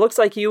 It looks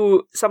like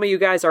some of you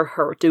guys are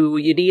hurt. Do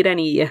you need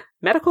any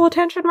medical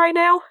attention right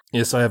now?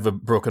 Yes, I have a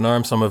broken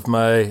arm. Some of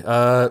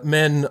my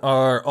men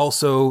are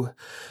also...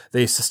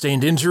 They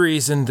sustained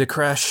injuries in the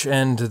crash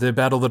and the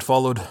battle that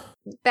followed.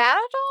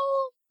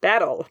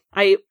 Battle.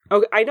 We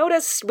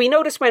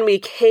noticed when we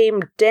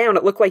came down,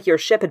 it looked like your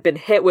ship had been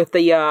hit with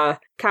the,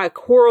 kind of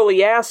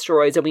corally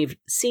asteroids, and we've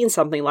seen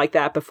something like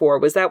that before.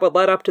 Was that what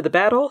led up to the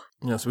battle?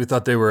 Yes, we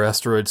thought they were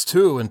asteroids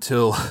too,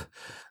 until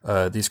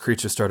these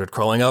creatures started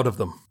crawling out of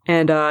them.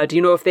 And, do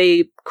you know if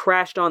they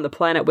crashed on the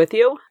planet with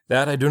you?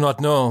 That I do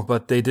not know,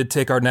 but they did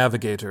take our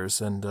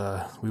navigators, and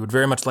we would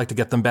very much like to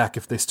get them back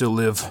if they still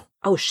live.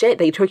 Oh shit,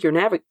 they took your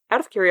out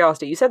of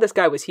curiosity, you said this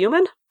guy was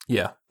human?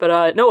 Yeah.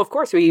 But, no, of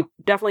course, we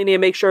definitely need to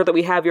make sure that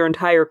we have your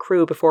entire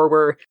crew before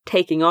we're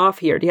taking off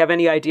here. Do you have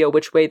any idea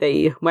which way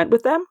they went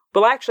with them?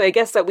 Well, actually, I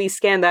guess that we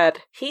scanned that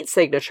heat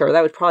signature.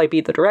 That would probably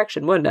be the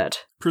direction, wouldn't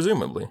it?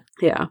 Presumably.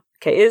 Yeah.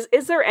 Okay,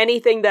 is there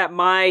anything that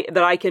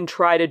I can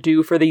try to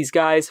do for these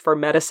guys for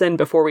medicine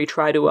before we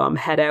try to,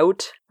 head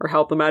out or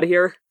help them out of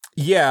here?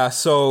 Yeah,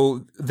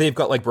 so they've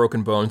got, like,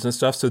 broken bones and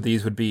stuff, so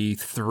these would be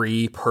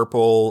 3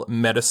 purple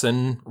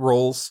medicine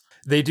rolls.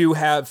 They do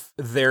have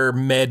their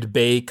med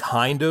bay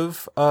kind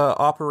of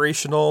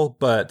operational,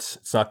 but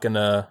it's not going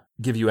to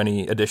give you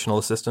any additional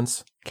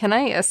assistance. Can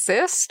I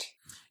assist?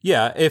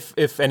 Yeah,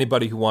 if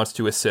anybody who wants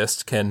to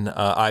assist can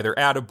either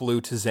add a blue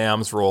to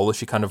Zam's roll as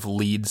she kind of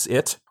leads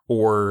it,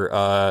 or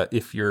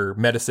if your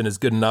medicine is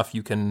good enough,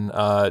 you can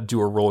do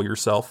a roll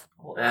yourself.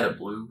 I'll add a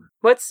blue.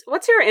 What's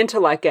your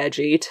intellect,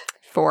 Edgeet?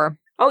 4.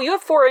 Oh, you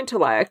have 4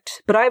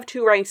 intellect, but I have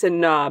 2 ranks in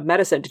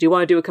medicine. Did you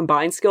want to do a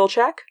combined skill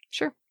check?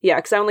 Sure. Yeah,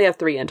 because I only have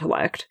 3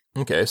 intellect.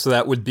 Okay, so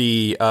that would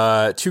be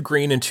 2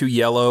 green and 2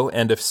 yellow,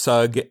 and if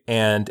Sug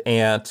and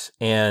Ant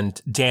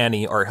and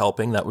Danny are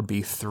helping, that would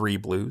be 3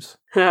 blues.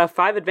 5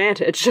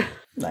 advantage.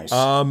 Nice.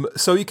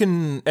 So you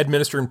can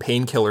administer in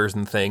painkillers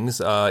and things.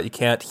 You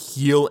can't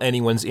heal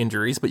anyone's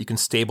injuries, but you can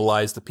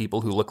stabilize the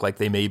people who look like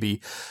they may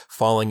be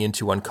falling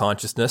into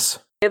unconsciousness.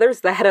 Yeah,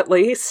 there's that at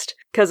least.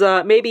 Because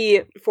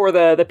maybe for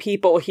the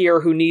people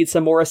here who need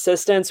some more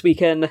assistance, we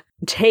can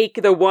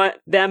take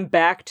them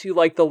back to,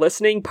 like, the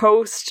listening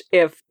post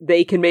if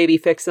they can maybe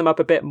fix them up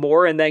a bit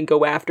more and then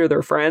go after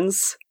their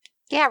friends.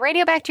 Yeah,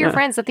 radio back to your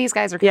friends that these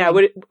guys are coming.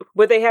 Yeah,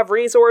 would they have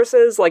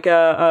resources, like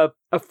a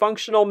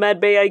functional med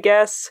bay, I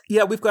guess?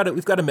 Yeah, we've got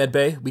a med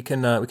bay. We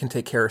can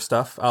take care of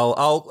stuff.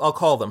 I'll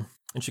call them.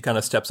 And she kind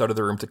of steps out of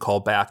the room to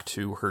call back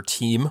to her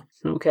team.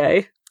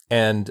 Okay.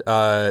 And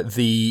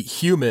the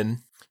human...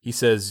 He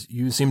says,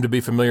 "You seem to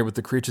be familiar with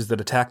the creatures that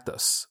attacked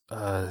us.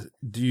 What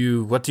do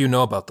you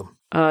know about them?"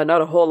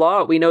 Not a whole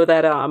lot. We know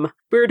that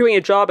we were doing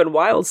a job in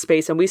wild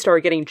space and we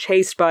started getting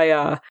chased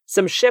by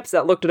some ships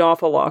that looked an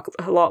awful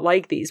lot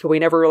like these, but we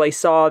never really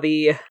saw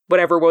the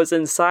whatever was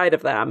inside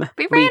of them.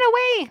 We ran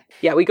away.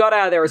 Yeah, we got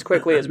out of there as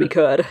quickly as we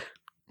could.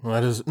 Well,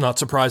 that is not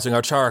surprising.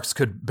 Our Charks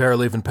could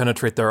barely even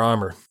penetrate their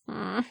armor.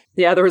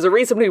 Yeah, there was a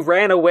reason we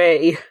ran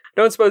away.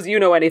 Don't suppose you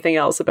know anything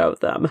else about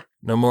them.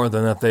 No more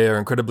than that they are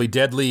incredibly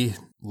deadly,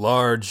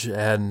 large,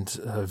 and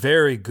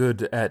very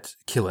good at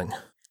killing.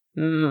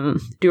 Do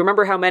you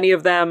remember how many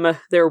of them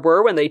there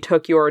were when they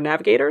took your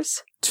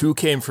navigators? 2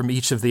 came from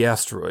each of the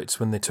asteroids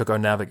when they took our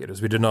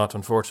navigators. We did not,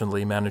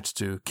 unfortunately, manage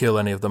to kill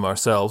any of them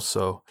ourselves,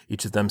 so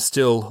each of them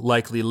still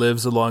likely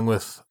lives along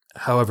with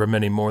however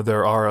many more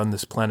there are on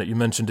this planet. You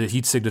mentioned a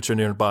heat signature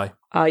nearby.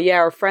 Yeah,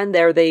 our friend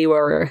there, they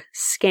were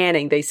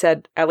scanning. They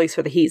said, at least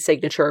for the heat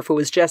signature, if it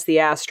was just the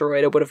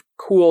asteroid, it would have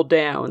cooled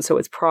down, so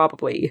it's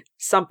probably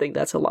something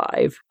that's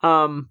alive.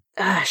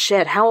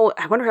 Shit,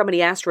 I wonder how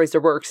many asteroids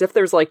there were, because if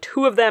there's like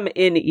 2 of them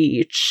in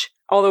each,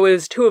 although it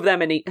was 2 of them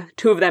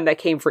that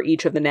came for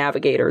each of the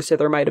navigators, so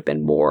there might have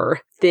been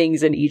more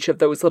things in each of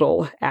those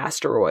little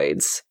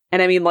asteroids.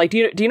 And I mean, like,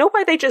 do you know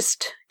why they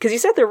just... Because you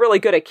said they're really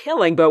good at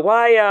killing, but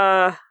why,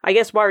 I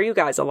guess, why are you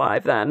guys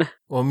alive, then?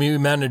 Well, we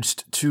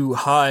managed to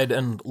hide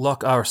and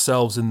lock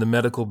ourselves in the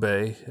medical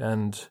bay,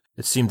 and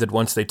it seemed that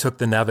once they took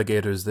the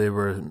navigators, they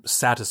were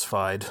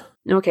satisfied.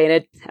 Okay,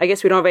 and I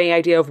guess we don't have any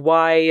idea of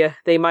why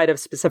they might have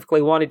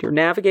specifically wanted your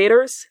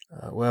navigators?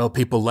 Well,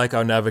 people like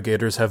our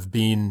navigators have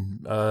been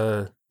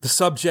the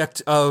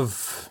subject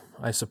of,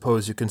 I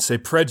suppose you can say,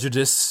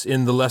 prejudice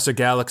in the Lesser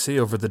Galaxy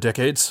over the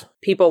decades.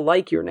 People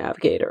like your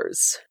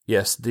navigators.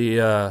 Yes,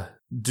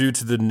 due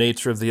to the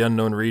nature of the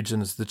unknown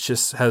regions, the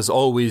Chiss has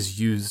always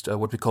used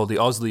what we call the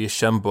Osli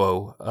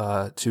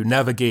Ashembo to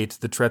navigate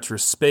the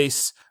treacherous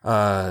space,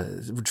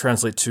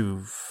 translate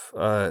to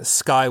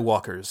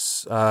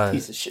skywalkers.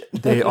 Piece of shit.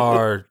 They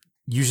are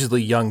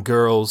usually young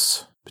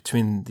girls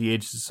between the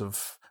ages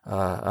of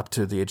up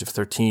to the age of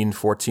 13,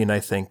 14, I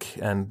think,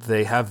 and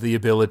they have the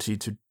ability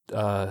to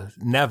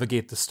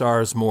navigate the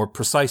stars more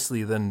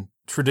precisely than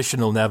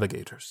traditional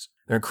navigators.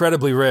 They're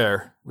incredibly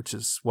rare, which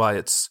is why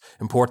it's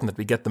important that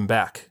we get them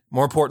back.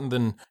 More important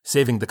than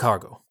saving the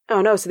cargo.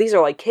 Oh no, so these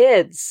are like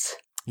kids.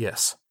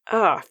 Yes.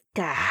 Oh,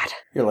 God.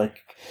 You're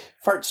like,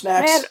 fart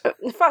snacks.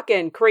 Man,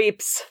 fucking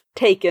creeps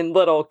taking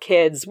little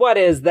kids. What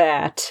is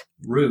that?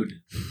 Rude.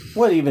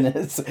 What even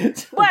is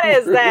it? What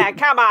is that?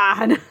 Come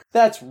on.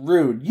 That's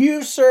rude.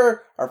 You,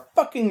 sir, are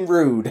fucking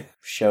rude.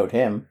 Showed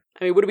him.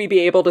 I mean, would we be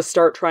able to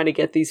start trying to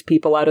get these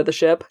people out of the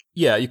ship?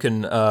 Yeah, you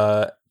can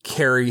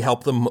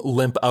help them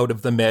limp out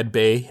of the med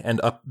bay and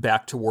up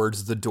back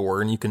towards the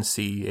door, and you can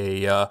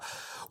see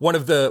one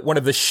of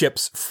the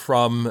ships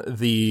from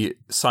the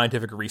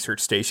scientific research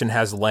station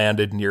has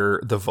landed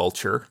near the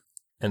Vulture,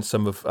 and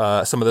some of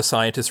the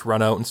scientists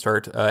run out and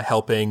start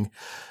helping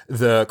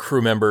the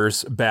crew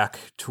members back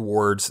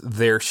towards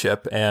their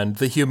ship. And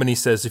the human,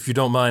 says, "If you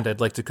don't mind,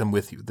 I'd like to come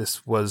with you.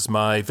 This was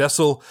my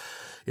vessel.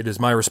 It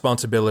is my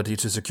responsibility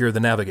to secure the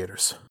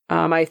navigators."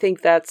 I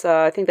think that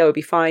would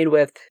be fine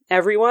with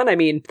everyone. I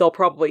mean, they'll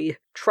probably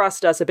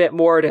trust us a bit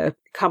more to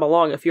come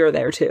along if you're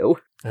there too.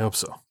 I hope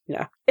so.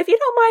 Yeah. If you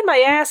don't mind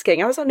my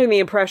asking, I was under the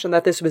impression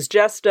that this was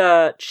just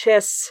a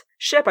Chiss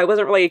ship. I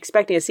wasn't really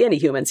expecting to see any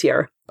humans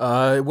here.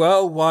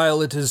 Well,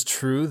 while it is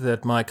true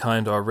that my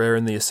kind are rare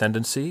in the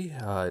Ascendancy,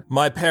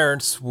 my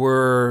parents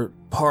were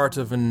part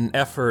of an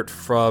effort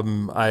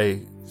from,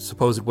 I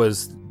suppose it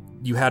was,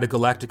 you had a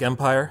galactic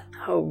empire?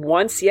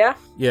 Once, yeah?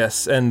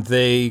 Yes, and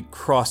they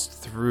crossed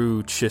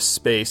through Chiss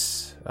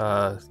space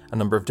a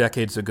number of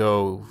decades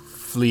ago,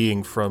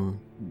 fleeing from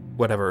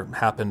whatever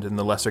happened in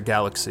the Lesser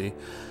Galaxy.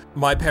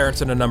 My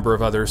parents and a number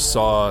of others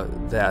saw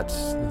that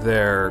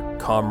their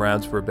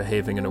comrades were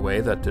behaving in a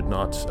way that did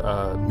not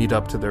meet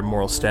up to their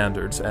moral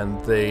standards,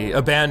 and they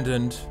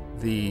abandoned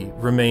the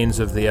remains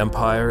of the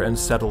Empire and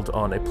settled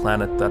on a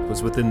planet that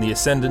was within the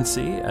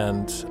Ascendancy,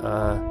 and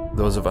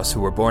those of us who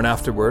were born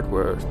afterward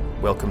were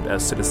welcomed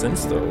as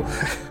citizens, though,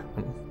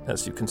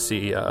 as you can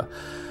see,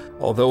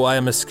 although I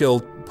am a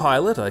skilled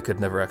pilot, I could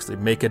never actually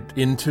make it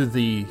into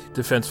the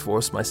Defense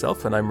Force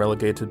myself, and I'm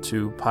relegated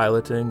to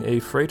piloting a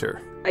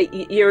freighter.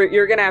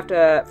 You're gonna have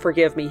to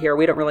forgive me here.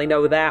 We don't really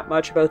know that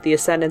much about the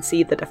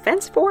Ascendancy, the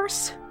Defense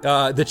Force.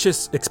 The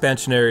Chiss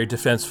Expansionary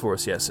Defense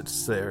Force, yes,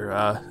 it's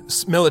their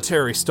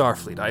military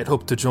starfleet. I had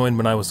hoped to join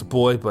when I was a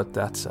boy, but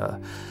that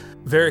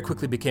very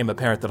quickly became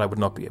apparent that I would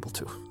not be able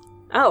to.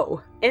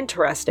 Oh,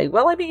 interesting.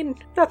 Well, I mean,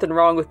 nothing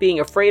wrong with being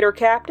a freighter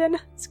captain.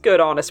 It's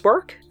good, honest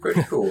work.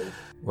 Pretty cool.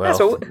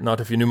 Well, not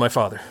if you knew my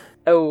father.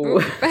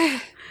 Oh.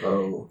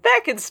 Oh.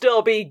 That could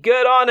still be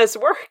good, honest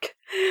work.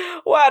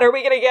 What, are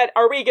we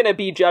gonna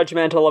be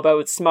judgmental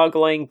about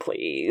smuggling,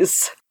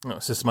 please? No,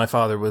 since my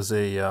father was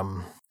a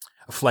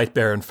flight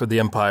baron for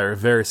the Empire, a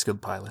very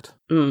skilled pilot.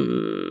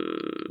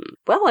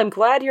 Well, I'm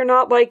glad you're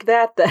not like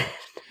that then.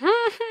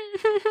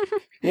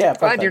 Yeah,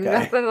 glad you're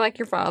nothing like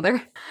your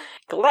father.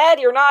 Glad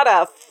you're not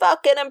a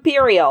fucking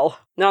Imperial.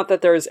 Not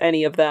that there's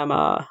any of them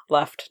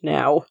left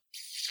now.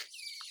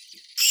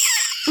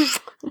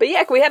 But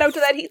yeah, can we head out to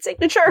that heat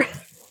signature?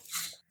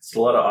 It's a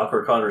lot of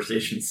awkward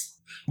conversations.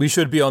 We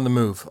should be on the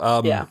move.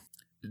 Yeah.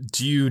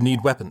 Do you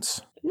need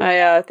weapons?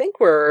 I think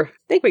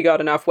we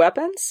got enough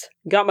weapons.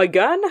 Got my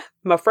gun.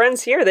 My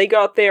friends here, they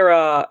got their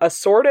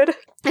assorted.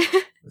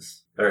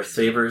 Our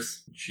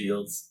sabers,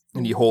 shields.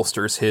 And he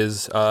holsters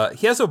his.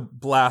 He has a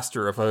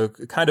blaster of a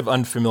kind of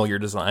unfamiliar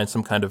design,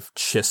 some kind of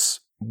Chiss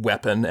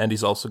weapon, and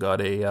he's also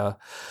got a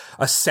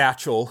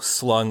satchel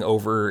slung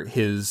over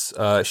his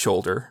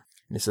shoulder.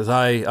 And he says,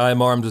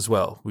 I'm armed as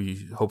well.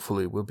 We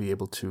hopefully will be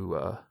able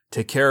to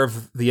take care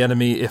of the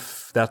enemy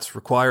if that's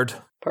required.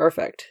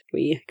 Perfect.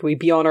 Can we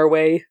be on our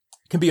way?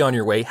 Can be on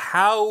your way.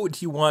 How do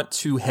you want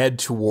to head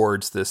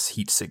towards this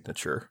heat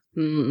signature?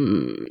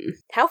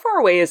 How far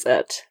away is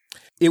it?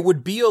 It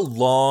would be a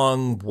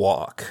long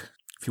walk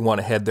if you want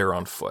to head there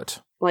on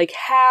foot. Like,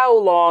 how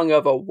long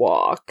of a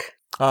walk?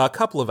 A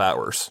couple of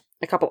hours.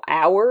 A couple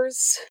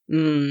hours?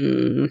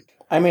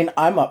 I mean,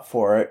 I'm up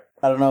for it.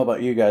 I don't know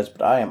about you guys,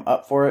 but I am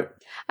up for it.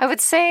 I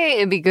would say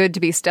it'd be good to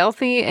be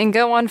stealthy and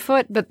go on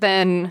foot, but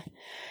then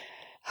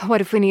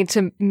what if we need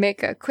to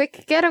make a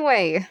quick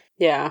getaway?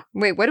 Yeah.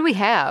 Wait, what do we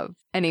have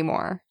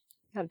anymore?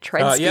 Got a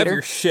tread You have speeder?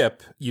 your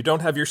ship. You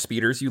don't have your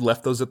speeders. You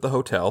left those at the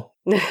hotel.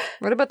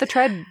 What about the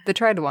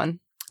tread one?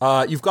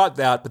 You've got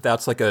that, but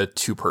that's like a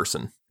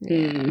 2-person.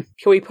 Yeah. Can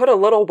we put a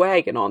little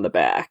wagon on the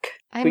back?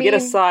 We get a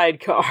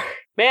sidecar.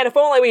 Man, if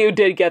only we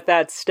did get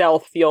that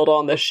stealth field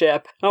on the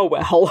ship. Oh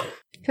well.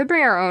 Could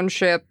bring our own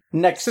ship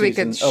Next so we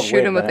season. could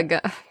shoot him with a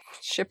gun.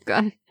 Ship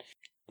gun.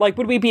 Like,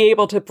 would we be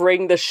able to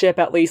bring the ship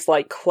at least,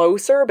 like,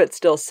 closer, but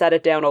still set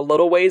it down a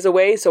little ways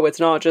away so it's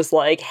not just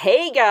like,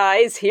 hey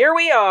guys, here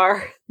we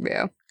are?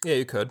 Yeah. Yeah,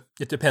 you could.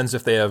 It depends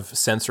if they have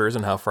sensors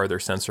and how far their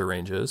sensor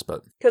range is,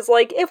 but... Because,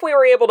 like, if we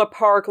were able to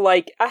park,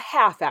 like, a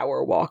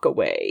half-hour walk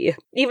away,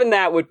 even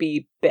that would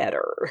be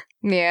better.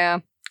 Yeah.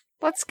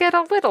 Let's get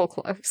a little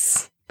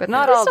close. But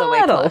not Just all the a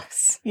way little.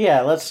 close.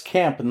 Yeah, let's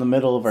camp in the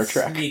middle of our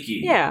trek. Sneaky.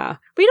 Yeah.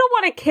 We don't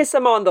want to kiss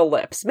him on the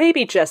lips.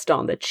 Maybe just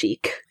on the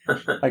cheek.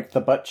 Like the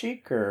butt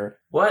cheek, or...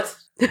 What?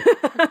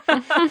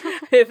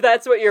 If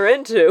that's what you're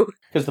into.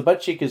 Because the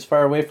butt cheek is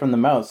far away from the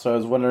mouth, so I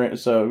was wondering,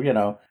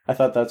 I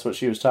thought that's what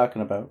she was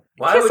talking about.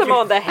 Why Kiss would him you...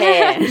 on the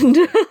hand.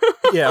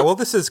 Yeah, well,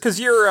 this is because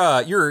you're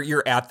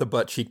at the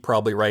butt cheek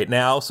probably right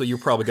now, so you're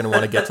probably going to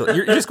want to get to...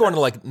 You're just going to,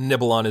 like,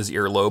 nibble on his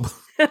earlobe.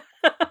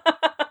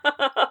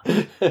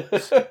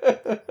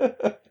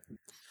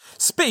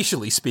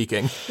 Spatially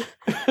speaking.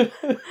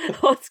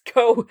 Let's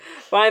go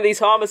find these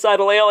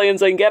homicidal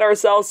aliens and get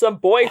ourselves some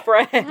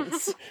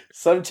boyfriends.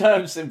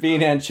 Sometimes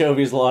being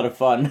anchovy is a lot of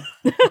fun.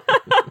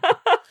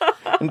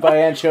 And by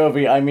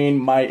anchovy, I mean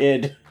my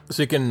id.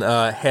 So you can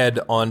head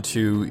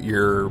onto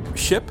your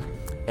ship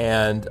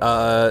and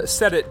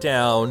set it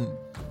down,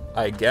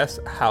 I guess,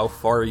 how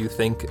far you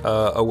think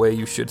away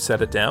you should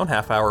set it down.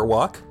 Half-hour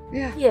walk.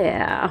 Yeah.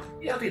 Yeah,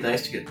 it'd be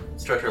nice to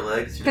stretch our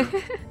legs. You know?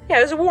 Yeah,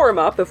 there's a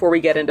warm-up before we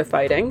get into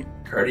fighting.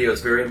 Cardio is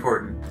very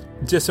important.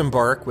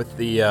 Disembark with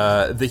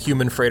the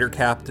human freighter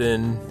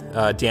captain,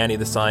 Danny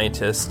the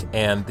scientist,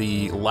 and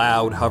the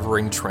loud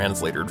hovering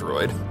translator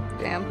droid.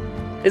 Damn.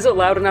 Is it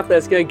loud enough that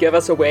it's going to give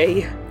us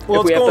away? Well,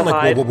 if we it's have going to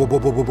like... hide?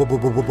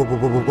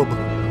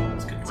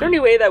 Is there any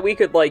way that we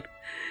could, like...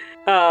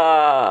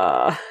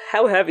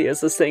 how heavy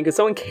is this thing? Could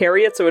someone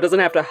carry it so it doesn't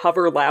have to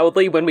hover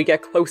loudly when we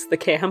get close to the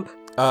camp?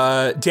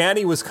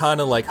 Danny was kind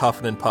of like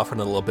huffing and puffing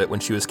a little bit when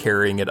she was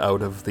carrying it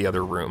out of the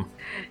other room.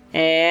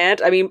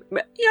 And, I mean,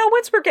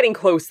 once we're getting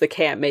close to the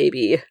camp,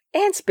 maybe.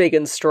 Ant's big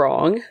and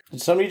strong.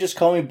 Did somebody just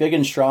call me big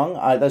and strong?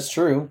 That's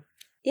true.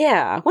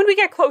 Yeah, when we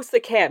get close to the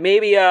camp,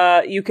 maybe,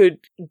 you could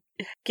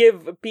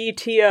give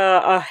BT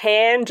a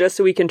hand just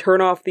so we can turn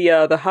off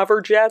the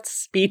hover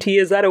jets. BT,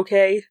 is that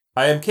okay?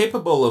 I am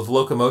capable of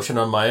locomotion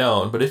on my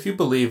own, but if you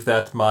believe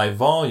that my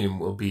volume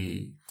will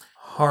be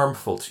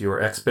harmful to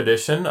your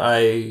expedition,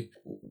 I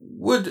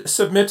would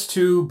submit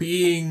to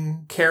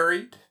being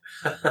carried.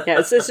 Yeah,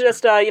 it's just,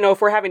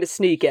 if we're having to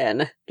sneak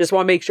in, just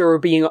want to make sure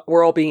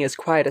we're all being as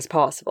quiet as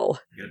possible.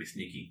 You gotta be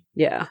sneaky.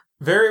 Yeah.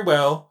 Very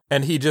well.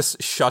 And he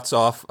just shuts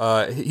off,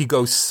 he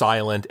goes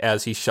silent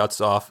as he shuts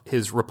off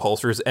his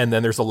repulsors, and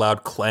then there's a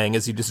loud clang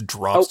as he just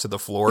drops to the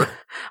floor.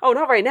 Oh,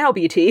 not right now,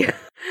 BT.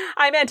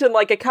 I meant in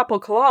like a couple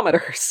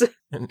kilometers.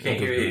 And Can't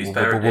hear you, he's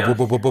powered down.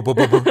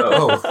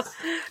 Oh,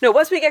 No,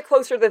 once we get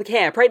closer to the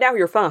camp, right now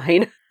you're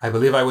fine. I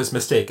believe I was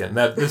mistaken.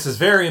 This is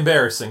very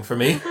embarrassing for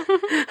me.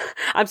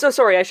 I'm so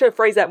sorry, I should have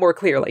phrased that more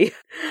clearly.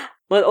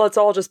 Let's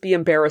all just be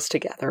embarrassed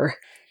together.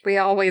 We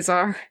always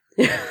are.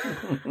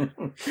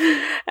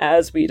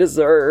 As we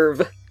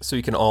deserve. So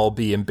you can all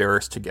be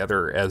embarrassed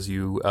together as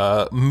you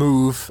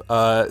move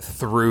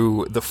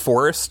through the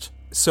forest.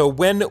 So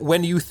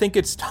when you think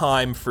it's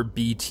time for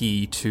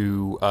BT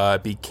to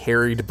be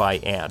carried by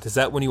Ant, is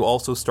that when you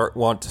also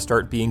want to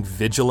start being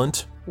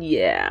vigilant?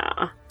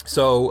 Yeah.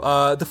 So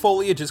the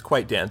foliage is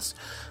quite dense,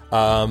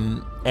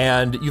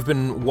 and you've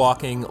been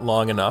walking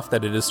long enough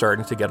that it is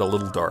starting to get a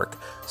little dark.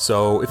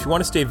 So if you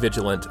want to stay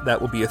vigilant,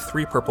 that will be a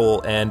 3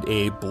 purple and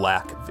a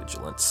black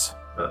vigilance.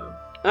 Oh,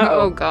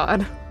 Uh-oh.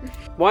 God.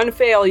 1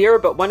 failure,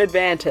 but 1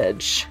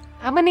 advantage.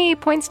 How many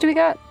points do we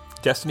got?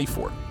 Destiny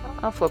 4.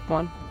 I'll flip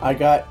 1. I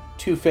got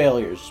 2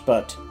 failures,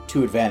 but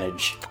 2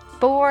 advantage.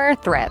 4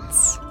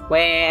 threats.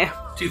 Wah.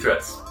 2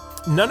 threats.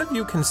 None of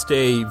you can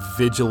stay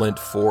vigilant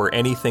for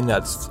anything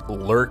that's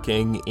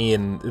lurking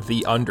in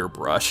the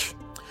underbrush.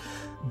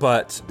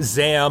 But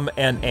Zam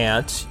and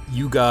Ant,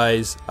 you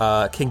guys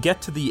can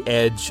get to the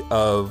edge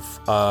of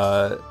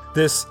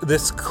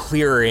this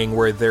clearing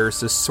where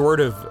there's this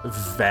sort of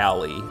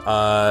valley.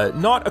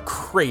 Not a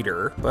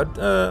crater, but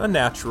a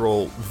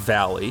natural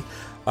valley.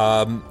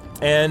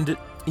 And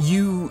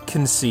you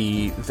can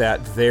see that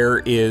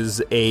there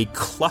is a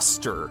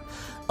cluster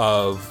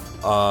of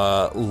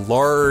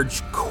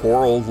large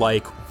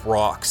coral-like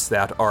rocks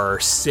that are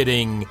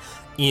sitting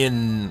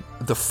in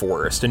the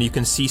forest, and you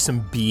can see some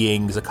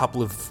beings, a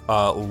couple of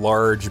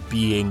large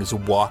beings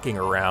walking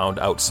around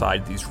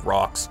outside these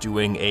rocks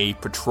doing a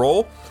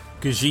patrol.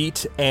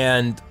 Gajit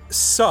and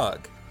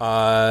Sug,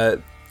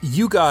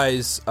 you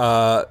guys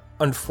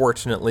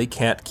unfortunately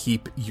can't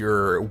keep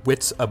your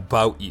wits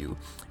about you,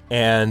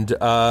 and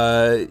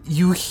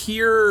you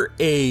hear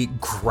a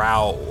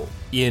growl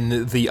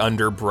in the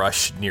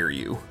underbrush near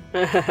you.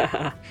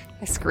 I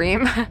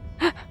scream.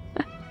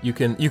 You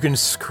can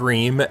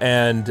scream,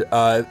 and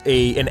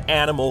an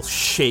animal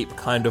shape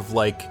kind of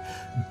like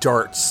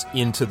darts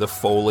into the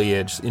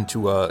foliage,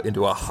 into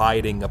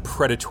a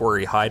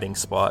predatory hiding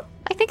spot.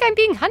 I think I'm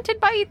being hunted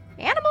by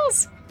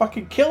animals.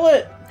 Fucking kill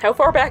it! How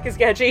far back is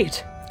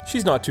Gadget?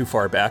 She's not too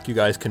far back. You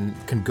guys can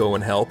go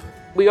and help.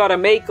 We gotta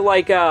make,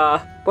 like,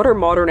 what are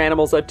modern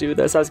animals that do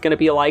this? I was gonna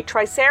be like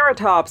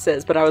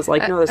Triceratopses, but I was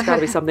like, no, there's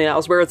gotta be something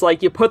else, where it's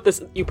like you put the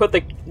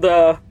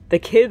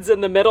kids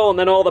in the middle, and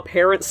then all the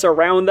parents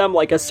surround them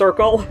like a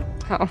circle.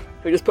 Oh.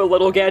 We just put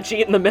little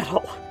Gadget in the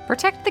middle.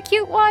 Protect the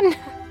cute one.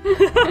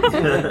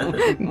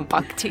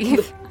 Buck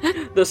teeth.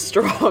 The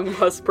strong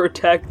must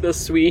protect the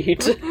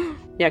sweet.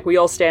 Yeah, can we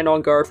all stand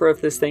on guard for if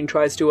this thing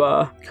tries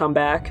to, come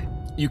back?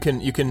 You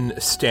can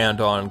stand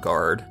on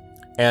guard.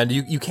 And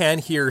you can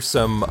hear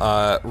some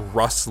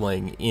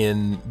rustling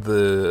in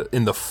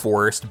the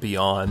forest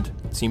beyond.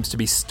 It seems to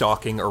be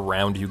stalking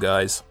around you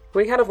guys.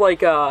 We kind of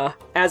like,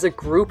 as a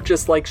group,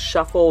 just like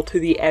shuffle to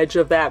the edge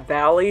of that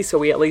valley, so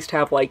we at least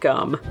have like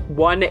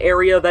one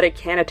area that it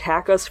can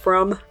attack us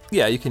from.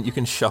 Yeah, you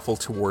can shuffle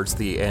towards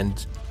the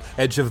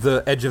edge of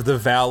the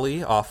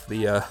valley off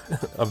the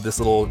of this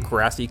little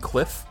grassy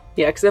cliff.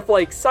 Yeah, because if,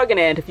 like,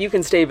 Suganant, if you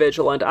can stay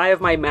vigilant, I have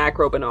my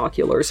macro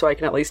binoculars, so I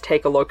can at least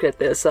take a look at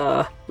this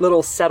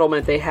little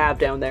settlement they have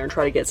down there and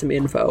try to get some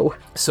info.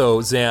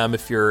 So, Zam,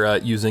 if you're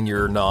using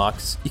your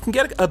Nox, you can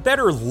get a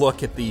better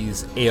look at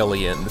these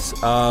aliens.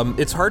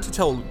 It's hard to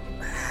tell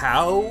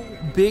how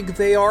big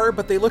they are,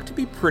 but they look to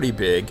be pretty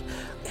big.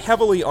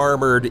 Heavily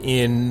armored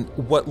in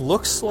what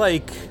looks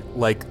like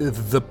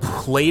the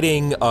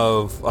plating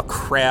of a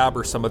crab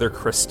or some other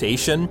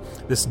crustacean,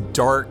 this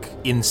dark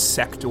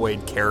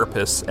insectoid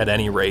carapace at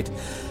any rate.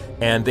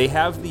 And they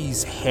have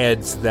these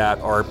heads that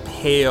are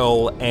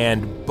pale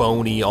and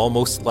bony,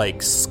 almost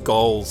like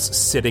skulls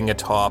sitting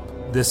atop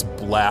this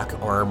black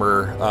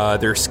armor.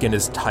 Their skin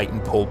is tight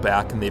and pulled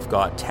back, and they've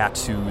got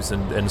tattoos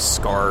and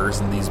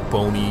scars and these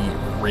bony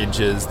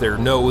ridges. Their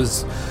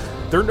noses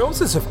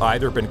have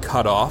either been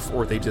cut off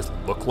or they just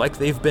look like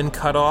they've been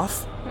cut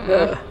off.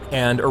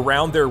 And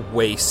around their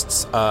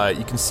waists,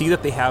 you can see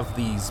that they have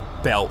these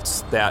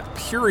belts that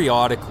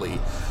periodically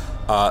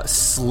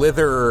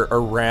slither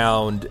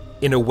around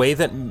in a way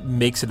that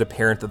makes it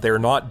apparent that they're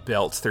not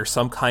belts, they're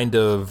some kind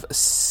of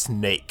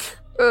snake.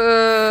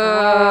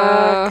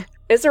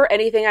 Is there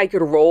anything I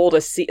could roll to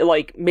see,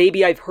 like,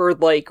 maybe I've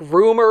heard, like,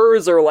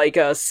 rumors or, like,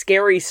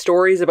 scary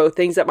stories about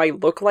things that might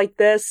look like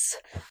this?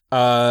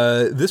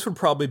 This would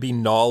probably be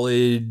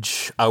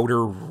knowledge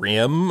outer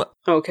rim.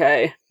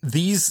 Okay.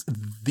 These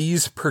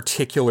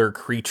particular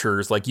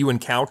creatures, like, you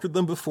encountered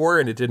them before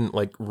and it didn't,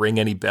 like, ring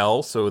any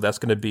bell, so that's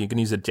going to be, you can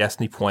use a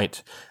destiny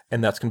point,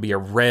 and that's going to be a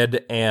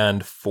red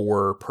and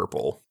 4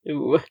 purple.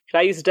 Ooh. Can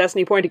I use a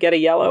destiny point to get a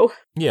yellow?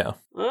 Yeah.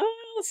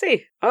 Let's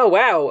see. Oh,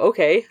 wow.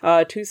 Okay.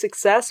 2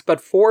 success,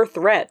 but 4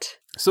 threat.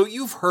 So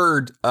you've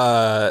heard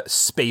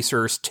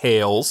Spacer's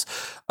tales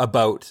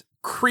about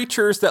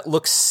creatures that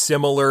look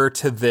similar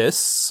to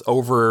this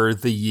over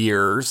the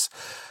years.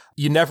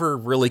 You never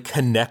really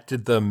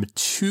connected them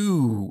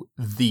to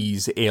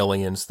these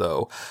aliens,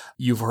 though.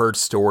 You've heard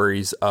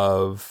stories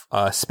of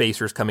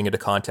Spacers coming into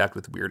contact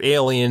with weird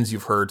aliens.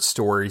 You've heard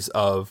stories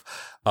of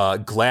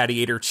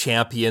gladiator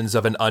champions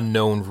of an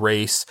unknown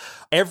race.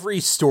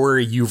 Every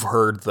story you've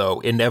heard, though,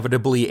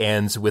 inevitably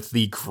ends with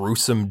the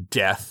gruesome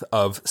death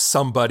of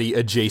somebody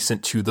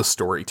adjacent to the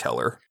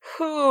storyteller.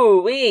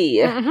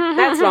 Hoo-wee.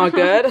 That's not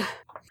good.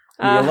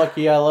 You're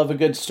lucky I love a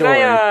good story.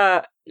 Can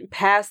I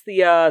pass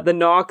the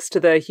Nox to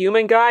the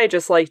human guy?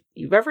 Just like,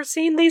 you've ever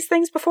seen these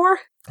things before?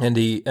 And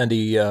he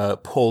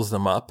pulls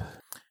them up,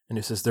 and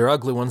he says, "They're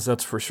ugly ones,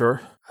 that's for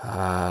sure.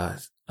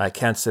 I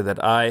can't say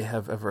that I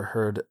have ever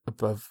heard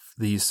of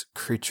these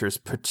creatures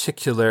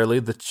particularly.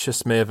 The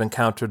Chiss may have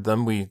encountered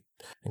them. We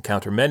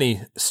encounter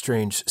many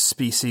strange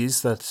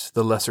species that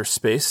the lesser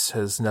space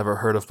has never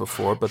heard of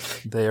before,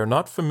 but they are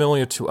not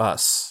familiar to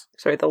us."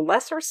 Sorry, the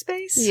lesser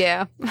space?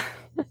 Yeah.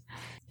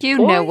 You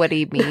Boy. know what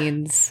he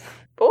means.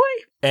 Boy.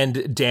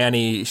 And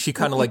Danny, she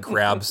kind of like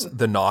grabs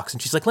the Nox,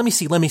 and she's like, let me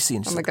see. And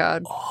she's Oh my like,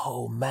 god.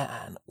 oh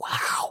man,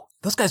 wow,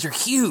 those guys are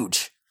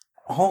huge.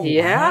 Oh,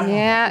 Yeah. wow.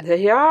 Yeah.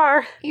 They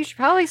are. You should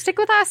probably stick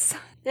with us.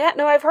 Yeah,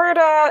 no, I've heard,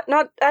 I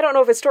don't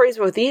know if it's stories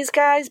about these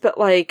guys, but,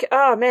 like,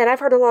 oh man,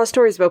 I've heard a lot of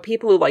stories about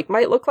people who, like,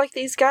 might look like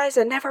these guys,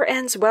 and never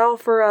ends well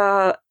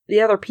for,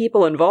 the other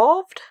people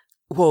involved.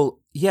 Well,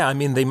 yeah, I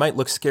mean, they might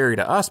look scary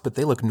to us, but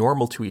they look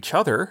normal to each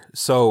other.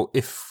 So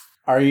if...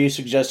 Are you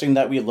suggesting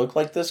that we look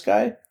like this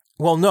guy?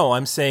 Well, no,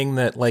 I'm saying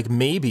that, like,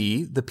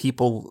 maybe the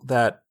people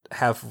that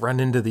have run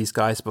into these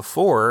guys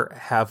before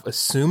have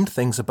assumed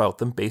things about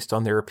them based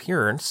on their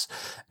appearance,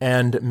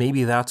 and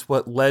maybe that's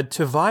what led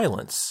to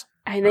violence.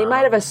 And they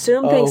might have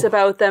assumed things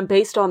about them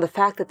based on the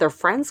fact that their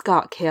friends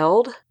got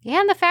killed. Yeah,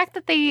 and the fact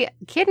that they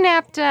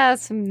kidnapped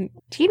some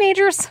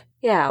teenagers.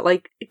 Yeah,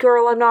 like,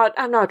 girl, I'm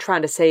not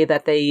trying to say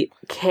that they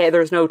can't,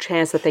 there's no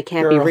chance that they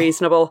can't be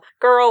reasonable.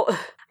 Girl,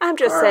 I'm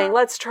just saying,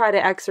 let's try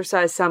to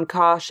exercise some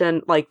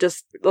caution. Like,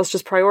 let's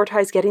just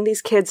prioritize getting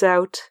these kids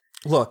out.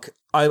 Look,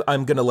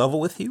 I'm going to level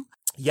with you.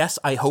 Yes,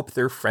 I hope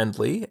they're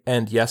friendly,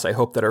 and yes, I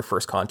hope that our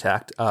first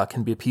contact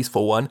can be a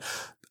peaceful one.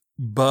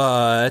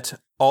 But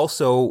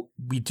also,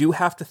 we do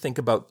have to think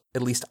about,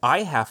 at least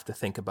I have to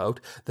think about,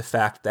 the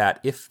fact that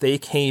if they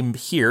came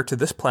here to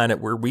this planet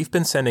where we've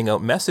been sending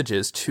out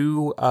messages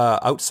to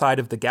outside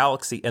of the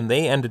galaxy and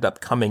they ended up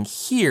coming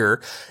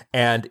here,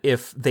 and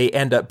if they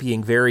end up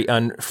being very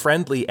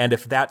unfriendly, and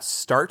if that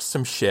starts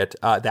some shit,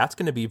 that's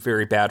going to be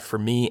very bad for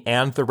me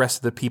and the rest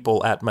of the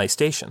people at my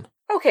station.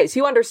 Okay, so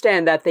you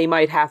understand that they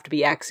might have to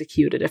be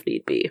executed if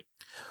need be.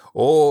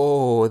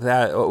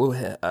 That's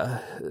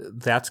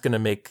going to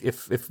make,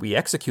 if we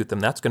execute them,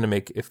 that's going to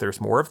make, if there's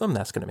more of them,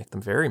 that's going to make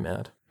them very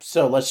mad.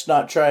 So let's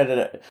try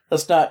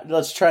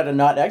to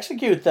not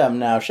execute them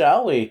now,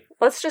 shall we?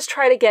 Let's just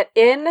try to get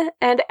in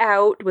and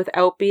out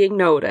without being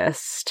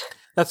noticed.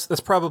 That's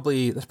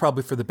probably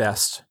for the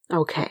best.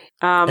 Okay.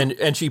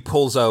 And she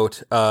pulls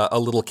out a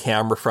little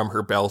camera from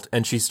her belt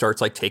and she starts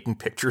like taking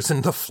pictures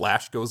and the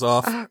flash goes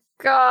off. Oh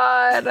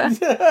God.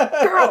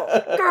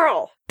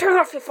 Girl, turn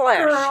off the flash.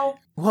 Girl.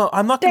 Well,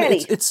 I'm not going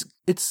to,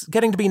 it's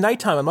getting to be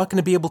nighttime. I'm not going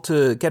to be able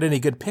to get any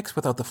good pics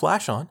without the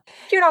flash on.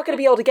 You're not going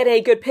to be able to get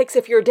any good pics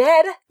if you're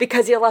dead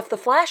because you left the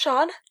flash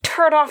on.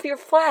 Turn off your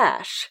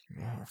flash.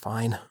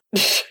 Fine.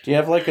 Do you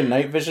have like a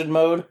night vision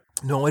mode?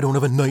 No, I don't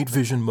have a night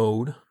vision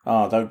mode.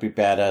 Oh, that would be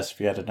badass if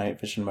you had a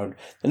night vision mode.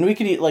 Then we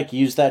could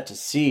use that to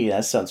see.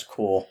 That sounds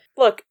cool.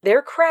 Look,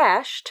 they're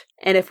crashed,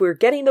 and if we're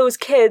getting those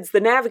kids, the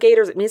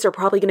navigators, it means they're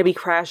probably going to be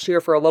crashed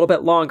here for a little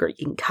bit longer.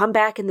 You can come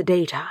back in the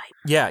daytime.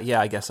 Yeah,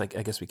 I guess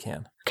we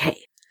can. Okay.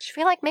 Should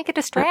we make a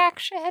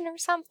distraction or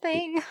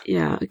something?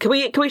 Yeah. Can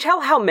we tell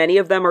how many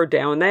of them are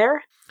down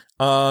there?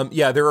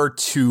 Yeah, there are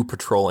 2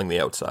 patrolling the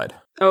outside.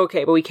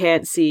 Okay, but we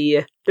can't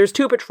see. There's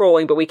 2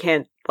 patrolling, but we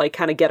can't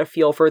kind of get a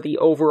feel for the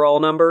overall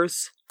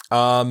numbers.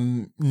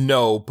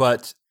 No,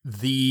 but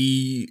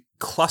the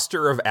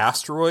cluster of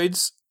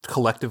asteroids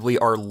collectively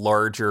are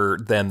larger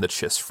than the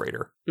Chiss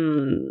freighter.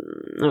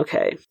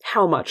 Okay.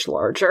 How much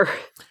larger?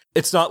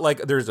 It's not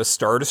like there's a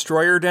Star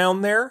Destroyer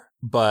down there,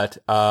 but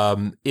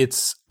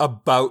it's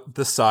about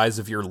the size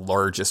of your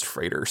largest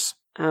freighters.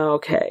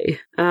 Okay.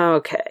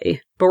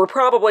 But we're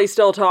probably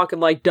still talking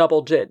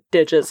double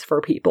digits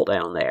for people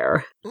down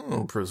there.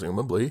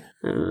 Presumably.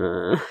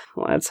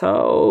 Let's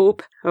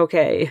hope.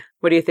 Okay.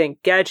 What do you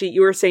think? Gadget,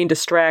 you were saying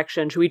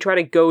distraction. Should we try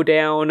to go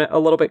down a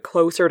little bit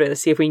closer to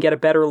see if we can get a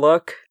better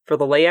look for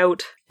the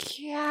layout?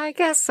 Yeah, I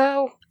guess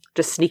so.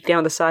 Just sneak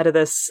down the side of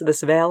this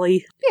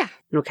valley? Yeah.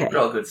 Okay. We're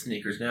all good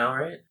sneakers now,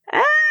 right?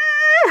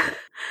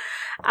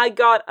 I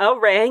got a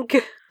rank.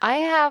 I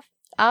have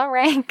a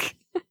rank.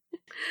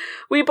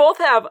 We both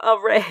have a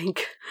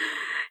rank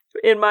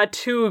in my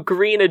 2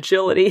 green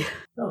agility.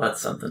 Oh,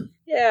 that's something.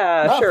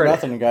 Yeah, Not sure. for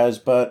nothing, guys,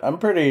 but I'm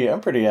pretty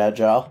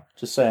agile.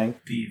 Just saying.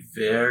 Be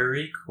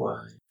very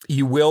quiet.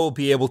 You will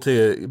be able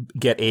to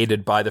get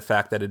aided by the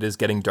fact that it is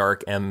getting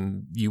dark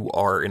and you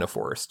are in a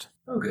forest.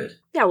 Oh, good.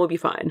 Yeah, we'll be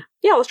fine.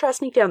 Yeah, let's try to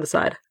sneak down the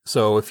side.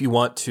 So if you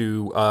want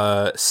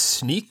to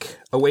sneak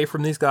away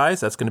from these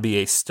guys, that's going to be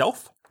a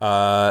stealth.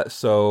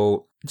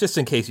 So just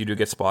in case you do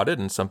get spotted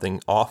and something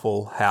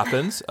awful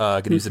happens, I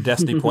could use a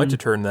destiny point to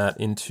turn that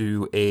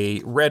into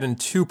a red and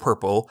 2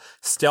 purple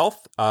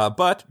stealth.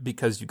 But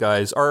because you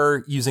guys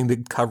are using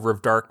the cover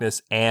of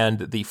darkness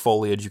and the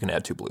foliage, you can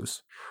add 2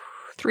 blues.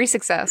 3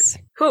 success.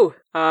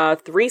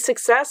 3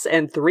 success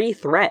and 3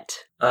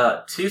 threat.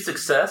 2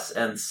 success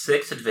and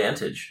 6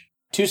 advantage.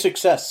 2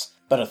 success,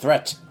 but a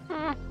threat.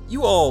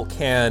 You all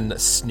can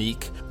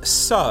sneak.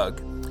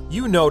 Sug,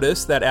 you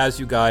notice that as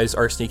you guys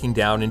are sneaking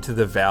down into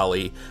the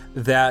valley,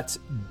 that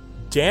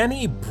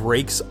Danny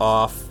breaks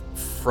off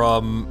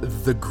from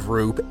the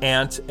group.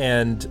 Ant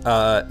and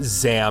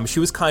Zam,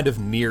 she was kind of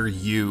near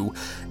you,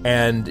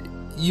 and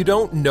you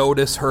don't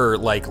notice her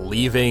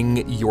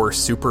leaving your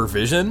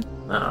supervision.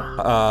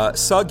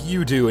 Sug,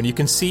 you do, and you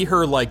can see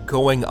her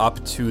going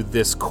up to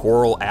this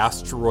coral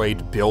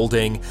asteroid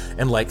building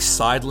and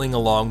sidling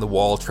along the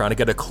wall, trying to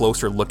get a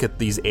closer look at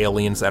these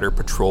aliens that are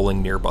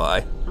patrolling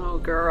nearby. Oh,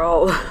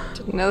 girl.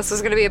 Didn't know this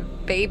was going to be a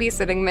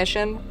babysitting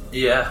mission.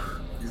 Yeah.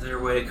 Is there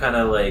a way to kind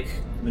of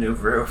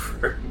maneuver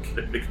over and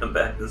get her to come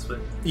back this way?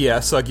 Yeah,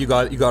 Sug, you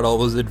got all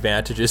those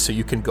advantages, so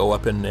you can go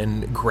up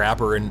and grab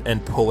her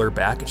and pull her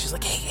back, and she's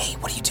like, hey,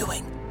 what are you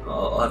doing?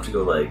 I'll have to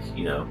go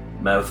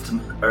mouth to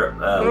or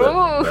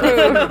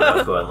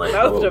mouth going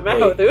mouth to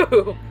mouth.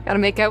 Ooh. Gotta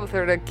make out with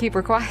her to keep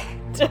her quiet.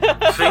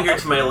 Finger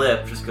to my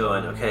lip, just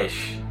going, okay,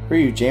 shh. Who are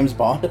you, James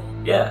Bond?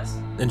 Yes.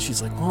 And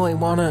she's like, well, I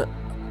wanna...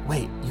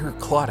 Wait, you're a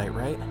Claudite,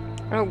 right?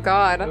 Oh,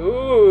 God.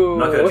 Ooh. I'm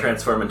not gonna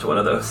transform into one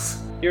of those.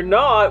 You're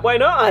not? Why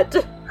not?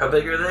 How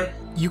big are they?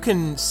 You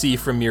can see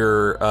from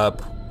your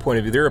point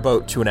of view, they're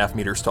about 2.5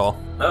 meters tall.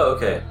 Oh,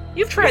 okay.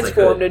 You've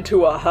transformed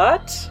into a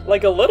hut?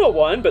 A little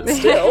one, but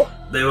still.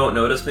 They won't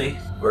notice me?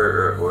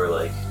 Or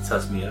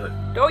suss me out.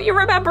 Don't you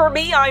remember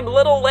me? I'm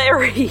Little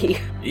Larry.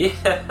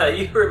 Yeah,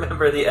 you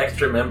remember the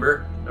extra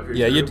member of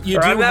your group? You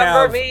do Remember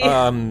have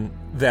me?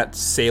 that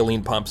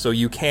saline pump, so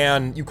you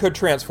could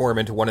transform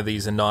into one of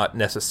these and not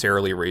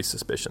necessarily raise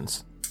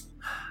suspicions.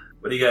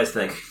 What do you guys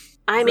think?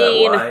 I Is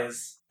mean, that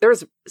wise?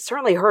 there's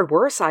certainly heard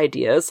worse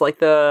ideas, like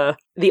the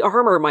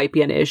armor might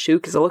be an issue,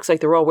 because it looks like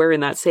they're all wearing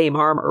that same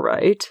armor,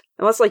 right?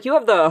 Unless, like, you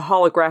have the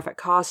holographic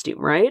costume,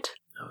 right?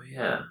 Oh,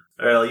 yeah.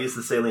 All right, I'll use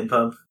the saline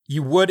pump.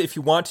 You would, if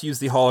you want to use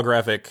the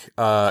holographic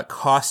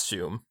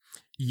costume,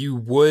 you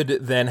would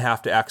then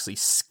have to actually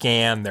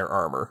scan their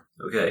armor.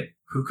 Okay,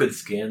 who could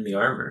scan the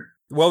armor?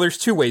 Well, there's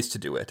two ways to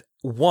do it.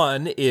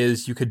 One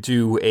is you could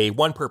do a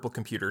 1 purple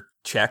computer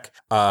check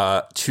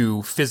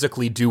to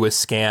physically do a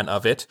scan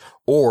of it,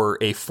 or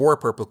a 4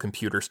 purple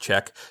computers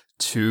check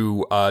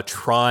to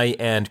try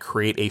and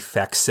create a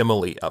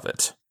facsimile of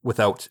it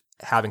without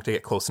having to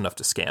get close enough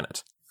to scan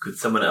it. Could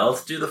someone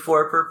else do the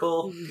 4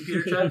 purple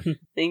computer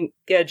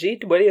check?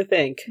 Jeet, what do you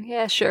think?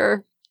 Yeah,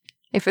 sure.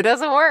 If it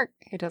doesn't work,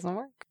 it doesn't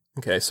work.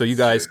 Okay, so you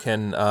guys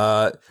can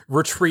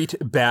retreat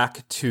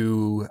back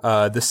to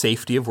the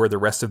safety of where the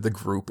rest of the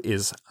group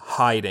is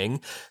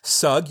hiding.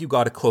 Sug, you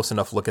got a close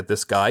enough look at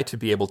this guy to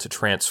be able to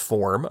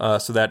transform,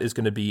 so that is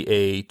going to be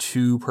a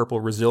 2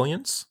 purple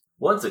resilience.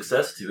 1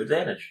 success, 2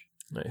 advantage.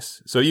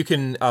 Nice. So you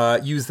can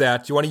use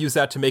that. Do you want to use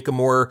that to make a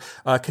more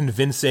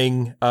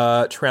convincing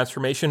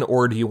transformation,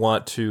 or do you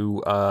want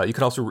to... you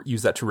can also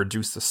use that to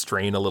reduce the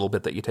strain a little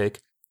bit that you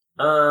take?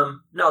 No,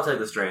 I'll take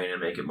the strain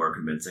and make it more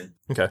convincing.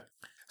 Okay.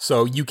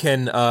 So you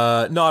can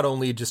not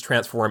only just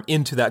transform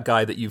into that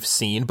guy that you've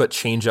seen, but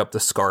change up the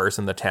scars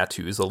and the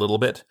tattoos a little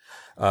bit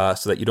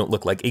so that you don't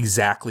look like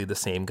exactly the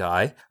same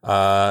guy.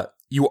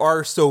 You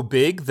are so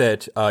big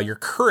that your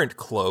current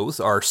clothes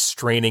are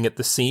straining at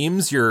the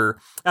seams.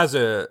 As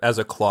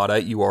a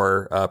Clauda, you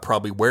are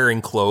probably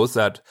wearing clothes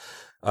that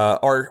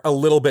are a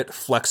little bit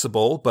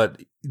flexible, but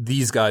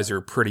these guys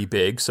are pretty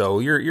big, so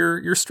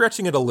you're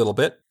stretching it a little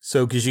bit.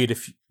 So Gajit,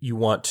 if you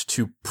want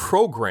to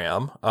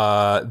program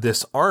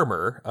this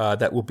armor,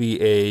 that will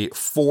be a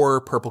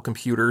 4 purple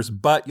computers,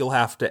 but you'll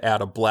have to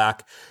add a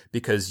black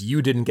because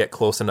you didn't get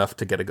close enough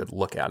to get a good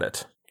look at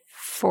it.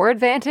 4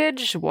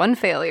 advantage, 1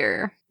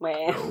 failure.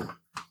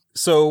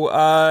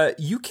 So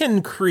you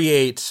can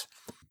create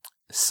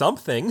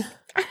something.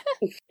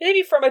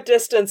 Maybe from a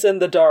distance in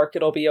the dark,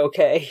 it'll be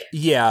okay.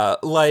 Yeah,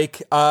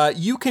 like,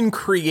 you can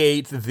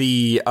create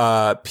the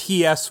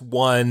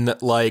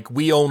PS1, like,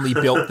 we only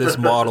built this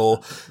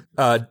model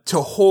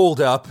to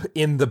hold up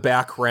in the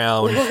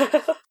background.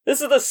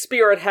 This is the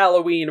Spirit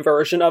Halloween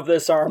version of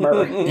this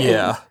armor.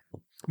 Yeah.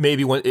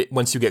 Maybe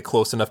once you get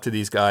close enough to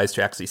these guys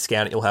to actually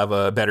scan it, you'll have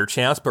a better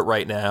chance, but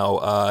right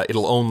now,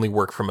 it'll only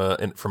work from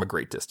a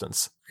great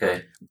distance.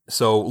 Okay.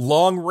 So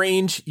long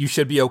range, you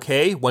should be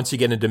okay. Once you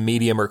get into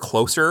medium or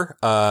closer,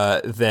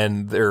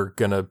 then they're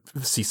gonna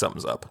see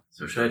something's up.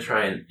 So should I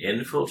try and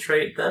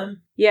infiltrate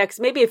them? Yeah, because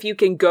maybe if you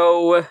can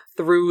go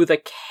through the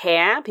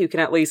camp, you can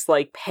at least,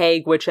 like,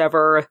 peg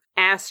whichever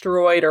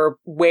asteroid or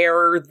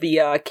where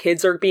the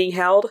kids are being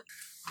held.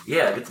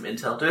 Yeah, get some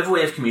intel. Do we have a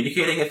way of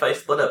communicating if I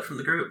split up from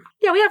the group?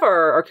 Yeah, we have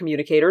our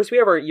communicators. We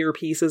have our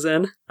earpieces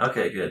in.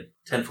 Okay, good.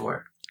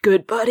 10-4.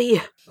 Good,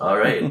 buddy. All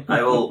right.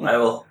 I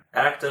will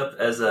act up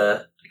as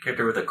a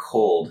character with a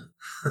cold.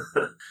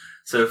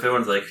 So if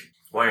everyone's like,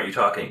 why aren't you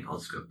talking? I'll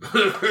just go.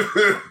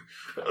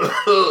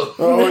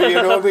 Oh,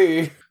 you know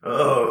me.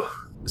 Oh.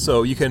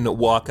 So you can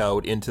walk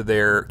out into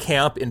their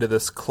camp, into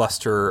this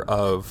cluster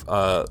of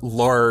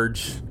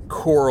large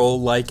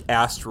coral-like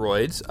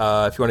asteroids.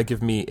 If you want to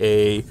give me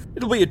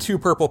it'll be a 2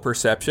 purple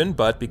perception,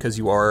 but because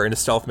you are in a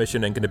stealth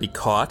mission and going to be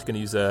caught, going to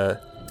use a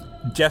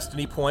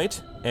destiny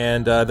point,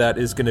 and that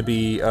is going to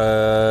be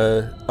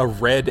a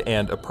red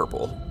and a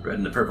purple. Red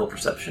and a purple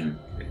perception.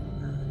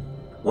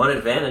 1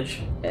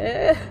 advantage.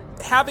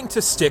 Having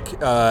to stick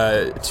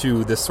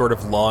to this sort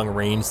of long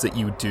range that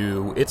you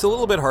do, it's a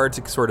little bit hard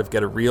to sort of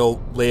get a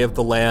real lay of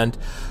the land.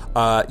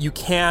 You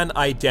can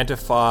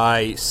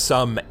identify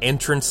some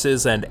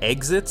entrances and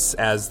exits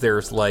as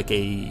there's like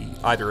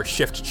either a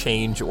shift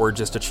change or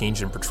just a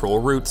change in patrol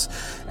routes.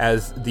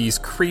 As these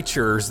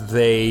creatures,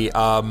 they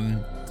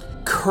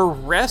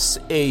caress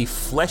a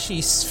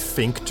fleshy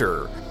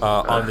sphincter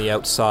on the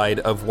outside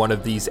of one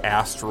of these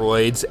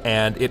asteroids,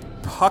 and it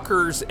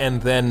puckers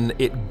and then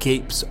it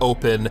gapes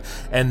open,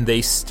 and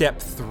they step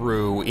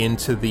through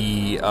into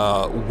the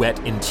wet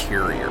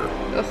interior.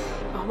 Ugh.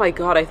 Oh my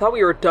god, I thought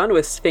we were done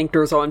with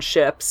sphincters on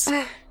ships.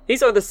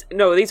 These aren't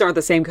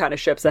the same kind of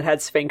ships that had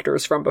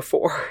sphincters from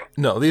before.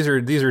 No,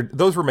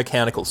 those were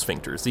mechanical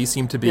sphincters. These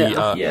seem to be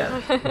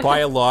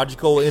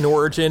biological in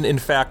origin. In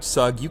fact,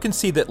 Sug, you can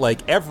see that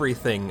like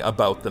everything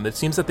about them, it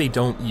seems that they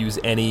don't use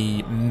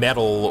any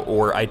metal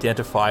or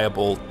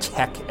identifiable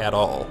tech at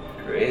all.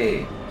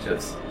 Great.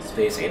 Just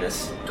space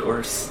anus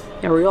doors.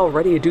 Are we all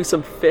ready to do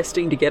some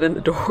fisting to get in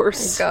the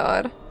doors? Oh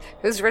god.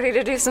 Who's ready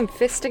to do some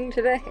fisting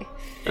today?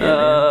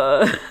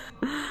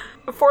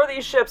 Before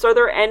these ships, are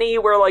there any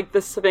where, like,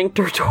 the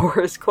sphincter door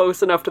is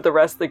close enough to the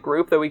rest of the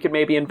group that we could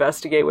maybe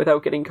investigate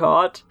without getting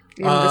caught?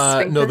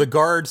 No, the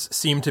guards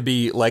seem to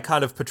be, like,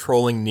 kind of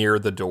patrolling near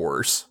the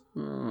doors.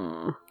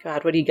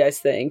 God, what do you guys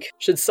think?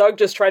 Should Sug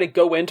just try to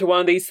go into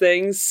one of these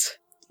things?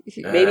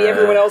 Maybe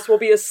everyone else will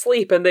be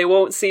asleep and they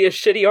won't see his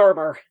shitty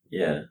armor.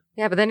 Yeah.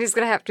 Yeah, but then he's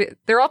gonna have to...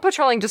 They're all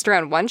patrolling just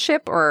around one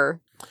ship,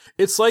 or...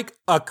 It's like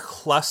a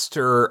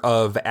cluster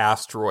of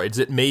asteroids.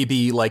 It may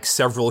be, like,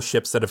 several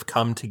ships that have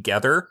come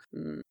together.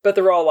 But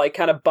they're all, like,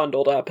 kind of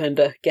bundled up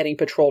and getting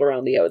patrolled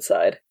around the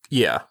outside.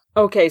 Yeah.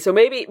 Okay, so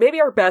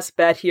maybe our best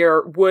bet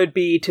here would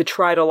be to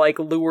try to, like,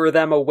 lure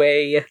them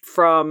away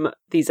from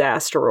these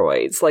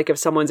asteroids. Like, if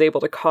someone's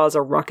able to cause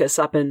a ruckus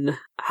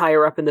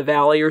higher up in the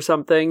valley or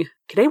something.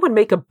 Can anyone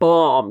make a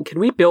bomb? Can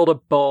we build a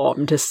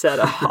bomb to set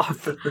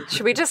off?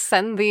 Should we just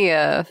send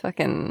the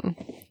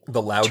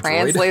The loud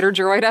translator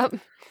droid up?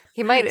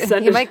 He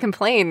might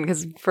complain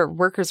because for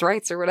workers'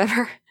 rights or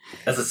whatever.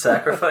 As a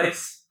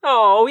sacrifice?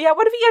 Oh, yeah,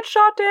 what if he gets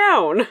shot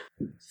down?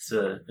 It's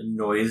a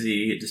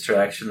noisy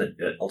distraction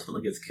that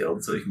ultimately gets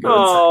killed so he can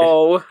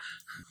go inside.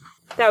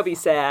 That would be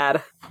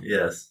sad.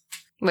 Yes.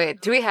 Wait,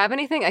 do we have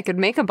anything? I could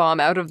make a bomb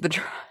out of the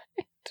droid.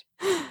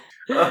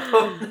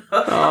 Oh,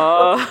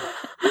 no.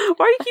 Why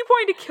do you keep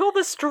wanting to kill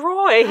this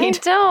droid? I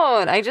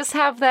don't. I just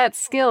have that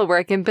skill where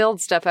I can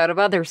build stuff out of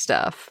other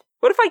stuff.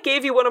 What if I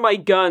gave you one of my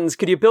guns?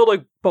 Could you build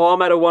a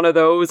bomb out of one of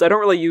those? I don't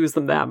really use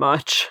them that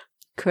much.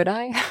 Could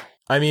I?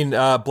 I mean,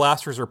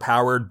 blasters are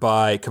powered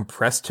by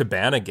compressed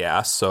Tabana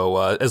gas, so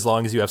as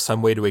long as you have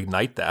some way to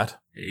ignite that.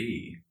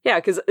 Hey. Yeah,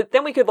 because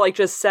then we could, like,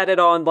 just set it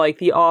on, like,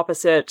 the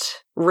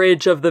opposite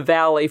ridge of the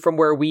valley from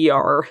where we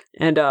are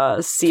and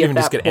see if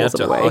that pulls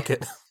it away.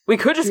 We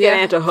could just get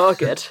Ant to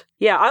hook it.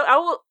 Yeah,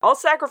 I'll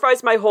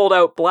sacrifice my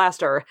holdout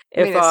blaster.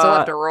 I still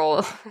have to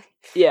roll.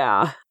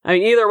 Yeah. I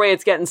mean, either way,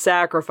 it's getting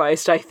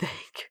sacrificed, I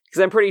think.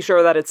 Because I'm pretty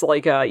sure that it's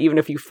like, even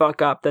if you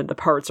fuck up, then the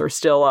parts are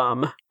still,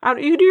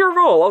 you do your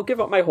roll. I'll give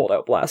up my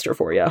holdout blaster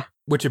for you.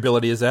 Which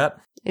ability is that?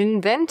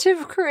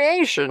 Inventive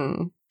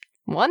creation.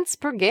 Once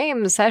per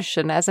game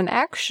session as an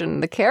action,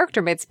 the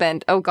character may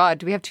spend... Oh god,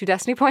 do we have 2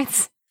 destiny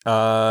points?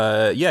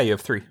 Yeah, you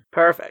have 3.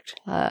 Perfect.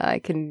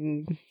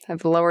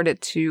 I've lowered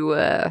it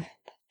to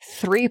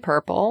 3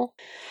 purple.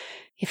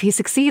 If he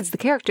succeeds, the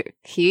character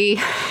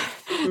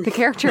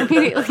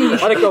immediately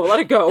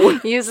let it go.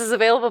 Uses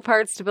available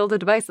parts to build a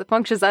device that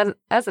functions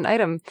as an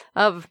item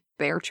of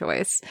their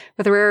choice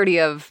with a rarity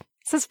of,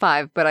 it says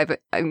 5, but I've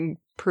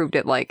improved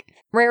it like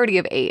rarity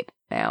of 8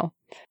 now.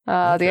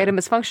 The item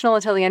is functional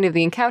until the end of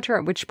the encounter,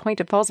 at which point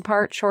it falls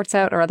apart, shorts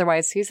out, or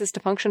otherwise ceases to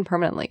function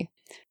permanently.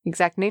 The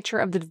exact nature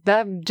of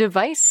the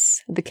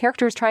device the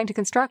character is trying to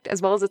construct,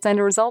 as well as its end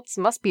results,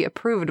 must be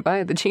approved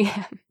by the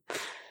GM.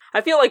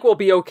 I feel like we'll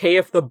be okay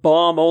if the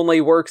bomb only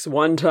works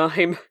one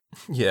time.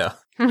 Yeah.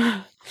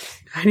 I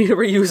need a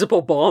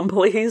reusable bomb,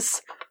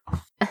 please.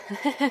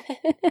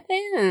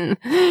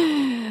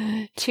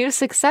 2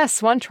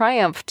 success, 1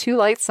 triumph, 2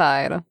 light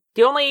side.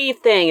 The only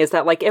thing is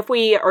that, like, if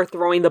we are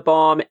throwing the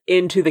bomb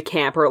into the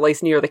camp, or at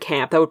least near the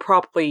camp, that would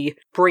probably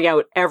bring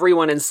out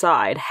everyone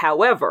inside.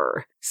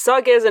 However,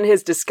 Sug is in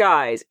his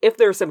disguise. If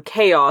there's some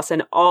chaos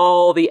and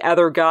all the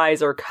other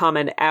guys are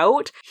coming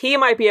out, he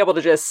might be able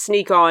to just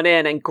sneak on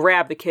in and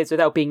grab the kids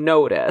without being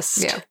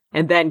noticed. Yeah.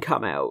 And then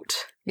come out.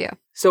 Yeah.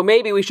 So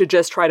maybe we should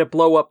just try to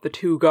blow up the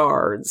 2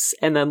 guards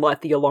and then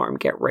let the alarm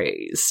get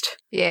raised.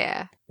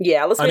 Yeah.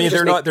 Yeah, let's. I mean,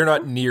 they're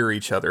not near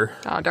each other.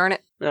 Oh, darn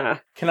it!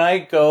 Can I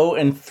go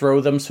and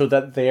throw them so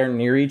that they are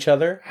near each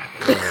other?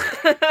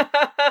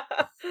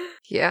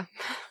 Yeah.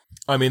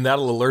 I mean,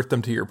 that'll alert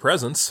them to your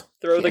presence.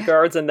 Throw the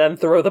guards and then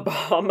throw the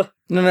bomb.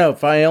 No.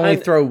 If I only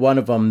throw one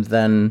of them,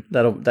 then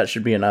that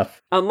should be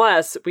enough.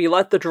 Unless we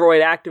let the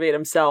droid activate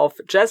himself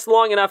just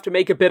long enough to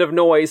make a bit of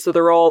noise, so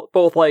they're all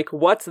both like,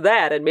 "What's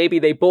that?" And maybe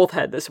they both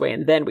head this way,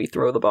 and then we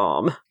throw the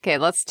bomb. Okay,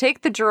 let's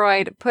take the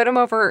droid, put him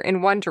over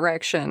in one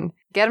direction,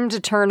 get him to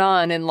turn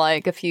on in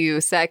like a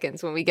few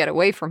seconds when we get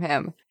away from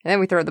him, and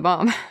then we throw the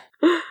bomb.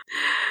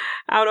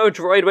 I don't know,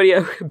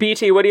 droid,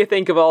 BT, what do you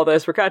think of all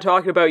this? We're kind of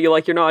talking about you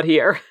like you're not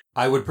here.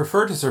 I would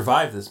prefer to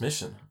survive this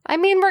mission. I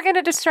mean, we're going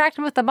to distract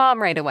him with the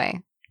bomb right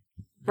away.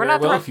 Very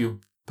well, if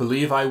you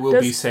believe I will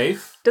be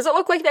safe. Does it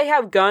look like they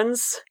have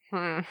guns?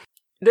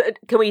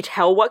 Can we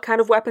tell what kind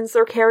of weapons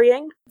they're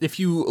carrying? If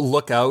you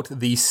look out,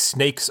 the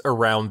snakes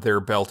around their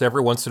belt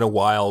every once in a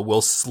while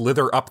will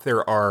slither up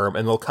their arm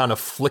and they'll kind of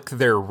flick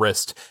their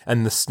wrist,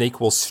 and the snake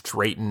will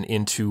straighten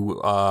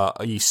into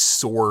a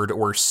sword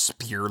or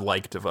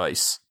spear-like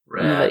device.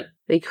 Right.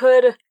 They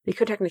could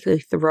technically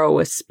throw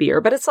a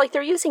spear, but it's like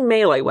they're using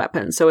melee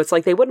weapons, so it's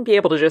like they wouldn't be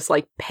able to just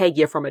like peg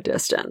you from a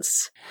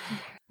distance.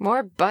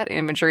 More butt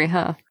imagery,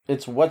 huh?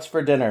 It's what's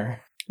for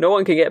dinner. No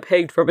one can get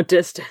pegged from a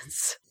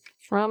distance.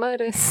 From a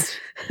distance.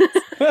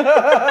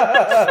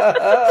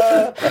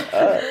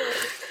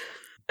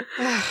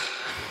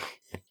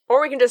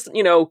 Or we can just,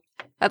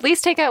 at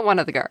least take out one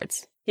of the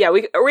guards. Yeah,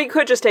 we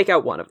could just take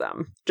out one of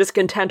them. Just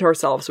content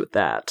ourselves with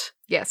that.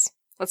 Yes.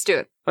 Let's do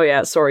it. Oh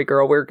yeah, sorry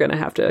girl, we're gonna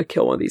have to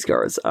kill one of these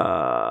guards.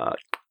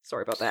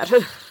 Sorry about that.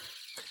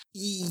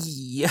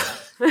 Yeah.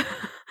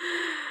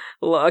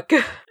 Look,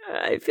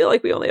 I feel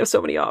like we only have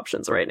so many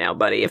options right now,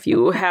 buddy. If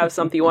you have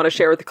something you want to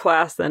share with the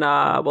class, then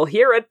we'll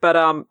hear it,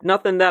 but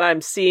nothing that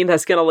I'm seeing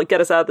that's gonna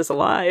get us out of this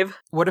alive.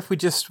 What if we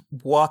just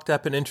walked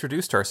up and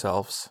introduced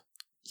ourselves?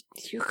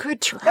 You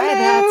could try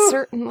that,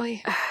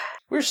 certainly.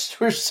 We're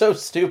so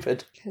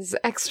stupid. Because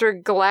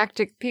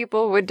extragalactic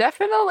people would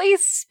definitely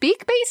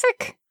speak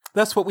basic.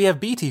 That's what we have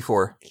BT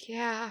for.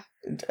 Yeah.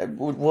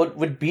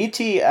 Would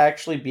BT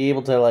actually be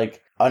able to,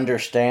 like,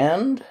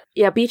 understand?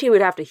 Yeah, BT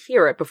would have to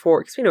hear it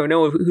before, because we don't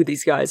know who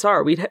these guys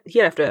are.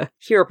 He'd have to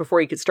hear it before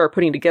he could start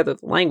putting together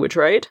the language,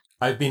 right?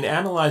 I've been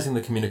analyzing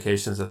the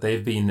communications that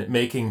they've been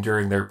making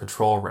during their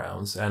patrol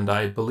rounds, and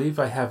I believe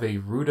I have a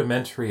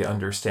rudimentary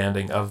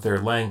understanding of their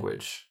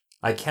language.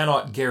 I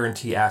cannot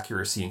guarantee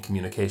accuracy in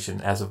communication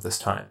as of this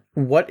time.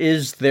 What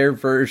is their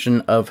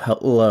version of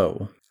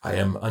hello? I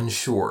am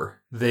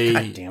unsure. They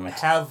God damn it.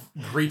 have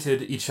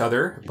greeted each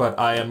other, but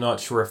I am not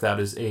sure if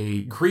that is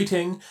a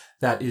greeting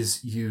that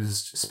is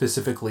used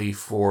specifically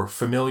for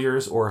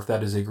familiars or if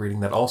that is a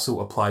greeting that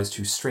also applies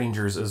to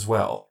strangers as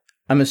well.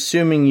 I'm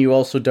assuming you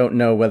also don't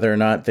know whether or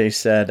not they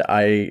said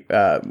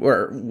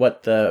or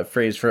what the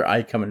phrase for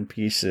I come in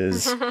peace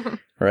is,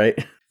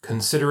 right?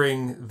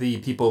 Considering the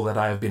people that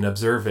I have been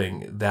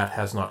observing, that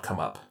has not come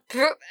up.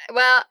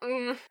 Well,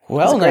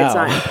 Well, a great now.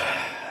 sign.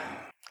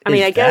 I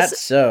mean, Is I guess that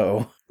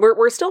so.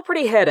 we're still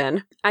pretty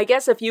hidden. I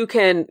guess if you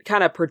can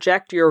kind of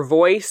project your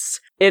voice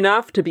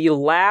enough to be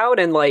loud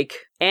and like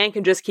Anne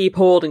can just keep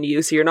holding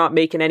you so you're not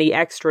making any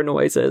extra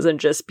noises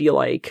and just be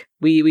like,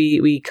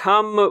 we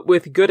come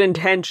with good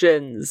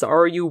intentions.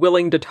 Are you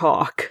willing to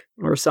talk?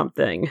 Or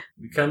something.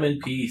 We come in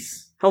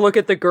peace. I'll look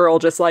at the girl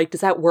just like,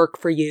 does that work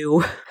for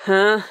you?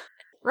 Huh?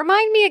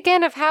 remind me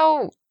again of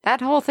how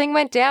that whole thing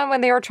went down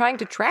when they were trying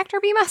to tractor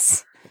beam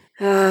us?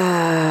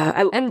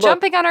 And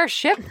jumping on our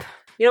ship?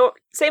 You know,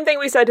 same thing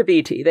we said to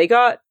BT.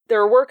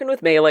 They're working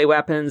with melee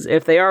weapons.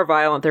 If they are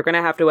violent, they're going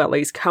to have to at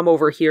least come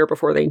over here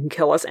before they can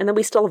kill us, and then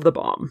we still have the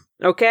bomb.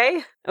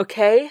 Okay?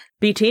 Okay?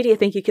 BT, do you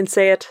think you can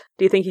say it?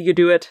 Do you think you could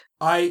do it?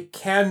 I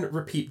can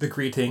repeat the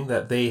greeting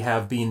that they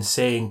have been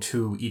saying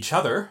to each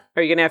other.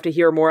 Are you going to have to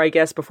hear more, I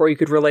guess, before you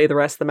could relay the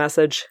rest of the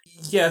message?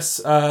 Yes,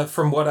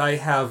 from what I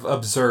have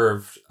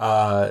observed,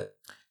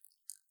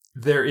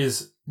 there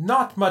is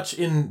not much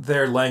in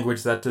their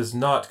language that does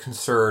not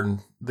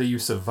concern the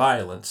use of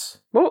violence.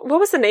 What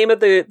was the name of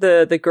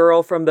the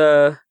girl from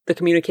the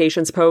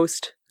communications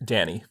post?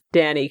 Danny.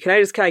 Danny. Can I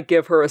just kind of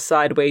give her a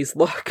sideways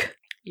look?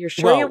 You're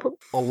sure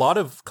A lot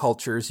of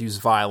cultures use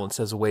violence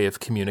as a way of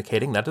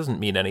communicating. That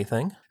doesn't mean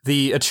anything.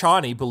 The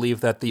Achani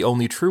believe that the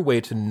only true way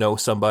to know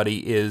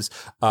somebody is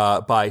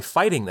by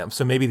fighting them.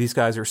 So maybe these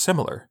guys are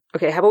similar.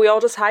 Okay, how about we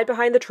all just hide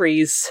behind the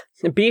trees?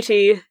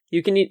 BT,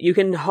 you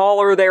can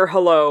holler their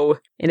hello,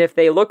 and if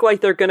they look like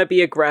they're gonna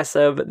be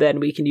aggressive, then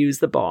we can use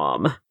the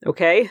bomb.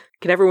 Okay?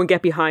 Can everyone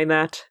get behind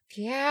that?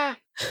 Yeah.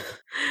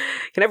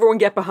 Can everyone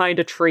get behind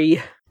a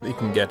tree? You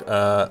can get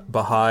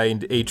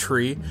behind a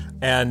tree,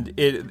 and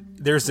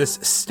there's this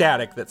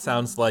static that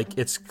sounds like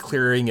it's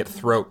clearing its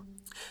throat.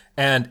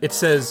 And it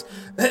says,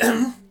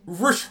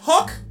 Rush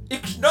Hawk,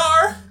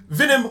 Ixnar,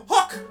 Venom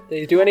Hawk. Did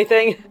you do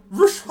anything?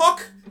 Rush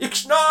Hawk,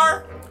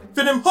 Ixnar,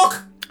 Venom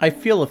Hawk. I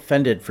feel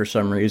offended for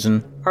some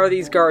reason. Are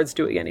these guards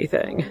doing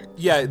anything?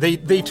 Yeah,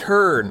 they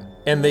turn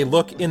and they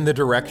look in the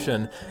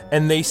direction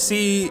and they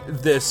see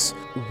this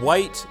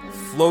white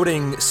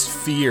floating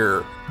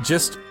sphere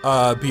just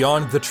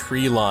beyond the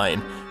tree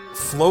line,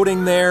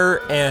 floating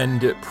there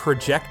and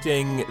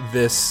projecting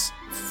this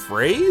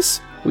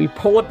phrase. We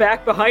pull it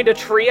back behind a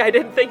tree? I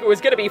didn't think it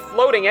was going to be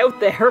floating out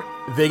there.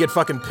 They get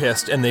fucking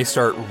pissed and they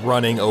start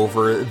running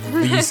over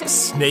these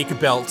snake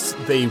belts.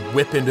 They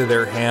whip into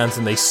their hands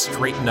and they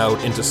straighten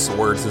out into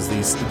swords as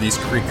these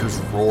creatures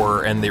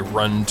roar and they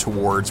run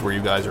towards where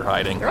you guys are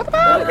hiding. Throw the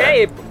bomb!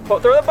 Okay, throw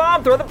the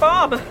bomb! Throw the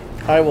bomb!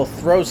 I will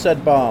throw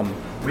said bomb.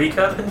 We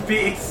come in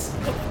peace.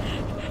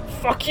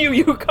 Fuck you,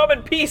 you come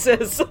in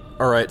pieces!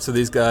 Alright, so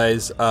these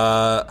guys,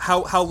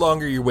 how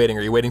long are you waiting?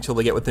 Are you waiting till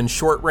they get within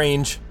short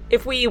range?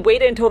 If we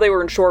waited until they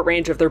were in short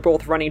range, if they're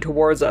both running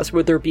towards us,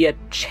 would there be a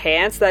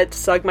chance that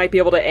Sug might be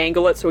able to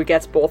angle it so he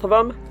gets both of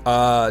them?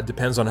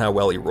 Depends on how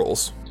well he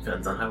rolls.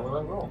 Depends on how well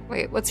I roll.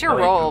 Wait, what's your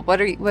roll?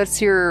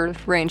 What's your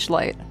range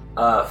light?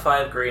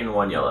 5 green,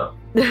 1 yellow.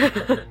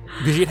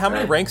 Vijit, how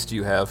many ranks do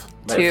you have?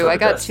 2. I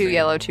got 2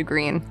 yellow, 2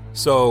 green.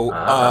 So,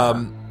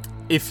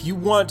 if you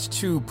want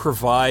to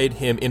provide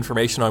him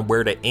information on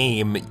where to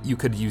aim, you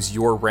could use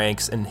your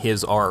ranks and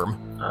his arm.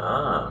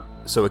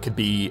 So it could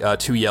be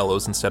 2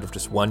 yellows instead of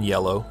just 1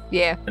 yellow.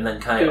 Yeah. And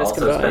then can I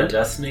also spend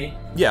Destiny?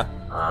 Yeah.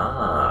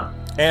 Ah.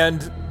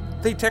 And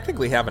they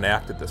technically haven't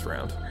acted this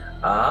round.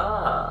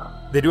 Ah.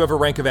 They do have a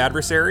rank of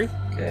adversary,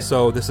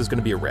 so this is going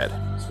to be a red.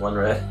 It's 1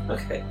 red.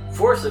 Okay.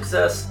 4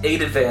 success,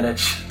 8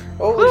 advantage.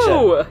 Holy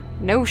shit.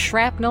 No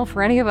shrapnel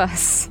for any of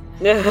us.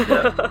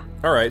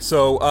 All right,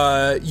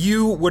 so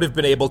you would have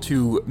been able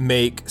to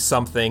make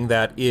something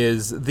that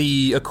is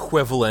the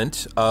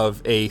equivalent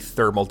of a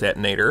thermal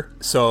detonator.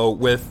 So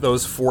with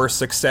those 4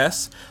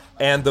 success,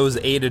 and those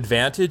 8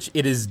 advantage,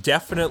 it is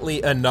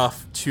definitely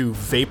enough to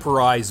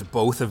vaporize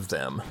both of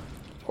them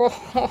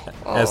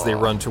as they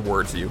run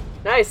towards you.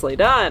 Nicely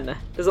done.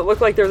 Does it look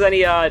like there's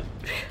any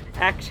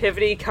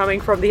activity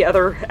coming from the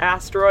other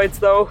asteroids,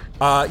 though?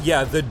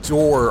 Yeah, the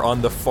door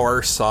on the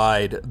far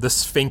side, the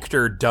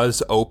sphincter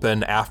does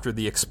open after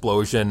the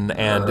explosion,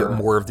 and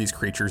more of these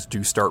creatures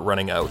do start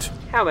running out.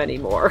 How many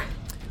more?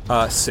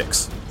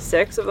 6.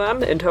 6 of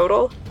them in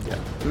total? Yeah.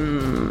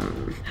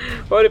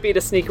 What would it be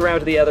to sneak around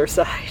to the other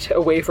side,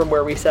 away from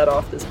where we set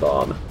off this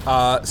bomb?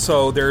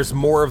 So there's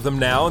more of them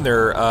now, and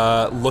they're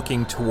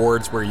looking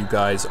towards where you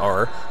guys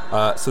are.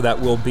 So that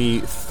will be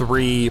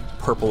 3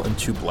 purple and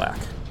 2 black.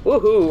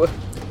 Woohoo!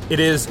 It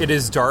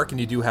is dark, and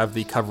you do have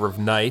the cover of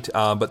night,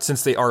 but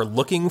since they are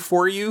looking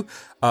for you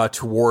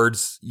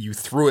towards, you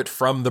threw it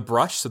from the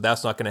brush, so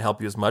that's not going to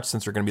help you as much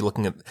since they're going to be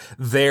looking at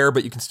there,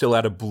 but you can still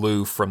add a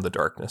blue from the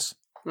darkness.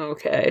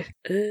 Okay.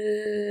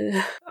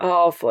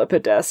 I'll flip a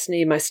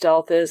destiny. My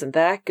stealth isn't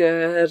that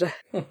good.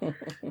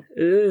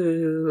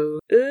 Ooh,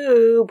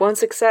 1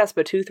 success,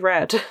 but 2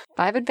 threat.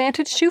 5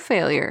 advantage, 2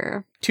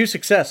 failure. 2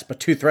 success,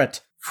 but 2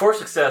 threat. 4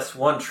 success,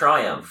 1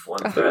 triumph,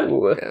 1 threat.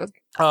 Ooh.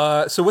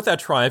 So with that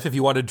triumph, if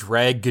you want to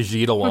drag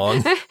Gajit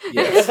along,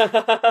 Yes.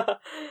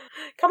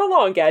 Come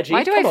along, Gadget.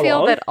 Why do I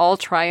feel that all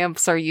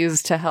triumphs are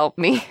used to help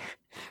me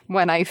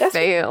when I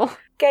fail?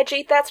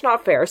 Gadget, that's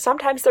not fair.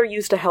 Sometimes they're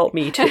used to help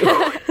me, too.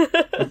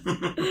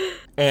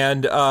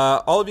 and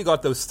all of you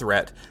got those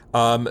threat.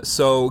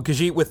 So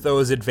Gajit with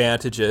those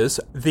advantages,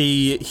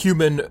 the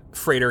human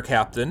freighter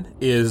captain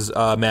is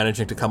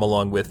managing to come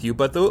along with you,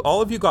 but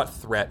all of you got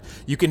threat.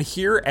 You can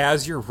hear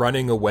as you're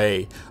running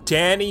away,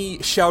 Danny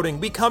shouting,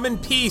 "We come in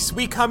peace,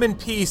 we come in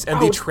peace,"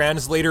 and the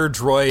translator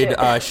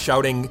droid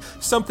shouting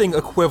something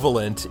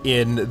equivalent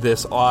in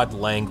this odd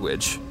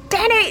language.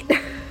 Danny!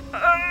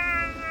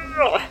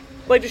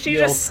 Like, does she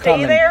You'll just come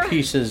stay in there?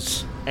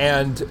 pieces.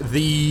 And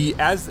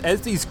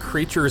as these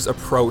creatures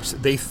approach,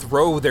 they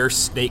throw their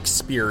snake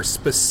spear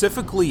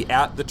specifically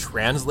at the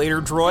translator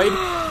droid,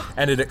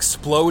 and it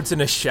explodes in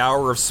a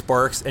shower of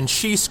sparks, and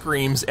she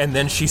screams, and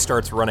then she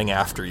starts running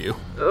after you.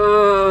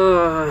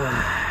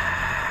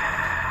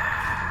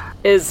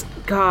 Is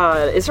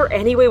there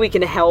any way we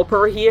can help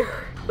her here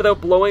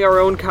without blowing our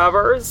own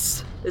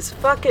covers? This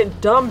fucking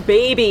dumb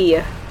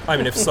baby. I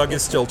mean, if Sug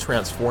is still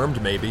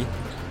transformed, maybe.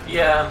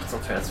 Yeah, I'm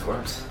still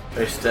transformed.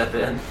 I step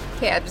in.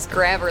 Yeah, just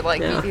grab her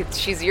like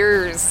she's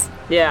yours.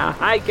 Yeah,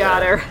 I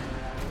got her.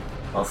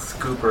 I'll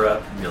scoop her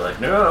up and be like,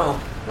 "No,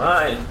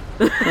 mine."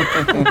 But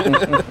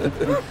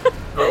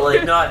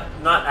like, not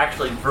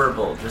actually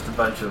verbal, just a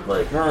bunch of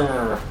like.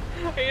 Are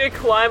you gonna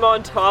climb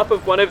on top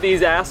of one of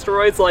these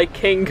asteroids like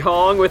King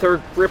Kong with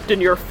her gripped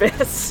in your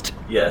fist?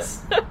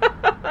 Yes.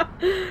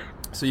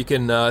 So you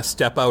can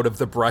step out of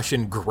the brush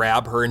and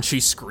grab her, and she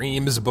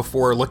screams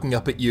before looking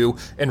up at you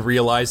and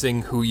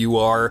realizing who you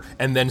are,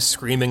 and then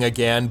screaming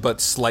again,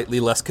 but slightly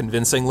less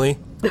convincingly.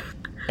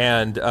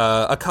 And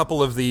a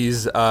couple of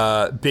these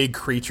big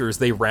creatures,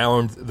 they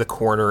round the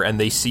corner, and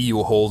they see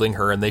you holding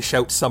her, and they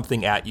shout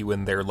something at you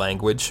in their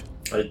language.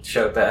 I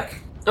shout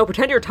back. Oh,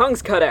 pretend your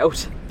tongue's cut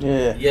out.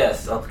 Yeah.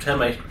 Yes, I'll pretend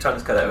my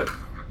tongue's cut out.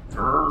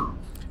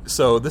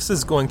 So this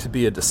is going to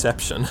be a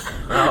deception.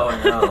 Oh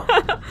no.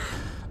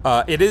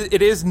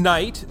 It is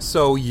night,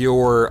 so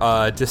your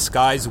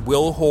disguise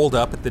will hold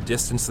up at the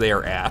distance they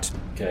are at.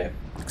 Okay.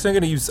 So I'm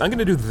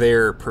gonna do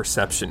their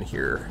perception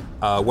here.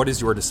 What is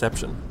your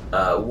deception?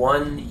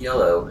 1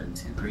 yellow and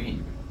 2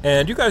 green.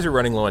 And you guys are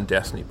running low on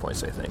destiny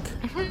points, I think.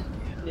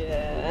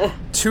 Yeah.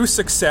 2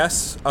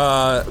 success,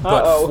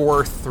 but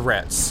 4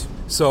 threats.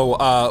 So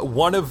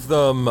one of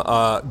them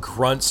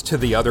grunts to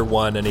the other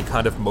one, and he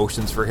kind of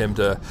motions for him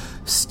to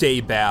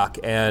stay back.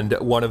 And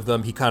one of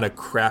them, he kind of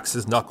cracks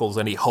his knuckles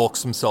and he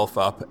hulks himself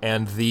up.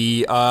 And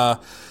the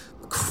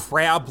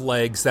crab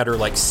legs that are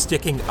like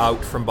sticking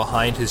out from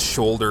behind his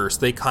shoulders,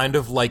 they kind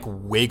of like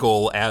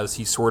wiggle as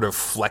he sort of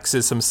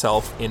flexes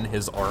himself in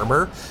his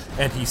armor.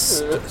 And he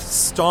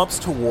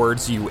stomps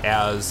towards you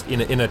as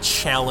in a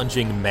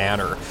challenging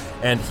manner.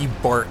 And he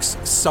barks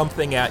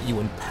something at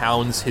you and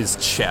pounds his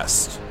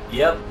chest.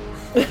 Yep.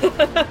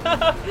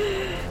 I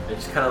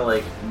just kind of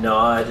like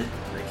nod,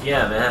 like,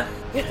 yeah, man.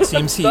 It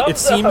seems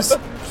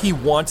he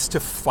wants to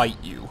fight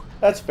you.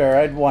 That's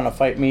fair. I'd want to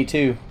fight me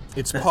too.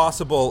 It's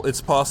possible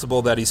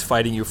that he's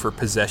fighting you for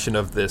possession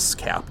of this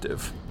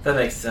captive. That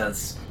makes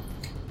sense.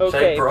 Okay.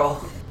 Should I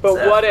brawl?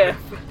 But what if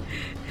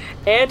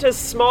Ant is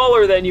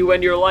smaller than you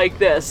when you're like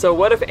this? So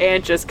what if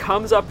Ant just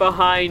comes up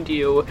behind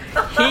you,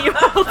 he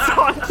holds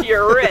onto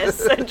your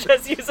wrists, and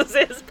just uses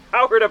his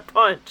power to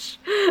punch?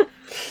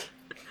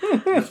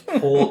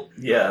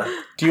 Yeah.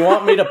 Do you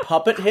want me to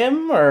puppet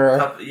him,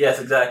 or? Yes,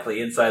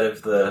 exactly. Inside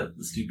of the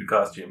stupid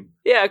costume.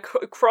 Yeah,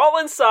 crawl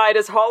inside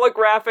his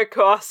holographic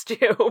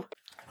costume.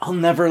 I'll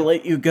never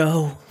let you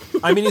go.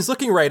 I mean, he's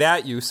looking right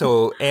at you,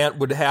 so he'd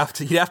have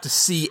to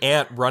see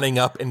Ant running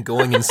up and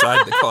going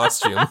inside the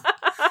costume.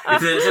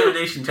 It's an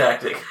intimidation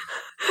tactic.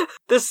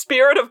 The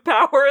spirit of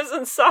power is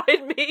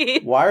inside me.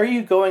 Why are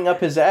you going up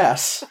his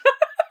ass?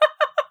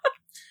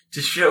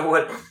 to show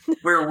what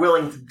we're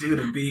willing to do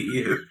to beat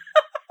you.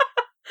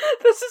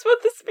 This is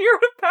what the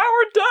spirit of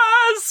power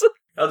does!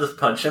 I'll just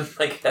punch him,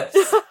 I guess.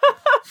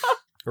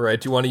 All right,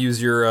 do you want to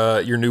use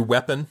your new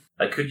weapon?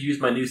 I could use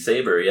my new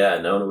saber, yeah.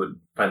 No one would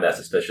find that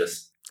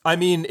suspicious. I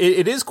mean,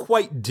 it is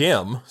quite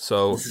dim,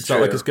 so it's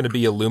not like it's going to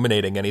be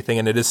illuminating anything,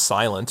 and it is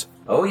silent.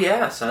 Oh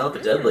yeah, silent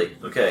but deadly.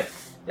 Okay.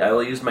 Yeah, I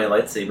will use my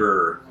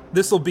lightsaber.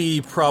 This will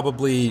be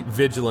probably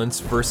vigilance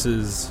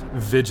versus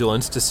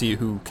vigilance to see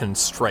who can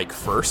strike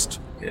first.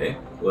 Okay.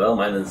 Well,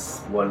 mine is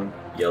 1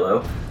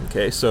 yellow.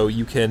 Okay, so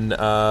you can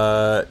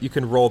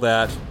roll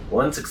that.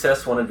 1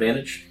 success, 1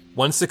 advantage.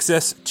 1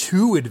 success,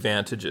 2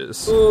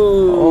 advantages.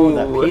 Oh,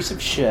 that piece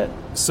of shit.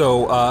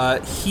 So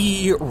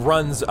he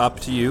runs up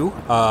to you.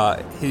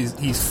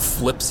 He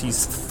whips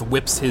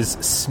his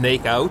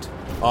snake out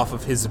off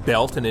of his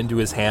belt and into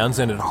his hands,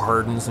 and it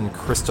hardens and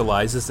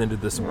crystallizes into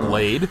this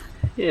blade.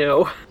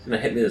 Ew. He's gonna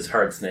hit me with his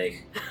hard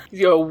snake.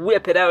 He's gonna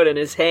whip it out in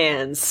his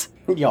hands.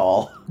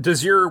 Y'all.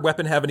 Does your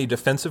weapon have any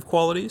defensive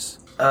qualities?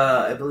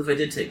 I believe I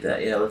did take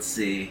that. Yeah, let's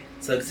see.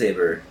 Sug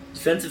Saber.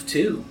 Defensive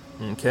 2.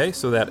 Okay,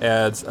 so that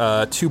adds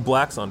 2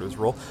 blacks onto his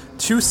roll.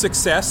 2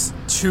 success,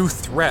 2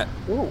 threat.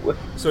 Ooh.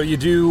 So you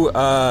do,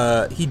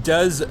 he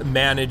does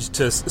manage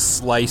to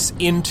slice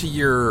into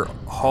your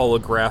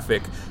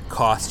holographic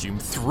costume,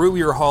 through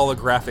your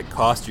holographic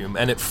costume,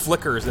 and it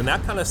flickers, and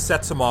that kind of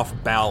sets him off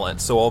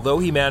balance. So although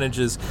he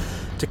manages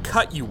to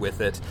cut you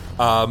with it,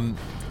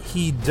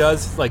 he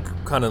does,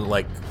 kind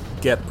of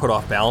get put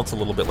off balance a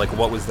little bit. Like,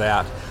 what was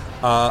that?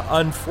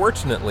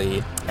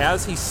 Unfortunately,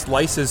 as he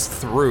slices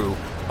through,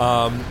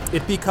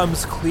 it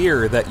becomes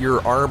clear that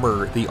your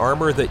armor, the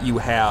armor that you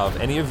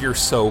have, any of your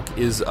soak,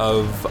 is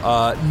of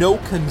no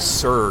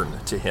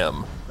concern to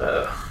him.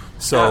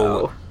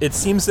 So it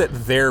seems that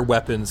their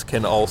weapons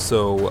can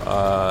also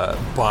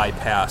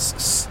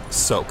bypass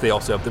soak. They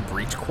also have the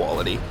breach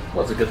quality.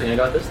 Well, it's a good thing I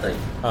got this thing.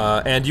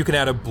 And you can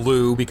add a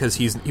blue because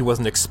he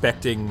wasn't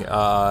expecting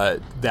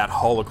that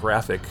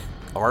holographic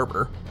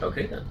armor.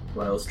 Okay, then.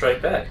 Well, I'll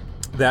strike back.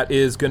 That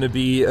is going to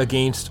be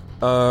against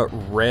a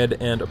red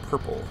and a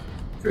purple.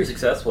 3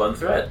 success, 1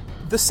 threat.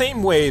 The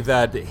same way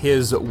that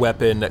his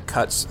weapon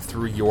cuts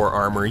through your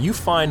armor, you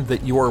find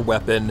that your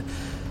weapon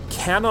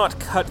cannot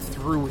cut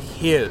through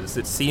his.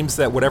 It seems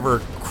that whatever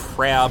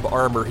crab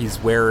armor he's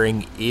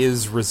wearing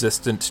is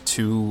resistant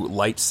to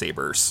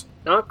lightsabers.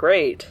 Not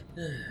great.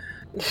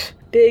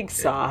 Big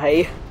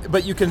sigh.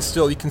 But you can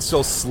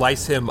still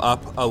slice him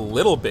up a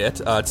little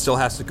bit. It still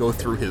has to go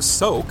through his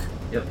soak.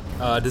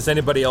 Yep. Does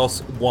anybody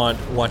else want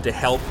to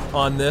help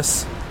on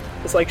this?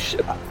 It's like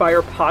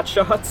fire pot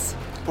shots.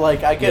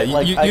 Like, I get,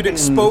 you'd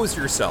expose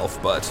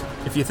yourself, but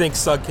if you think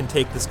Sug can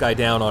take this guy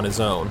down on his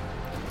own.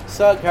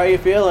 Sug, how you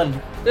feeling?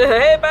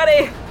 Hey,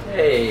 buddy!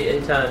 Hey,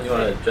 anytime you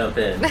want to jump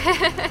in.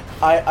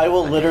 I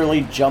will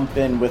literally jump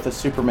in with a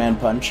Superman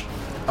punch.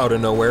 Out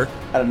of nowhere?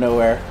 Out of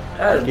nowhere.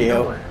 Out of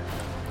nowhere.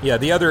 Yeah,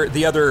 the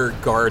other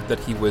guard that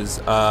he was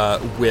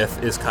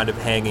with is kind of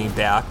hanging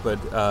back, but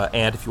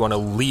and if you want to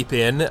leap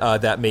in,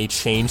 that may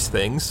change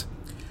things.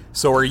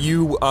 So are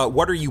you?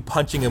 What are you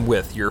punching him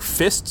with? Your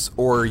fists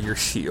or your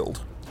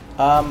shield?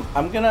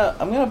 I'm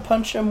gonna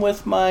punch him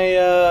with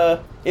my.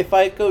 If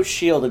I go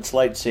shield, it's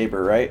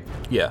lightsaber, right?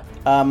 Yeah.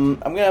 I'm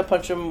gonna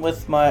punch him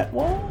with my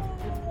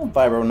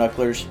vibro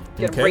knucklers.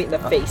 Get him right in the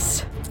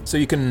face. So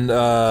you can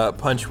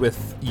punch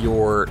with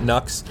your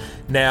knucks.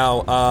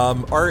 Now,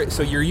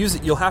 so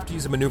you'll have to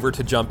use a maneuver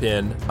to jump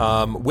in.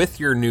 With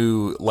your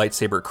new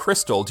lightsaber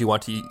crystal, do you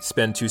want to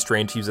spend 2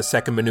 strain to use a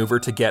second maneuver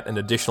to get an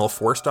additional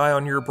force die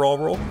on your brawl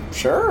roll?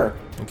 Sure.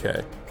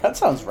 Okay. That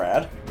sounds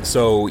rad.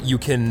 So you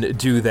can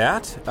do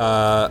that.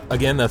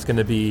 Again, that's going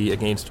to be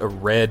against a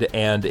red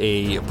and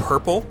a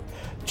purple.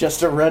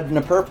 Just a red and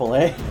a purple,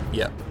 eh?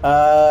 Yeah.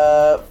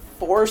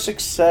 4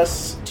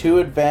 success, 2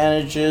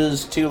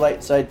 advantages, 2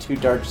 light side, 2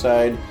 dark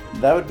side.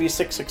 That would be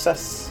 6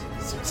 success.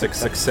 6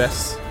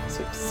 success.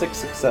 6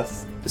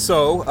 success.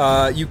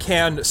 So, you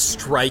can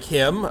strike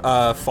him,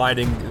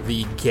 finding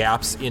the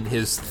gaps in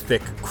his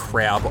thick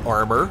crab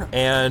armor,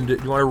 and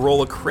you want to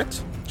roll a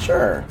crit?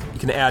 Sure. You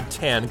can add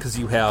 10, because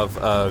you have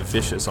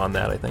vicious on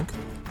that, I think.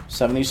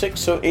 76,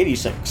 so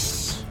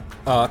 86.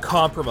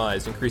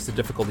 Compromise, increase the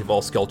difficulty of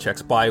all skill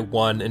checks by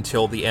 1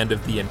 until the end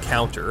of the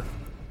encounter.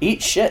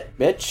 Eat shit,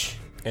 bitch.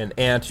 And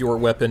Ant, your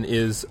weapon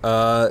is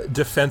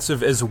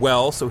defensive as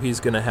well, so he's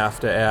going to have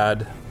to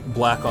add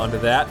black onto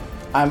that.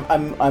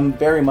 I'm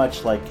very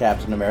much like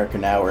Captain America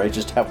now, where I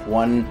just have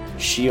one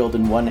shield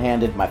in one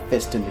hand and my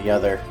fist in the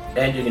other.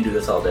 And you can do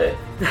this all day.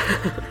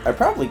 I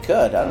probably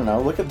could. I don't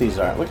know. Look at these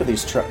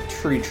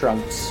tree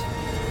trunks.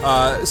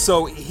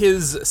 So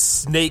his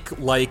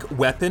snake-like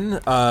weapon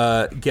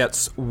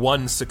gets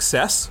 1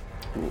 success.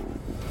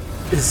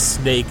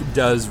 snake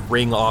does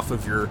ring off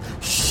of your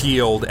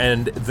shield,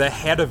 and the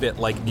head of it,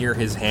 like near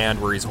his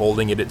hand where he's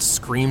holding it, it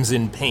screams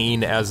in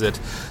pain as it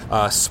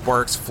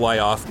sparks fly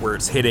off where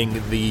it's hitting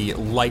the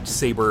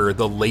lightsaber,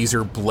 the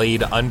laser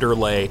blade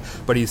underlay,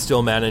 but he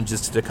still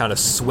manages to kind of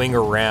swing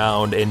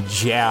around and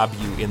jab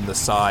you in the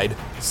side.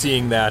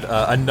 Seeing that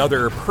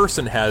another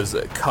person has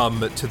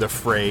come to the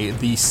fray,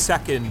 the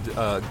second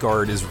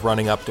guard is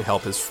running up to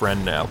help his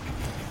friend now.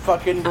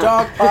 Fucking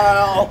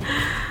dogpile!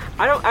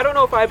 I don't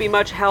know if I'd be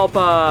much help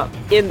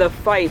in the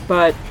fight,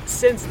 but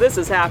since this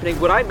is happening,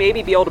 would I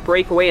maybe be able to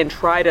break away and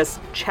try to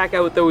check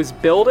out those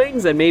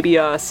buildings and maybe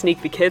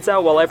sneak the kids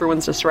out while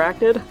everyone's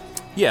distracted?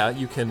 Yeah,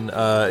 you can,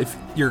 if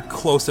you're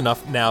close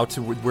enough now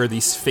to where the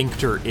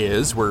sphincter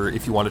is, where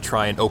if you want to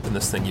try and open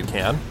this thing, you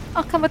can.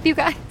 I'll come with you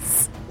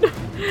guys.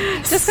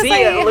 Just because See I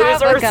ya, have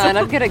a losers. gun.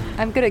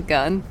 I'm good at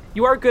gun.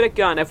 You are good at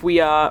gun if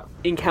we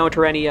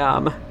encounter any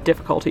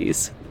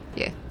difficulties.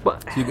 Yeah.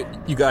 But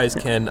You guys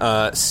can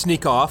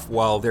sneak off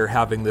while they're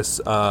having this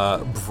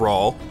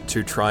brawl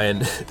to try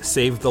and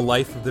save the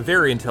life of the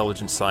very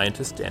intelligent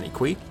scientist, Danny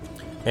Quee.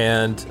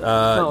 And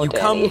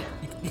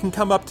you can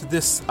come up to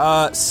this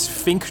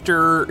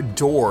sphincter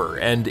door,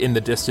 and in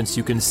the distance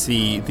you can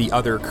see the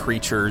other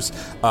creatures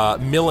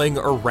milling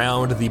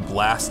around the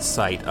blast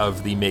site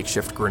of the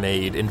makeshift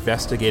grenade,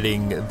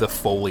 investigating the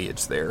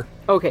foliage there.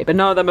 Okay, but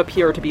none of them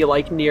appear to be,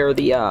 like, near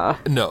the,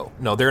 No,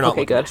 they're not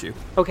Okay, looking good. at you.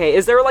 Okay,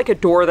 is there, like, a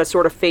door that's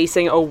sort of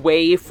facing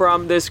away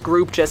from this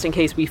group just in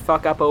case we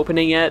fuck up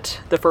opening it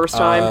the first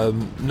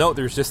time? No,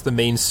 there's just the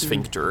main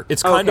sphincter.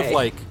 It's kind of Okay.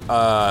 like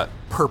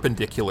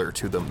perpendicular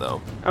to them,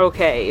 though.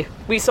 Okay.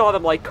 We saw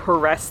them, like,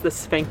 caress the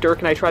sphincter.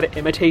 Can I try to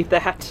imitate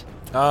that?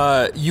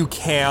 You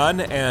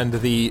can, and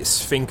the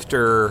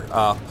sphincter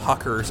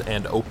puckers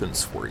and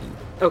opens for you.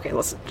 Okay,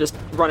 let's just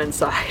run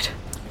inside.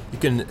 You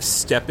can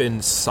step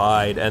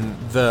inside, and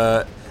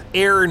the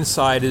air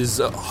inside is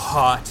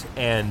hot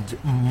and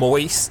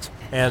moist,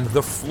 and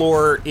the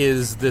floor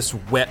is this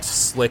wet,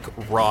 slick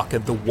rock,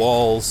 and the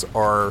walls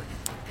are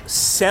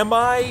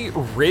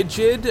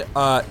semi-rigid.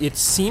 It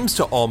seems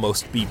to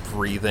almost be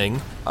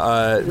breathing.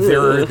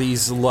 There are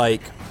these,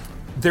 like...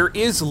 There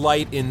is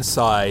light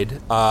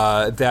inside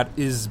that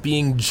is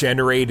being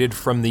generated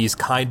from these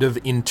kind of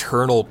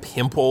internal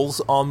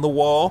pimples on the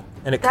wall,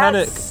 and it kind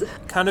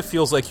of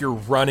feels like you're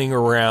running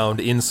around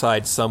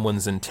inside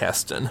someone's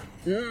intestine.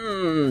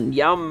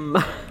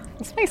 Yum.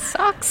 This place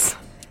sucks.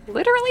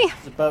 Literally.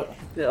 But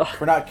Ugh. if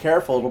we're not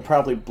careful, it'll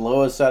probably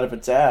blow us out of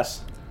its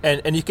ass.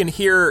 And you can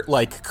hear,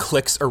 like,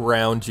 clicks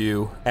around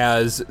you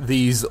as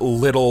these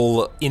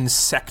little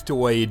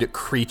insectoid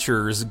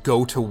creatures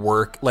go to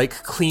work,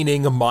 like,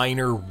 cleaning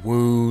minor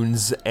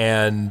wounds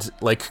and,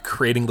 like,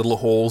 creating little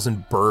holes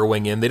and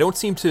burrowing in. They don't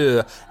seem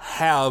to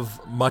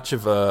have much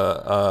of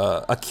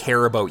a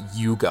care about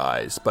you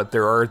guys, but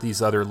there are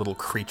these other little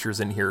creatures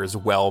in here as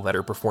well that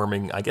are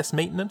performing, I guess,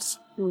 maintenance?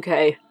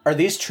 Okay. Are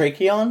these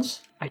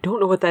tracheons? I don't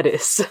know what that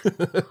is.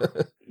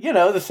 You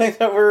know, the thing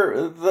that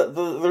we're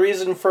the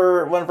reason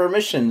for one of our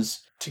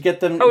missions to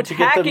get them get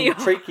them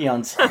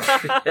tracheons.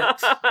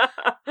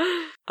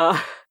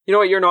 You know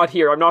what? You're not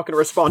here. I'm not going to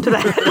respond to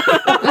that.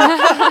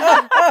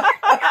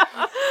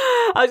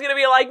 I was going to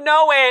be like,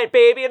 no, Aunt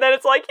Baby, and then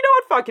it's like, you know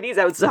what? Fuck it, he's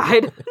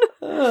outside.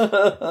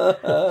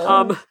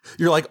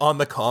 You're, like, on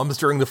the comms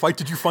during the fight.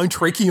 Did you find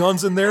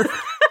tracheons in there?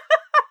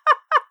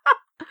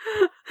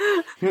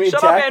 You mean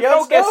Shut up and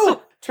tracheons? focus.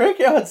 No,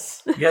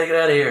 tracheons. You gotta get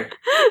out of here.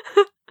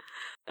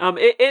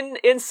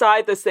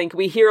 Inside this thing, can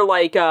we hear,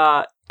 like,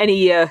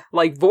 any,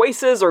 like,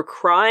 voices or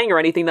crying or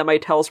anything that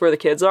might tell us where the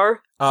kids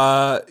are?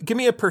 Give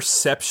me a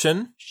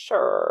perception.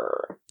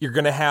 Sure. You're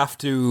going to have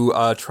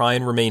to try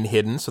and remain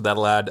hidden, so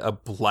that'll add a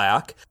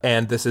black.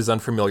 And this is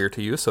unfamiliar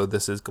to you, so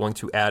this is going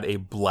to add a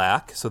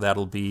black. So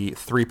that'll be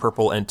 3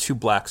 purple and 2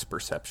 blacks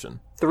perception.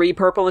 3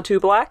 purple and 2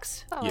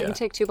 blacks? Oh, Yeah. you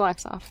take 2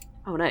 blacks off.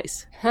 Oh,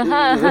 nice.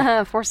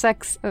 4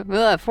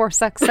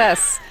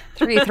 success,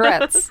 3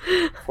 threats.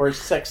 Or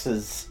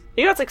sexes.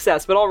 You got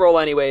success, but I'll roll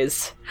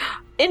anyways.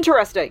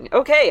 Interesting.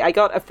 Okay, I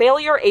got a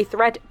failure, a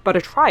threat, but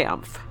a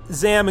triumph.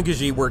 Zam and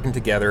Gaji working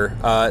together.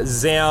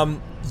 Zam,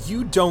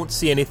 you don't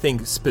see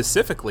anything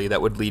specifically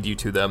that would lead you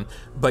to them,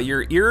 but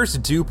your ears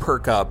do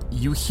perk up.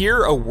 You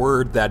hear a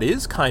word that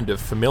is kind of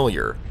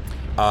familiar.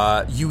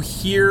 You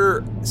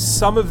hear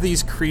some of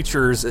these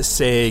creatures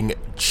saying,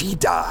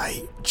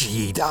 Jedi,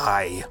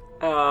 Jedi.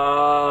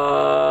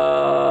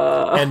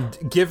 And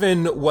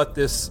given what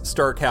this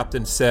Star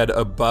Captain said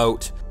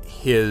about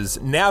his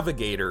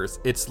navigators,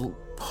 it's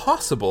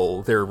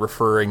possible they're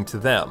referring to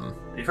them.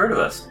 You've heard of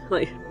us.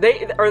 Like,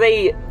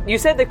 you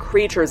said the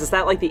creatures, is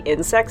that like the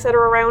insects that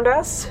are around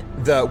us?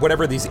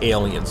 Whatever these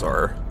aliens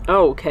are.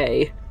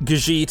 Okay.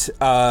 Gajit,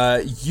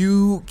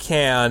 you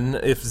can,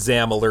 if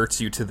Zam alerts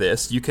you to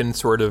this, you can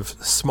sort of,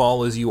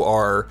 small as you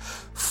are,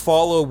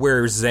 follow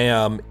where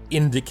Zam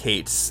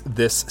indicates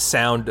this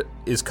sound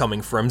is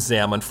coming from.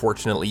 Zam,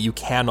 unfortunately, you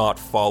cannot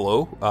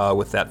follow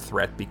with that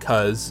threat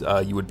because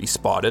you would be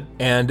spotted.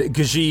 And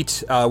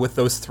Gajit, with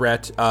those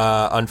threat,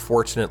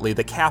 unfortunately,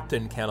 the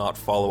captain cannot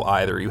follow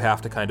either. You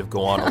have to kind of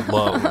go on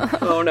alone.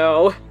 Oh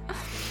no.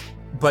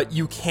 But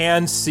you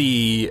can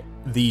see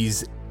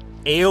these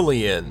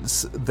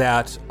aliens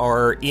that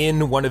are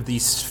in one of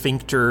these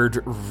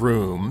sphinctered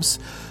rooms.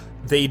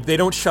 They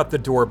don't shut the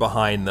door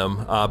behind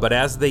them, but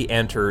as they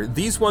enter,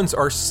 these ones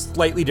are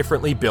slightly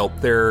differently built.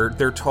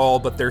 They're tall,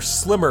 but they're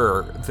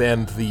slimmer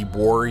than the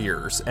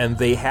warriors, and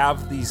they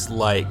have these,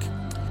 like,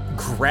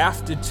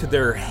 grafted to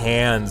their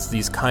hands,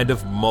 these kind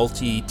of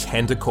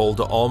multi-tentacled,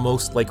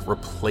 almost like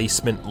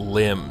replacement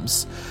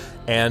limbs.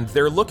 And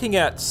they're looking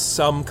at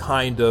some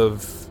kind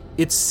of,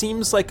 it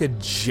seems like a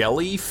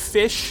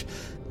jellyfish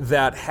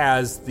that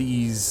has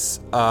these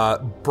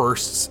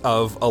bursts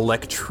of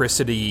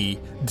electricity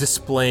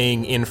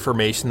displaying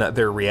information that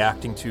they're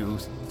reacting to.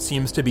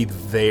 Seems to be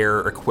their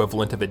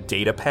equivalent of a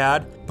data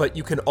pad. But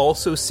you can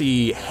also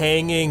see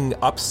hanging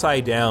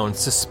upside down,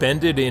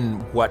 suspended in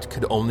what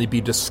could only be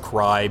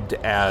described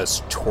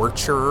as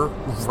torture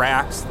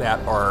racks that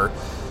are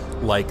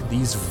like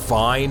these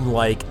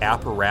vine-like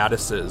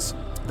apparatuses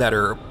that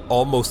are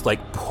almost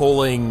like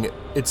pulling,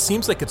 it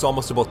seems like it's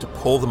almost about to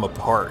pull them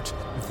apart.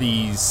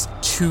 These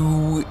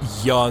two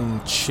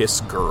young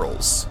Chiss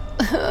girls.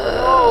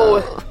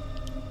 Oh.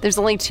 There's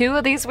only 2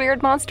 of these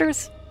weird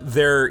monsters?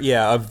 They're,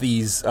 of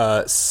these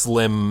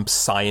slim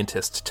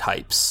scientist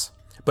types.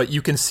 But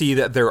you can see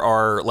that there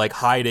are, like,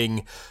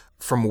 hiding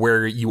from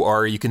where you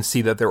are, you can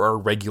see that there are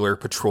regular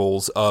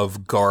patrols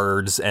of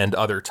guards and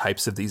other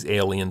types of these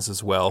aliens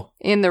as well.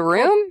 In the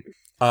room?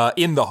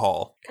 In the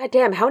hall. God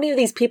damn, how many of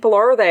these people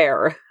are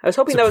there? I was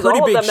hoping It's a that was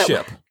all pretty of them. big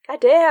ship.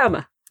 God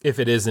damn. If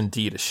it is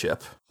indeed a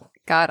ship.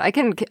 God,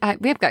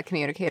 we've got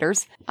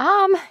communicators.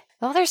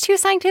 Well, there's 2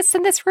 scientists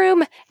in this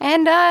room,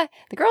 and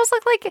the girls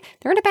look like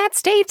they're in a bad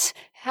state.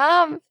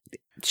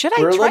 Should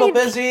I We're a try little and...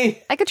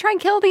 busy. I could try and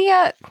kill the,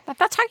 I'm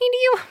not talking to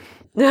you.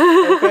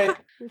 Okay.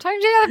 I'm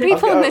talking to the other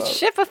people in this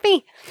ship with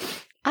me.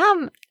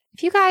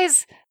 If you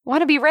guys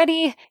want to be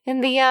ready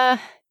in the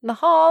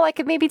hall, I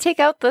could maybe take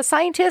out the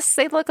scientists.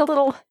 They look a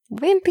little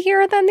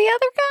wimpier than the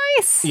other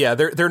guys. Yeah,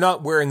 they're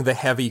not wearing the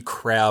heavy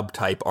crab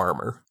type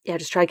armor. Yeah,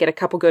 just try to get a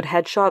couple good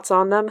headshots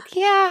on them.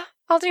 Yeah,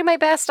 I'll do my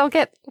best. I'll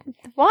get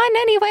one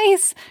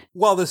anyways.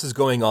 While this is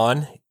going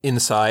on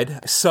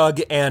inside, Sug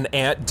and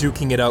Ant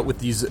duking it out with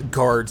these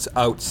guards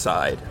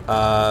outside.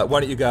 Why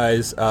don't you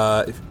guys,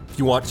 if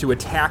you want to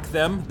attack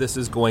them, this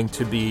is going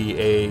to be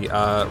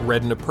a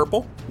red and a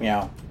purple.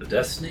 Meow. The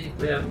Destiny?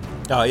 Yeah.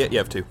 Yeah, you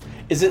have 2.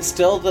 Is it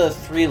still the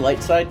 3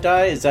 light side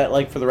die? Is that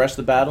like for the rest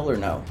of the battle or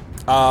no?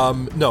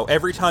 No,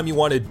 every time you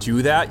want to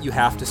do that, you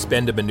have to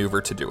spend a maneuver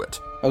to do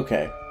it.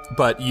 Okay.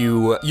 But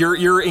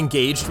you're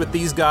engaged with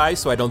these guys,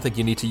 so I don't think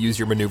you need to use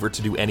your maneuver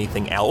to do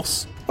anything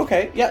else.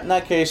 Okay, yeah, in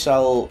that case,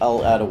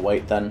 I'll add a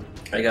white then.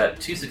 I got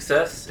 2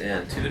 success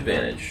and 2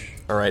 advantage.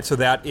 All right, so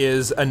that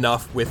is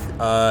enough with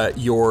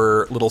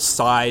your little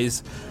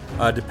size,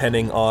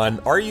 depending on...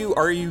 Are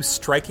you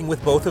striking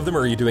with both of them,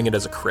 or are you doing it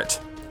as a crit?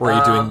 Or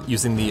are you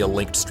using the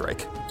linked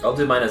strike? I'll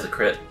do mine as a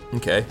crit.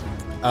 Okay.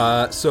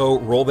 So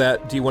roll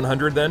that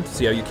D100 then, to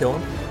see how you kill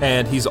him.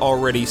 And he's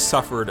already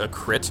suffered a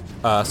crit,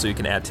 so you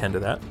can add 10 to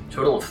that.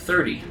 Total of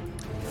 30.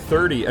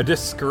 30, a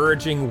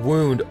discouraging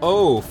wound.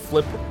 Oh,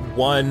 flip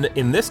 1,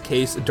 in this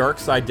case, a dark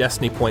side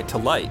destiny point to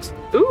light.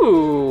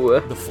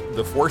 Ooh.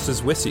 The force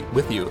is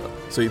with you,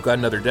 so you've got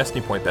another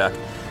destiny point back.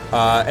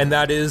 And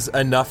that is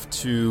enough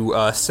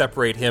to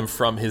separate him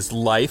from his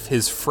life.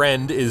 His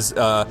friend is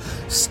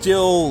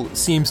still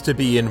seems to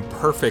be in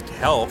perfect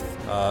health,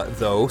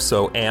 though.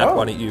 So, Ant,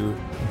 why don't you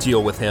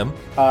deal with him?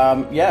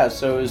 Yeah,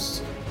 so it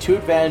was 2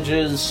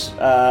 advantages,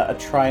 a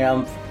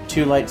triumph,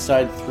 2 light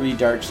side, 3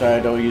 dark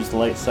side. I'll use the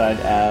light side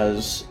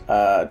as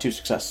 2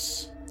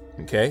 success.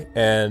 Okay,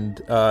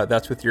 and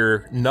that's with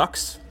your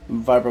Nux?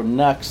 Vibro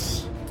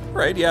Nux.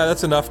 Right, yeah,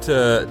 that's enough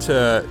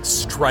to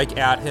strike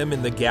at him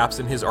in the gaps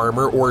in his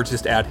armor, or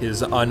just at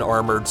his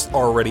unarmored,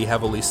 already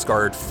heavily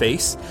scarred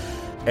face.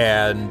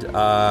 And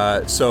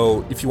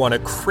so if you want to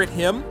crit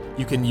him,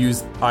 you can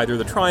use either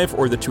the Triumph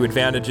or the 2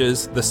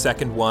 advantages. The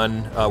second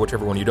one,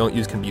 whichever one you don't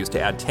use, can be used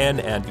to add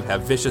 10, and you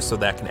have Vicious, so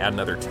that can add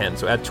another 10.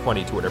 So add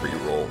 20 to whatever you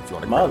roll if you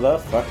want to crit.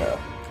 Motherfucker.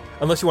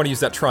 Unless you want to use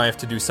that Triumph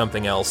to do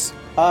something else.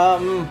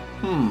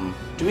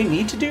 Do we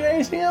need to do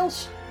anything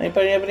else?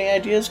 Anybody have any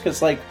ideas?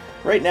 Because, like,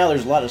 right now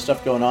there's a lot of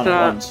stuff going on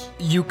at once.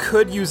 You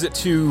could use it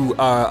to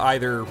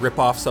either rip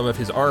off some of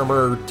his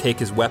armor, take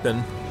his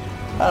weapon.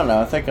 I don't know.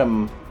 I think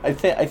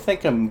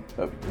I'm.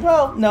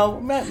 Well, no.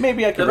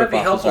 Maybe I can That rip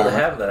might be off his helpful to armor.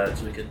 have that,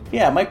 so we can...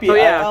 Yeah, it might be. Oh,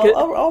 yeah,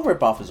 I'll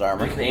rip off his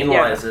armor. We can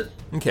analyze it.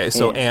 Okay,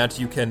 so Yeah. Ant,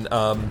 you can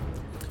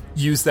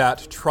use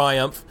that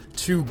Triumph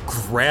to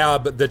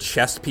grab the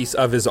chest piece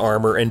of his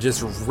armor and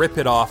just rip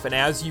it off. And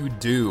as you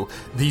do,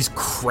 these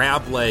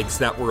crab legs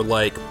that were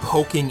like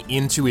poking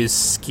into his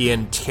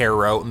skin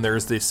tear out, and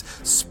there's this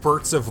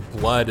spurts of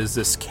blood as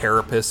this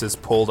carapace is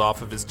pulled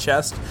off of his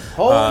chest.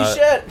 Holy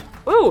shit!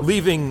 Ooh.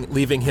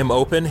 Leaving him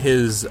open.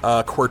 His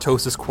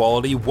cortosis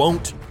quality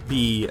won't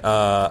be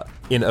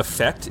in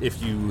effect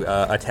if you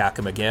attack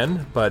him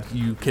again, but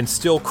you can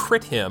still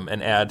crit him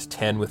and add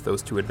 10 with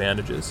those 2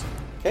 advantages.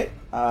 Okay,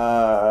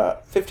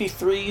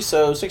 53,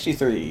 so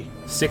 63.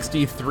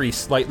 63,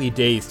 slightly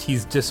dazed.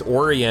 He's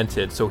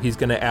disoriented, so he's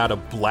going to add a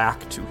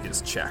black to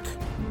his check.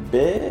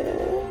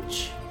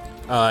 Bitch.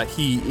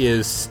 He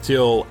is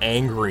still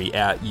angry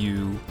at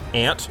you,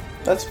 Ant,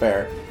 That's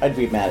fair. I'd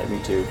be mad at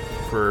me too.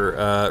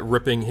 for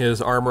ripping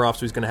his armor off,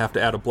 so he's going to have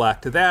to add a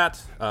black to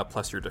that,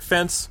 plus your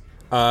defense.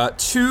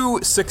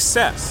 2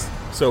 success.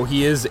 So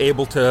he is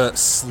able to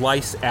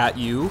slice at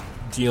you,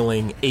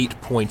 dealing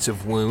 8 points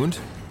of wound.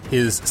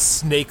 His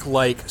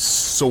snake-like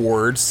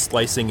sword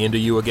slicing into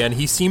you again.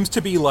 He seems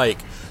to be, like,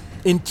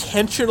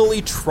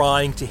 intentionally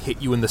trying to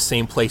hit you in the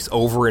same place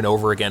over and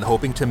over again,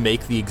 hoping to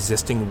make the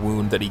existing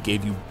wound that he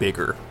gave you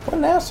bigger. What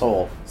an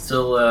asshole.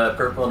 Still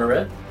purple and a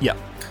red. Yeah.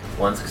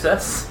 1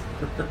 success.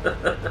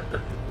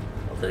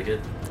 I'll take it.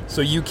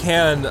 So you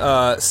can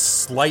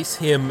slice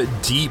him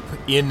deep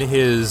in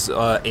his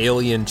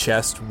alien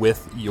chest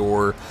with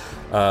your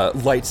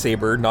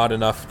lightsaber, not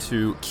enough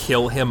to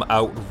kill him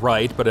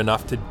outright, but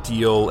enough to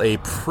deal a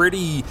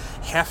pretty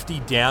hefty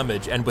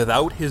damage. And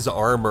without his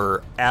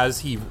armor, as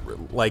he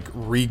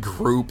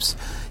regroups,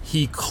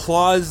 he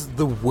claws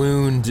the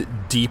wound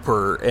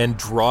deeper and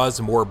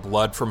draws more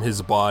blood from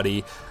his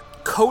body,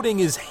 coating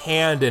his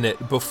hand in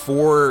it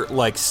before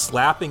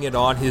slapping it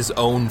on his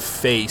own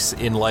face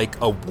in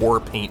a war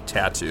paint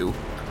tattoo.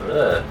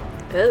 Ugh.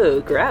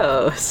 Ooh,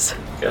 gross.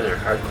 You guys are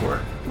hardcore.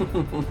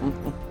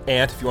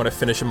 Ant, if you want to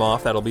finish him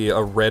off, that'll be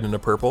a red and a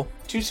purple.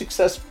 2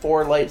 success,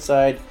 4 light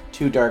side,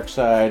 2 dark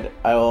side.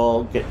 I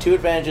will get 2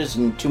 advantages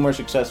and 2 more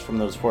success from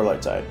those 4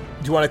 light side.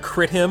 Do you want to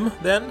crit him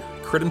then?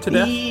 Crit him to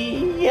death?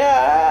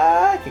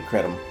 Yeah, I can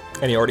crit him.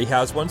 And he already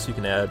has one, so you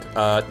can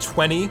add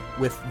 20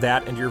 with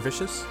that and your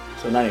vicious.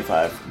 So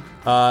 95.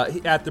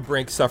 He, at the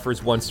brink,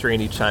 suffers 1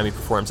 strain each time he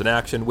performs an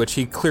action, which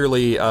he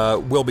clearly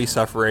will be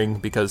suffering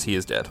because he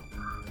is dead.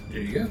 There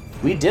you go.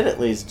 We did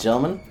it, ladies and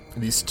gentlemen.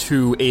 These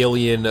 2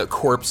 alien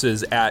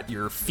corpses at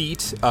your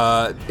feet.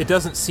 It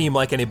doesn't seem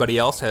like anybody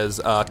else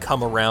has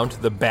come around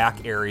to the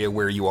back area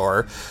where you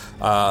are,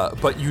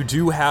 but you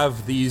do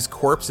have these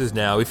corpses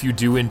now if you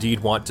do indeed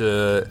want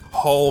to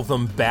haul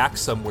them back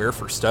somewhere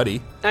for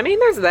study. I mean,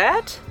 there's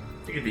that.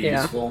 It could be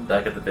useful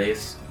back at the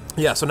base.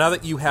 Yeah, so now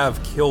that you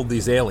have killed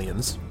these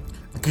aliens,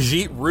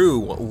 Khajiit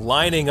Rue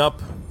lining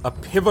up a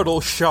pivotal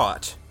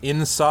shot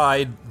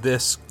inside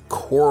this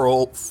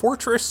coral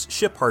fortress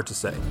ship, hard to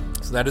say.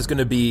 So that is going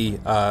to be,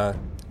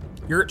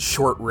 you're at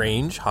short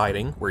range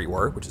hiding where you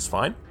are, which is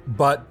fine.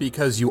 But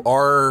because you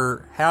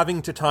are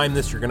having to time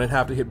this, you're going to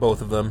have to hit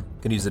both of them.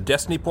 You can use a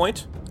destiny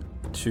point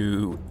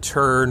to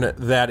turn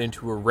that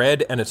into a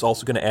red, and it's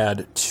also going to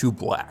add 2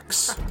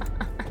 blacks.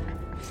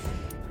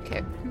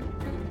 Okay.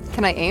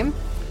 Can I aim?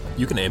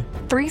 You can aim.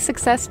 3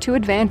 success, 2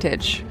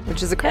 advantage,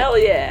 which is a crit. Hell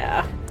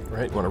yeah. All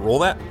right, you want to roll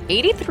that?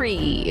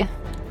 83.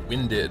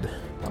 Winded.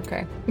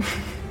 Okay.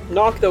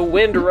 Knock the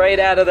wind right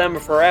out of them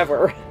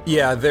forever.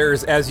 Yeah,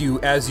 there's as you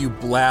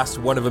blast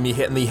one of them, you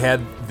hit in the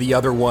head. The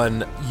other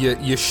one,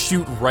 you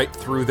shoot right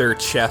through their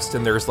chest,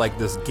 and there's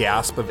this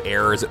gasp of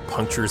air as it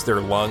punctures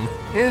their lung.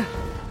 Yeah.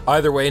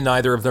 Either way,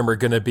 neither of them are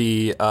going to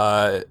be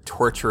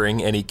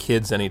torturing any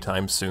kids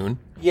anytime soon.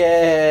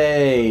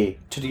 Yay!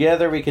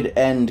 Together we could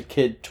end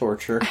kid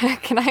torture.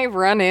 Can I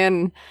run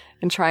in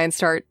and try and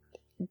start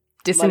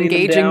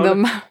disengaging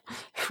them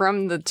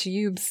from the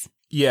tubes?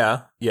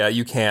 Yeah,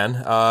 you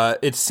can.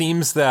 It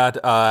seems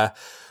that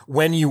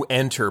when you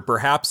enter,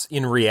 perhaps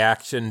in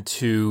reaction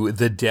to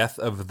the death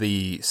of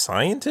the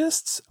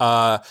scientists,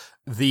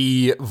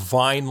 the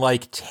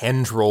vine-like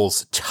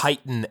tendrils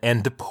tighten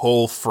and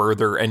pull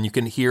further, and you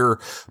can hear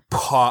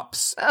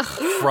pops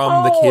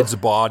from the kids'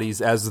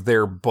 bodies as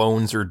their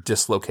bones are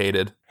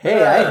dislocated.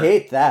 Hey, I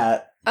hate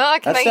that.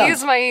 Can That I use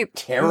sounds my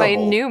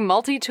terrible. new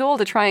multi-tool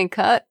to try and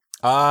cut?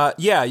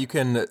 Yeah, you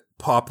can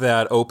pop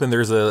that open.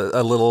 There's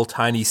a little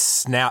tiny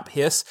snap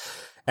hiss,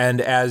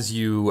 and as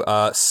you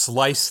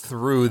slice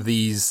through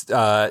these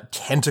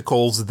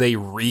tentacles, they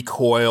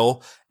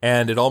recoil,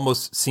 and it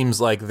almost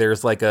seems like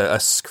there's a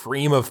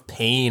scream of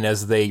pain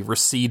as they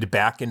recede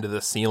back into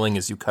the ceiling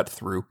as you cut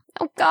through.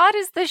 Oh God,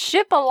 is the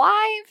ship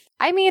alive?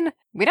 I mean,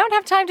 we don't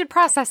have time to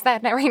process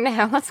that right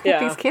now. Let's get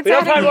these kids we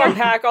don't out have of time to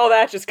here. unpack all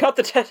that. Just cut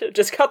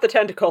the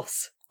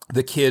tentacles.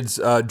 The kids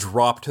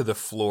drop to the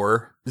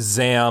floor.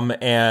 Zam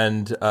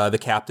and the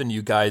captain,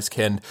 you guys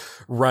can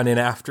run in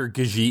after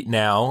Khajiit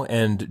now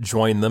and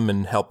join them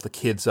and help the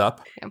kids up.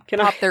 Can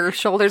Pop I- their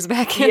shoulders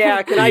back in?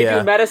 Yeah, can I Yeah.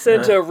 do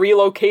medicine to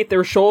relocate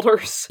their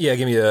shoulders? Yeah,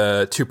 give me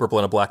a 2 purple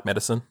and a black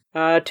medicine.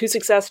 2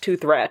 success, 2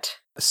 threat.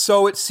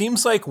 So it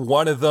seems like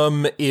one of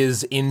them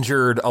is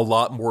injured a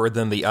lot more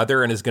than the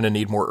other and is going to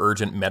need more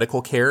urgent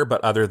medical care.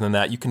 But other than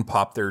that, you can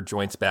pop their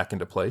joints back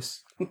into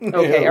place.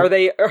 Okay, are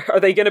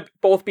they going to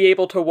both be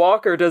able to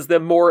walk, or does the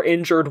more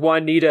injured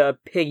one need a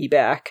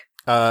piggyback?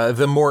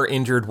 The more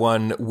injured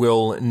one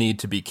will need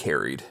to be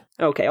carried.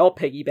 Okay, I'll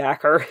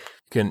piggyback her.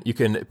 You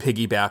can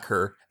piggyback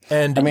her,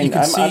 and I mean, you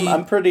can see.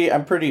 I'm pretty.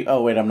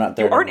 Oh wait, I'm not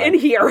there. You aren't in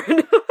here.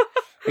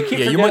 I keep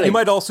Yeah, you forgetting.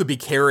 might also be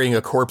carrying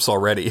a corpse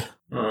already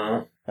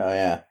Oh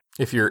yeah.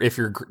 if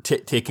you're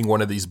taking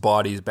one of these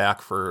bodies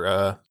back for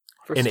an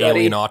study.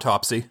 alien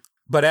autopsy.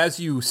 But as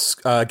you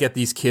get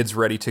these kids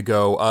ready to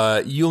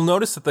go, you'll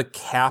notice that the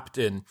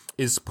captain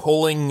is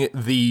pulling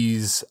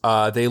these,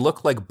 they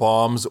look like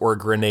bombs or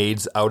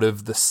grenades out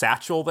of the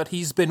satchel that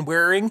he's been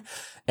wearing,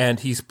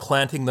 and he's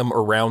planting them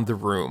around the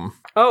room.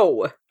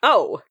 We're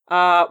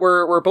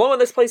blowing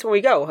this place when we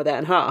go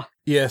then, huh?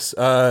 Yes,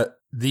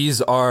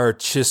 these are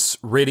CHIS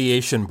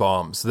radiation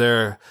bombs.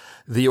 They're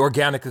the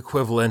organic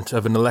equivalent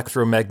of an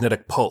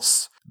electromagnetic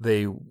pulse.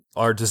 They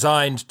are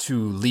designed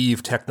to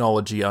leave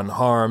technology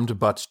unharmed,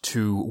 but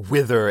to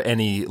wither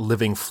any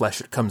living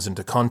flesh it comes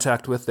into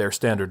contact with. They're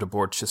standard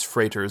aboard CHIS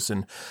freighters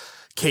in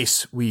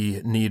case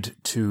we need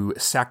to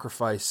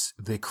sacrifice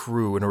the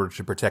crew in order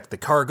to protect the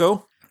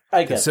cargo.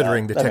 I get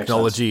Considering that. the That makes sense.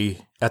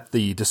 technology at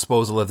the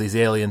disposal of these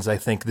aliens, I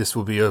think this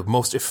will be a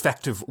most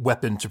effective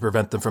weapon to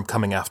prevent them from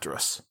coming after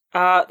us.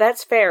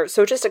 That's fair.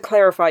 So just to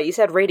clarify, you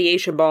said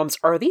radiation bombs.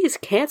 Are these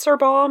cancer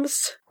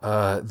bombs?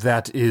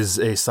 That is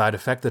a side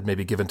effect that may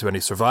be given to any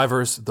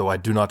survivors, though I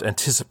do not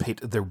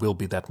anticipate there will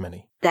be that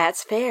many.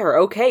 That's fair.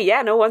 Okay,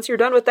 yeah, no, once you're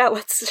done with that,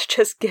 let's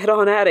just get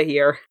on out of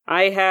here.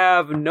 I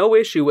have no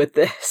issue with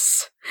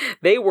this.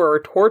 They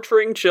were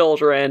torturing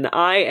children.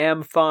 I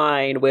am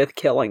fine with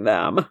killing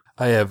them.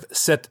 I have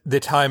set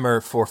the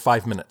timer for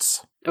 5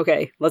 minutes.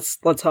 Okay, let's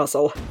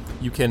hustle.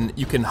 You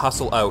can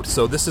hustle out.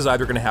 So this is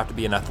either going to have to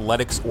be an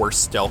athletics or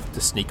stealth to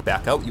sneak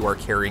back out. You are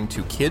carrying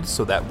 2 kids,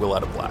 so that will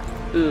out of black.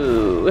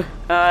 Ooh.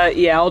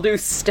 Yeah, I'll do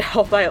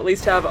stealth. I at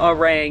least have a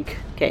rank.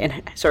 Okay,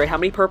 and sorry, how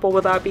many purple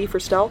would that be for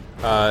stealth?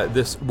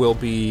 This will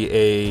be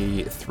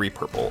a 3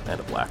 purple and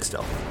a black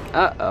stealth.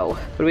 Uh-oh.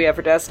 What do we have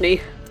for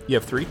destiny? You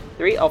have 3?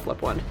 3? I'll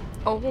flip 1.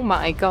 Oh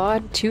my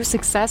god, 2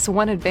 success,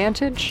 1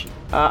 advantage?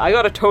 I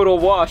got a total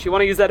wash. You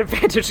want to use that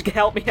advantage to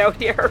help me out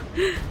here?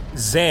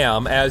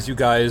 Zam, as you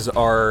guys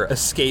are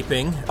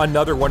escaping,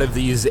 another one of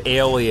these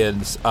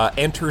aliens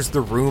enters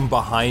the room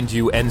behind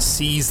you and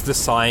sees the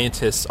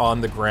scientists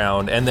on the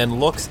ground, and then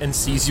looks and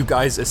sees you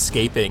guys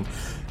escaping,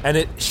 and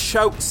it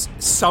shouts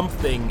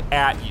something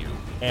at you.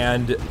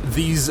 And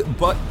these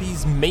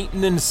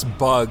maintenance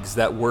bugs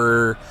that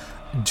were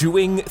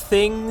doing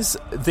things,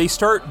 they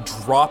start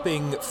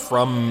dropping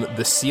from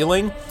the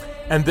ceiling.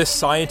 And this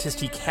scientist,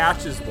 he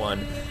catches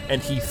one,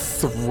 and he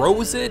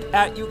throws it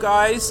at you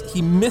guys.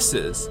 He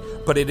misses,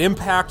 but it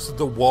impacts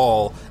the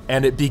wall,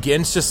 and it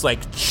begins just like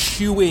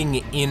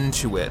chewing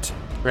into it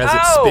as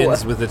it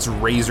spins with its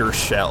razor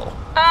shell.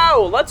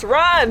 Oh, let's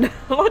run!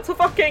 Let's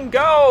fucking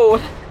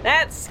go!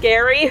 That's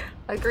scary.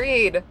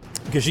 Agreed.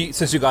 Because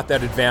since you got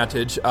that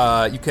advantage,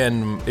 you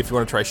can, if you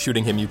want to try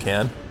shooting him, you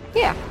can.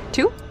 Yeah,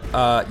 2?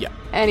 Yeah.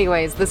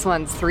 Anyways, this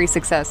one's 3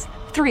 success,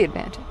 3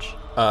 advantage.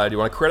 Do you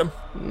want to crit him?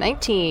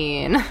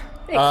 19. It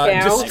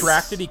counts.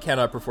 Distracted, he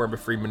cannot perform a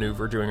free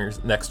maneuver during your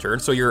next turn,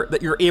 so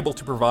you're able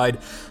to provide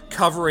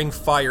covering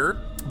fire.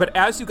 But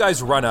as you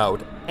guys run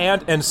out,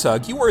 Ant and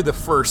Sug, you are the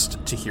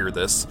first to hear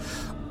this.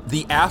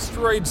 The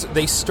asteroids,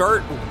 they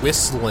start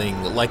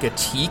whistling like a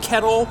tea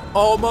kettle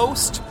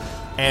almost.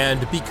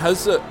 And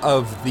because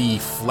of the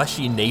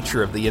fleshy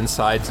nature of the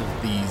insides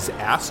of these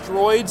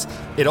asteroids,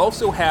 it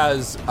also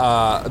has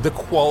the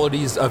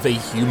qualities of a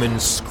human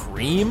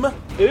scream.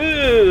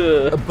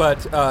 Ooh.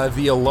 But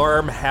the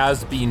alarm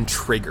has been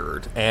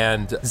triggered,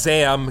 and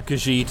Zam,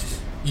 Khajiit,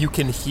 you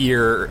can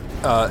hear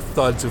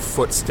thuds of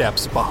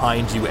footsteps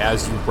behind you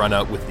as you run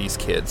out with these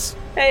kids.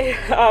 Hey,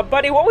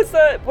 buddy, what was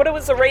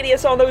the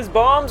radius on those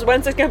bombs?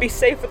 When's it gonna be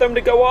safe for them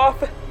to go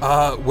off?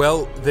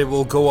 Well, they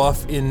will go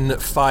off in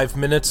 5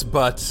 minutes,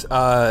 but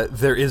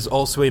there is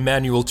also a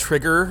manual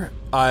trigger.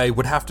 I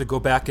would have to go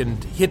back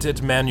and hit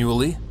it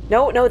manually.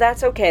 No,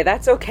 that's okay.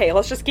 That's okay.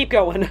 Let's just keep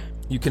going.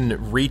 You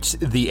can reach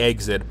the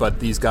exit,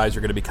 but these guys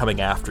are going to be coming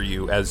after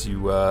you as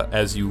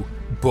you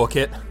book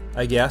it,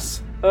 I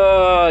guess.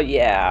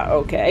 Yeah,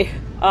 okay.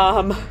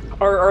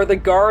 Are the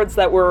guards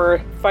that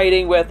were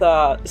fighting with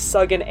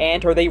Sug and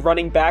Ant, are they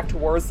running back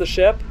towards the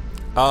ship?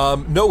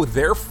 No,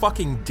 they're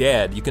fucking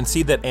dead. You can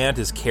see that Ant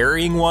is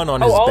carrying one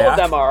on his all back. of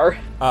them are.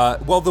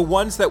 Well, the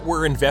ones that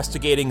were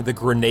investigating the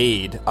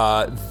grenade,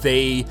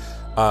 they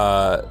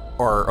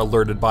are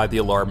alerted by the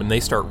alarm, and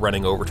they start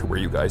running over to where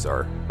you guys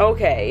are.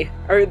 Okay.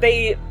 Are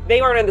they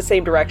aren't in the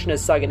same direction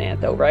as Sug and Ant,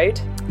 though, right?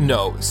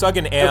 No, Sug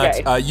and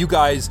Ant, Okay. you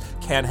guys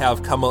can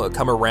have come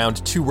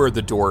around to where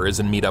the door is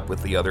and meet up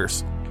with the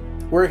others.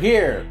 We're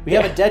here. We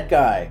have a dead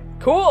guy.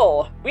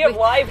 Cool! We have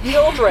live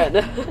children!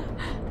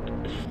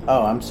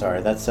 Oh, I'm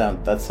sorry. That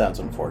sounds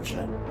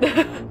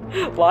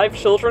unfortunate. Live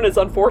children is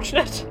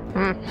unfortunate.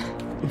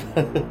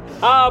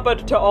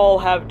 But to all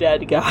have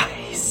dead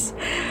guys.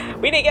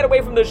 We need to get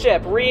away from the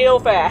ship real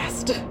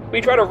fast.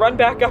 We try to run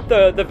back up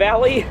the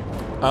valley.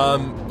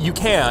 You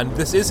can.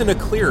 This isn't a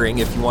clearing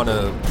if you want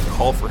to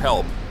call for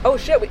help. Oh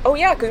shit,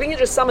 because we can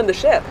just summon the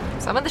ship.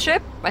 Summon the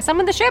ship? I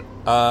summoned the ship?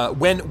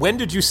 When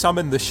did you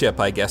summon the ship,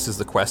 I guess, is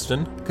the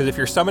question. Because if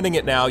you're summoning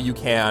it now, you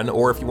can,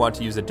 or if you want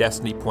to use a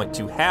destiny point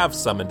to have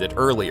summoned it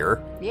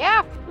earlier.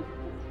 Yeah.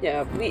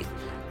 Yeah,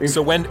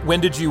 So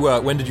when did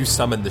you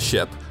summon the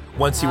ship?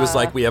 Once he was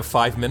like, we have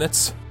 5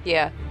 minutes?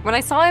 Yeah. When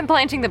I saw him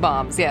planting the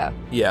bombs, yeah.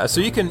 Yeah,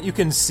 so you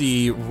can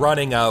see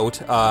running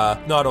out,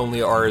 not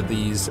only are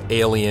these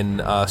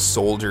alien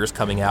soldiers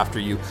coming after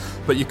you,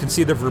 but you can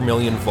see the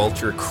Vermilion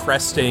Vulture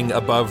cresting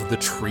above the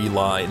tree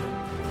line.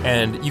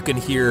 And you can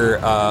hear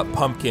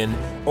Pumpkin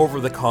over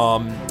the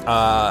comm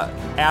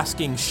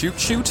asking, shoot.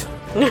 shoot,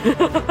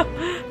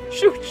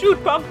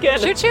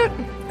 Pumpkin. Shoot.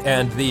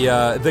 And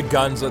the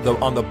guns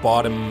on the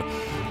bottom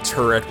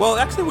turret, well,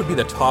 actually it would be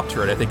the top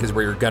turret, I think, is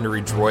where your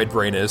gunnery droid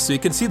brain is. So you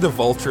can see the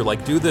Vulture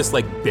do this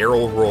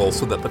barrel roll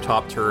so that the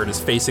top turret is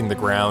facing the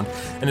ground,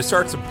 and it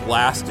starts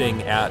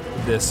blasting at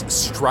this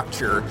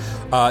structure.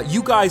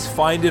 You guys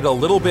find it a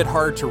little bit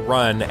hard to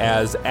run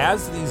as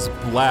these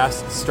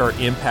blasts start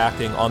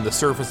impacting on the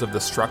surface of the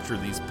structure.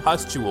 These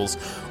pustules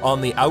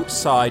on the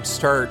outside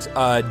start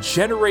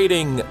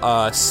generating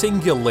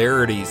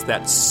singularities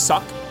that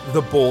suck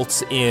the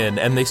bolts in,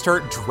 and they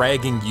start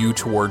dragging you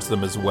towards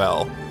them as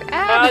well.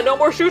 No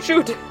more shoot.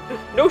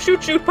 No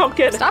shoot,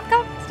 Pumpkin. Stop.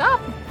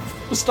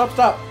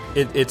 Stop.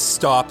 It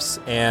stops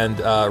and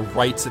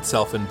rights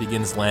itself and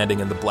begins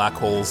landing, and the black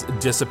holes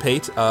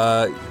dissipate.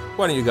 Why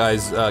don't you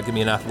guys give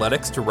me an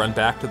athletics to run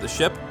back to the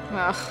ship?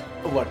 Ugh.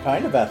 What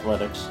kind of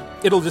athletics?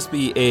 It'll just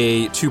be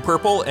a 2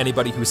 purple.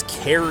 Anybody who's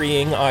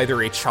carrying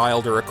either a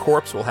child or a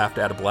corpse will have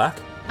to add a black.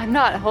 I'm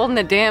not holding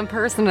a damn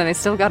person, and I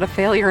still got a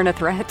failure and a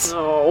threat.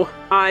 Oh,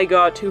 I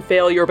got 2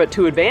 failure but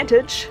 2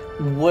 advantage.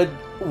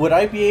 Would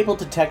I be able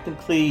to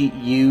technically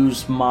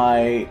use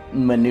my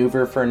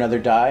maneuver for another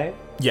die?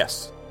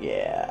 Yes.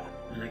 Yeah.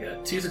 And I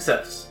got 2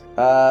 success.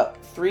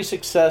 3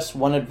 success,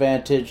 1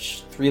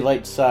 advantage, 3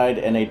 light side,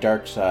 and a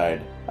dark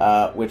side.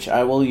 Which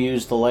I will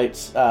use the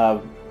lights,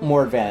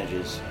 more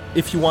advantages.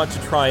 If you want to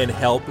try and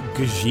help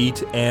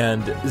Gajit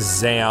and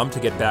Zam to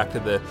get back to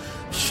the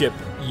ship,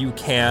 you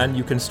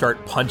can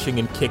start punching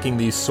and kicking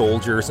these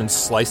soldiers and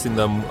slicing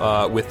them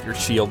with your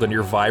shield and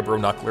your vibro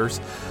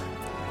knucklers,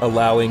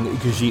 allowing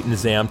Gajit and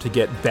Zam to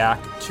get back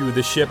to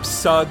the ship.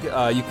 Sug,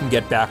 you can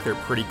get back there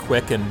pretty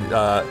quick and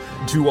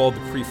do all the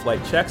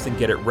pre-flight checks and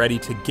get it ready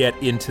to get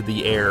into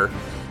the air.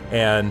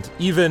 And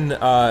even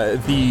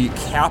the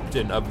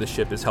captain of the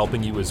ship is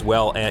helping you as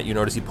well. And you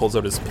notice he pulls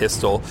out his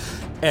pistol.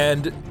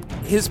 And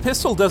his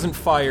pistol doesn't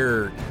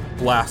fire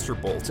blaster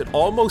bolts. It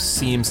almost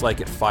seems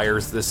like it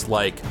fires this,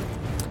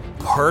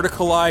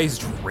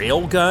 particleized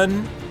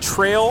railgun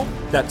trail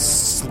that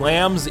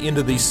slams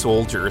into these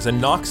soldiers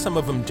and knocks some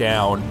of them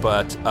down,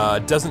 but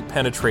doesn't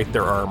penetrate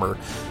their armor.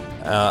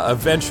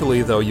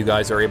 Eventually, though, you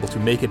guys are able to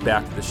make it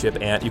back to the ship,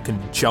 and you can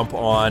jump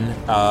on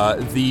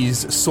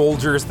these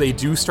soldiers. They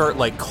do start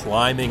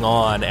climbing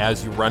on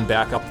as you run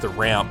back up the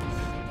ramp,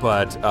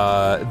 but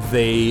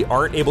they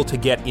aren't able to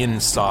get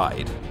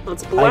inside.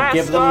 Let's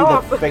blast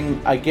off.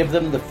 I give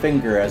them the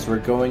finger as we're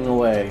going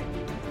away.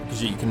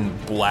 You can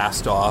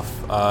blast off,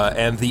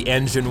 and the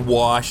engine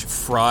wash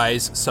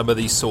fries some of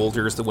these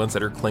soldiers, the ones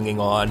that are clinging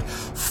on,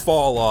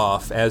 fall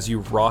off as you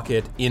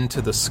rocket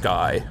into the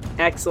sky.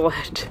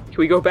 Excellent. Can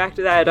we go back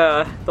to that,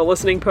 the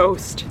listening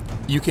post?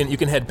 You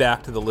can head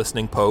back to the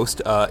listening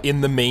post. In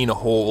the main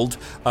hold,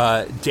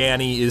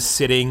 Danny is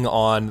sitting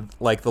on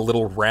the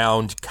little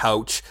round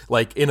couch,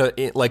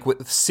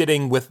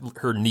 sitting with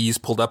her knees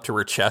pulled up to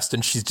her chest,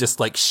 and she's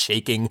just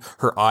shaking.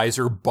 Her eyes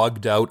are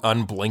bugged out,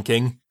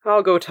 unblinking.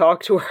 I'll go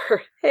talk to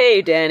her.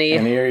 Hey, Danny.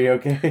 Danny, are you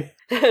okay?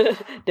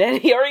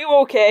 Danny, are you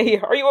okay?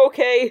 Are you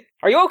okay?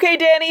 Are you okay,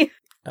 Danny?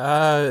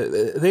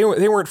 They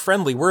weren't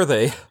friendly, were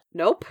they?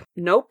 Nope.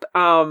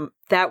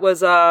 That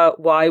was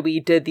why we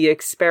did the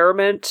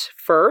experiment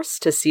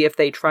first, to see if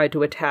they tried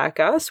to attack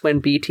us when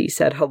BT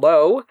said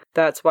hello.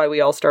 That's why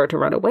we all started to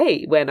run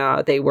away when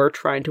they were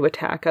trying to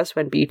attack us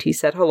when BT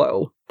said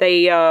hello.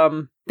 They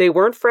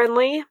weren't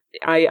friendly.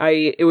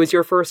 It was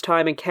your first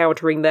time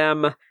encountering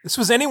them. This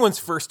was anyone's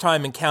first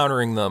time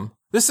encountering them.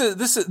 This is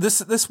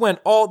the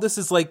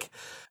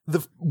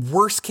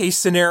worst case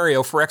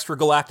scenario for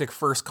extragalactic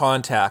first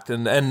contact,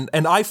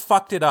 and I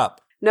fucked it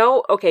up.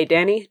 No, okay,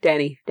 Danny,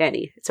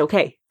 it's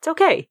okay. It's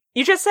okay.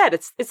 You just said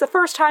it's the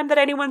first time that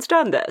anyone's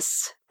done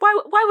this.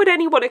 Why would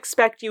anyone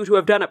expect you to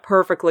have done it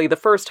perfectly the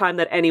first time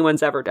that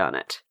anyone's ever done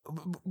it?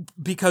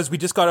 Because we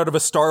just got out of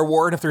a Star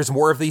War, and if there's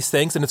more of these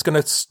things, and it's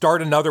going to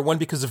start another one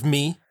because of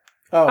me.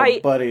 Oh,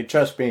 buddy,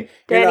 trust me.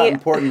 You're Danny, not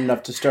important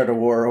enough to start a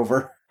war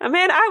over.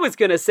 Man, I was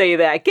going to say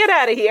that. Get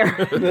out of here.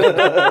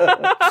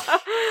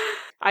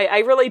 I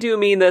really do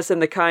mean this in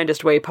the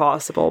kindest way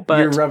possible, but...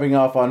 You're rubbing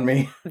off on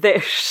me.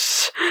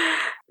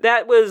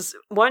 That was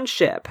one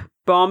ship.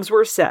 bombs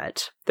were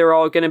set. They're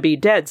all going to be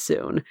dead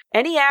soon.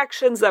 Any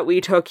actions that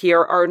we took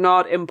here are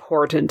not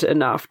important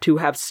enough to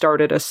have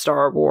started a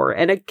Star War.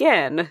 And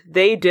again,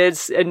 they did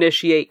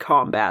initiate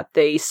combat.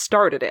 They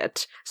started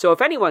it. So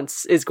if anyone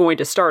is going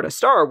to start a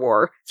Star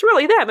War, it's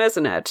really them,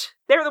 isn't it?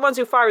 They're the ones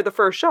who fired the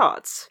first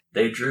shots.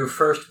 They drew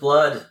first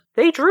blood.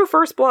 They drew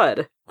first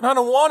blood. I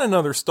don't want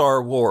another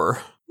Star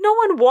War. No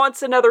one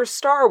wants another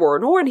Star War.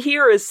 No one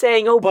here is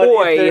saying, oh But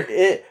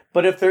boy.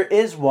 But if there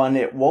is one,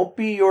 it won't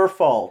be your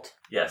fault.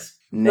 Yes.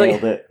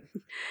 Nailed it.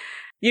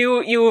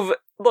 You've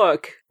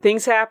look,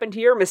 things happened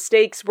here,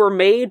 mistakes were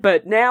made,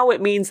 but now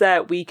it means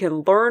that we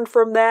can learn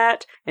from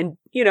that and,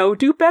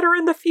 do better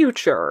in the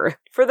future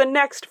for the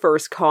next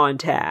First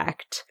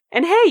Contact.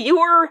 And hey,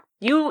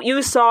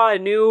 you saw a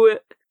new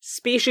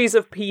species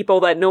of people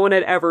that no one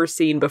had ever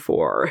seen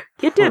before.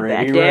 You did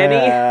that, Danny.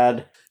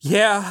 Rad.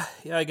 Yeah,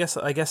 I guess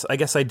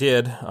I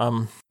did.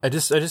 I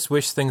just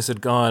wish things had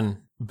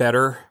gone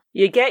better.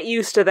 You get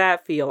used to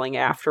that feeling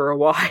after a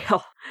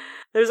while.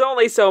 There's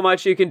only so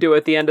much you can do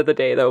at the end of the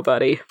day, though,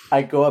 buddy.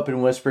 I go up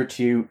and whisper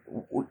to you,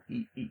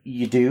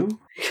 you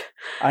do?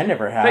 I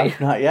never have,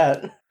 not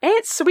yet.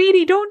 Aunt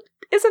Sweetie,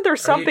 isn't there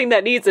something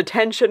that needs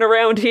attention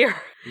around here?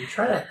 Are you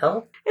trying to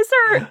help? Is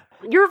there...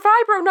 Your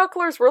vibro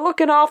knucklers were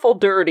looking awful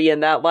dirty in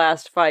that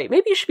last fight.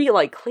 Maybe you should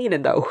be,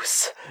 cleaning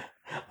those.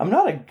 I'm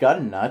not a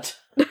gun nut.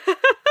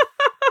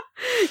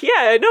 Yeah,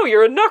 I know,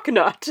 you're a knuck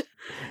nut.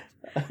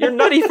 You're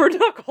nutty for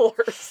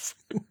knucklers.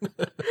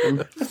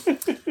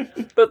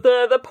 But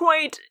the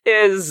point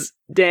is,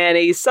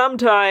 Danny,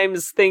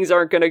 sometimes things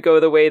aren't going to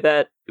go the way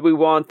that we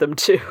want them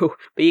to.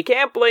 But you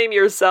can't blame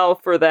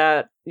yourself for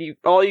that.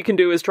 All you can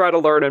do is try to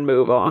learn and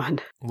move on.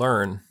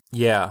 Learn.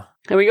 Yeah.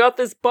 And we got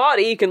this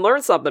body, you can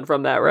learn something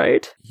from that,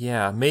 right?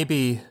 Yeah,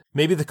 maybe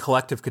the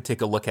collective could take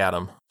a look at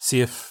him,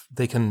 see if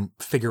they can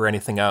figure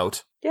anything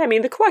out. Yeah, I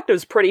mean, the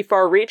collective's pretty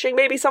far-reaching.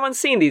 Maybe someone's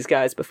seen these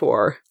guys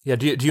before. Yeah,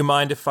 do you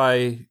mind if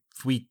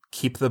we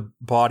keep the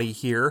body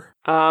here?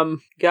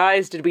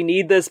 Guys, did we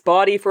need this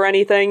body for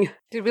anything?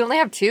 Did we only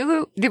have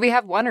two? Did we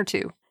have one or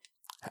two?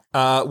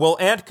 Well,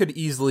 Ant could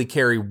easily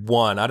carry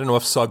one. I don't know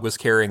if Sug was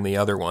carrying the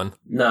other one.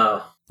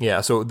 No. Yeah,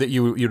 so that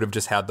you'd have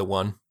just had the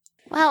one.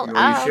 Well, Will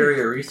you share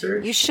your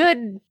research? You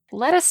should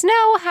let us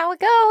know how it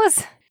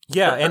goes.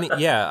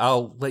 Yeah,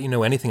 I'll let you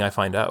know anything I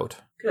find out.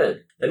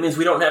 Good. That means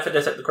we don't have to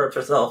dissect the corpse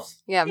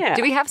ourselves. Yeah.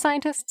 Do we have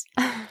scientists?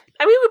 I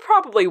mean, we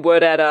probably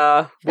would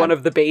at one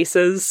of the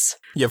bases.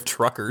 You have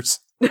truckers.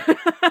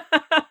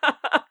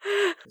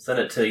 Send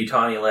it to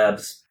Utani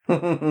Labs.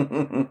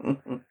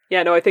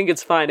 Yeah, no, I think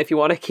it's fine if you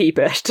want to keep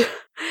it.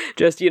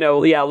 Just,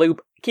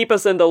 keep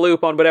us in the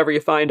loop on whatever you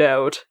find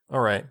out.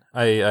 All right.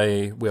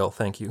 I will,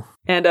 thank you.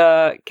 And,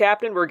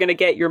 Captain, we're gonna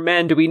get your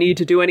men. Do we need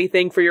to do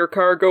anything for your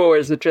cargo, or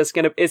is it just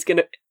gonna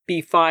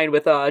be fine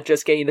with,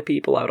 just getting the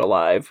people out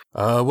alive?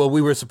 Well,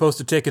 we were supposed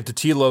to take it to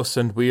Telos,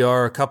 and we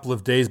are a couple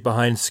of days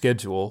behind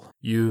schedule.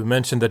 You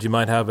mentioned that you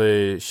might have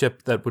a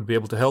ship that would be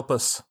able to help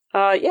us.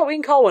 Yeah, we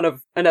can call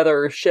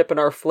another ship in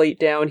our fleet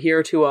down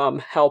here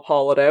to, help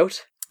haul it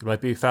out. It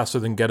might be faster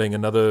than getting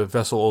another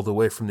vessel all the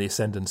way from the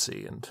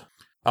Ascendancy, and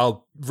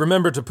I'll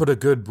remember to put a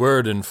good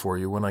word in for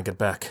you when I get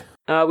back.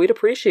 We'd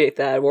appreciate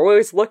that. We're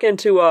always looking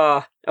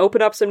to,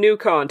 open up some new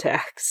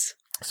contacts.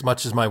 As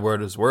much as my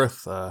word is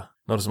worth, not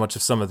as much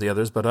as some of the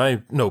others, but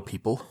I know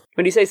people.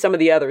 When you say some of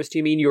the others, do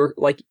you mean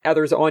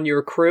others on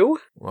your crew?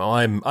 Well,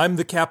 I'm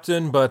the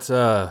captain, but,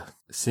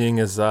 seeing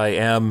as I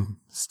am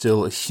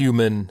still a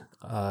human,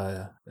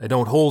 I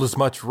don't hold as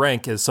much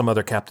rank as some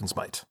other captains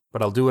might,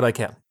 but I'll do what I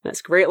can.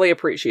 That's greatly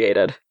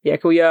appreciated. Yeah,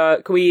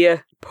 can we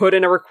put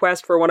in a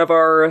request for one of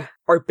our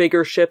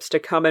bigger ships to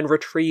come and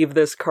retrieve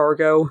this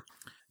cargo?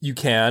 You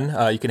can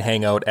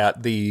hang out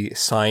at the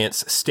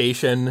science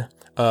station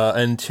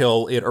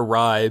until it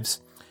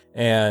arrives,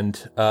 and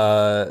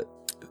the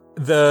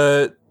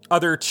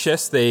other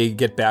Chiss, they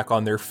get back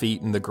on their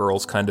feet, and the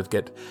girls kind of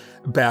get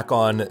back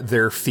on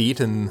their feet,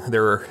 and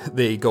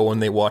they go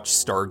and they watch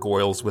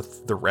Stargoyles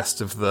with the rest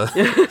of the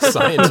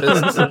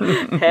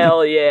scientists.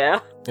 Hell yeah.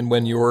 And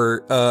when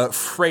your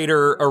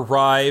freighter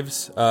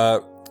arrives,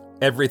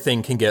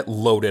 everything can get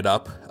loaded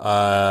up.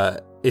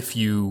 If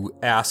you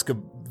ask,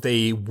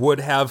 they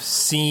would have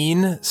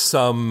seen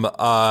some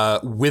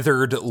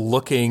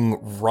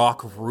withered-looking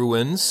rock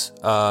ruins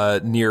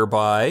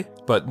nearby,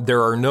 but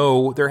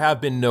there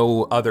have been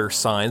no other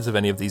signs of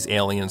any of these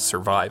aliens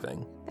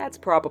surviving. That's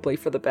probably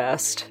for the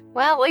best.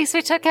 Well, at least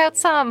we took out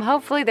some.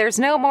 Hopefully there's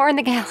no more in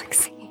the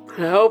galaxy.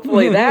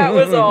 Hopefully that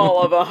was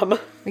all of them.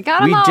 We got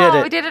them all. Did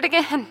it. We did it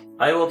again.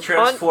 I will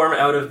transform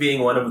out of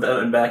being one of them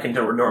and back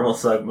into normal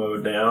Sug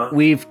mode now.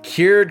 We've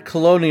cured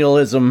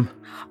colonialism.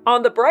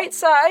 On the bright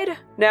side,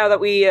 now that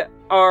we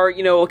are,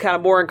 kind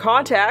of more in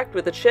contact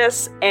with the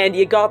Chiss, and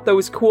you got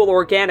those cool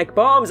organic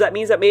bombs, that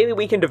means that maybe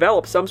we can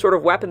develop some sort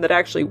of weapon that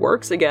actually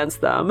works against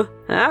them.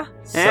 Huh?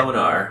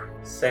 Sonar.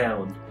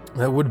 Sound.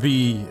 That would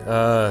be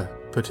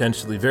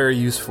potentially very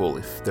useful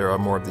if there are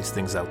more of these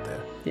things out there.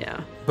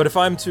 Yeah. But if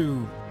I'm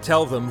to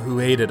tell them who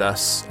aided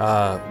us,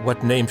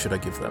 what name should I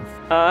give them?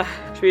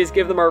 Should we just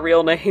give them our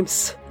real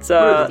names? It's,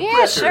 Yeah,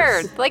 Records.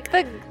 sure. Like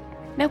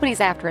nobody's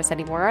after us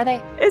anymore, are they?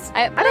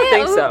 I don't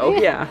think so,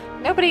 yeah.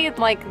 Nobody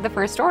like the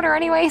First Order,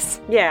 anyways.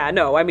 Yeah,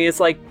 no, I mean, it's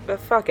like,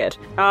 fuck it.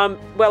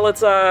 Well,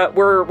 it's,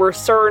 we're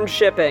CERN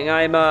shipping.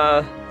 I'm,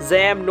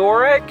 Zam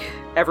Norik.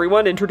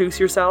 Everyone, introduce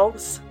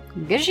yourselves.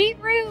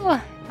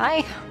 Gajitru.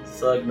 Hi.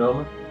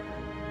 Sugnoma.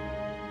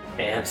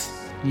 Ants.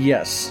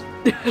 Yes.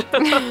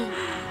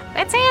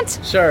 That's Ant.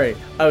 Sorry,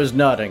 I was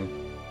nodding.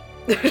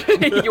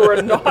 You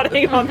were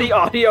nodding on the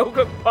audio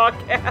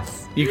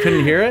podcast. You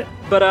couldn't hear it?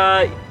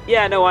 But,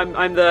 yeah, no,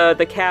 I'm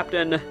the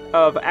captain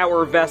of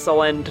our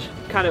vessel, and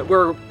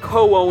we're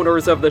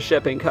co-owners of the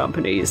shipping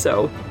company,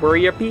 so we're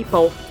your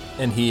people.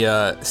 And he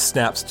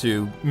snaps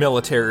to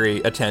military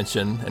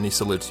attention, and he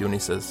salutes you, and he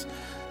says,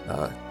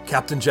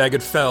 Captain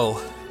Jagged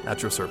Fell,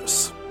 at your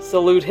service.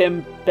 Salute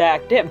him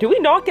back. Damn, do we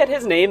not get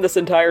his name this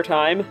entire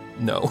time?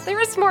 No. There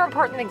is more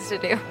important things to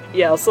do.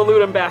 Yeah, I'll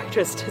salute him back.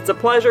 It's a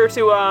pleasure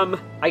to,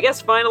 I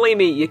guess finally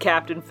meet you,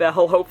 Captain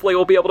Fell. Hopefully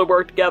we'll be able to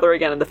work together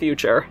again in the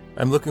future.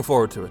 I'm looking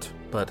forward to it,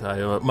 but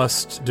I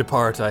must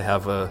depart. I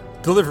have a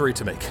delivery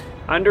to make.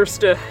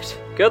 Understood.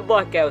 Good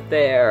luck out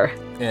there.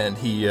 And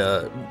he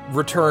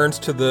returns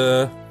to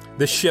the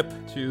ship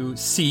to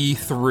see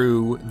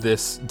through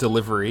this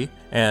delivery.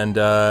 And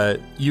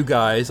you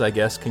guys, I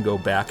guess, can go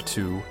back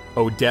to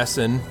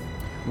Odessin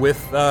with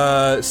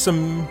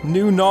some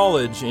new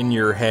knowledge in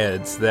your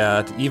heads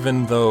that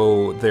even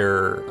though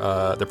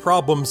the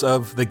problems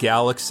of the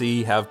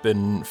galaxy have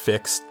been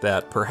fixed,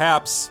 that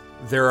perhaps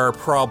there are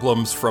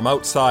problems from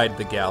outside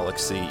the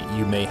galaxy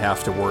you may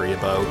have to worry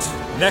about.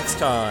 Next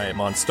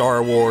time on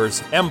Star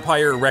Wars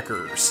Empire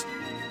Wreckers.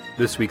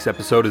 This week's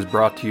episode is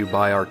brought to you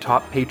by our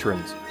top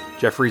patrons,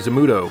 Jeffrey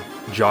Zamuto,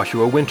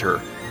 Joshua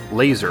Winter,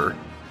 Laser,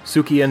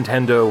 Suki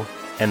Nintendo,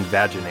 and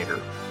Vaginator.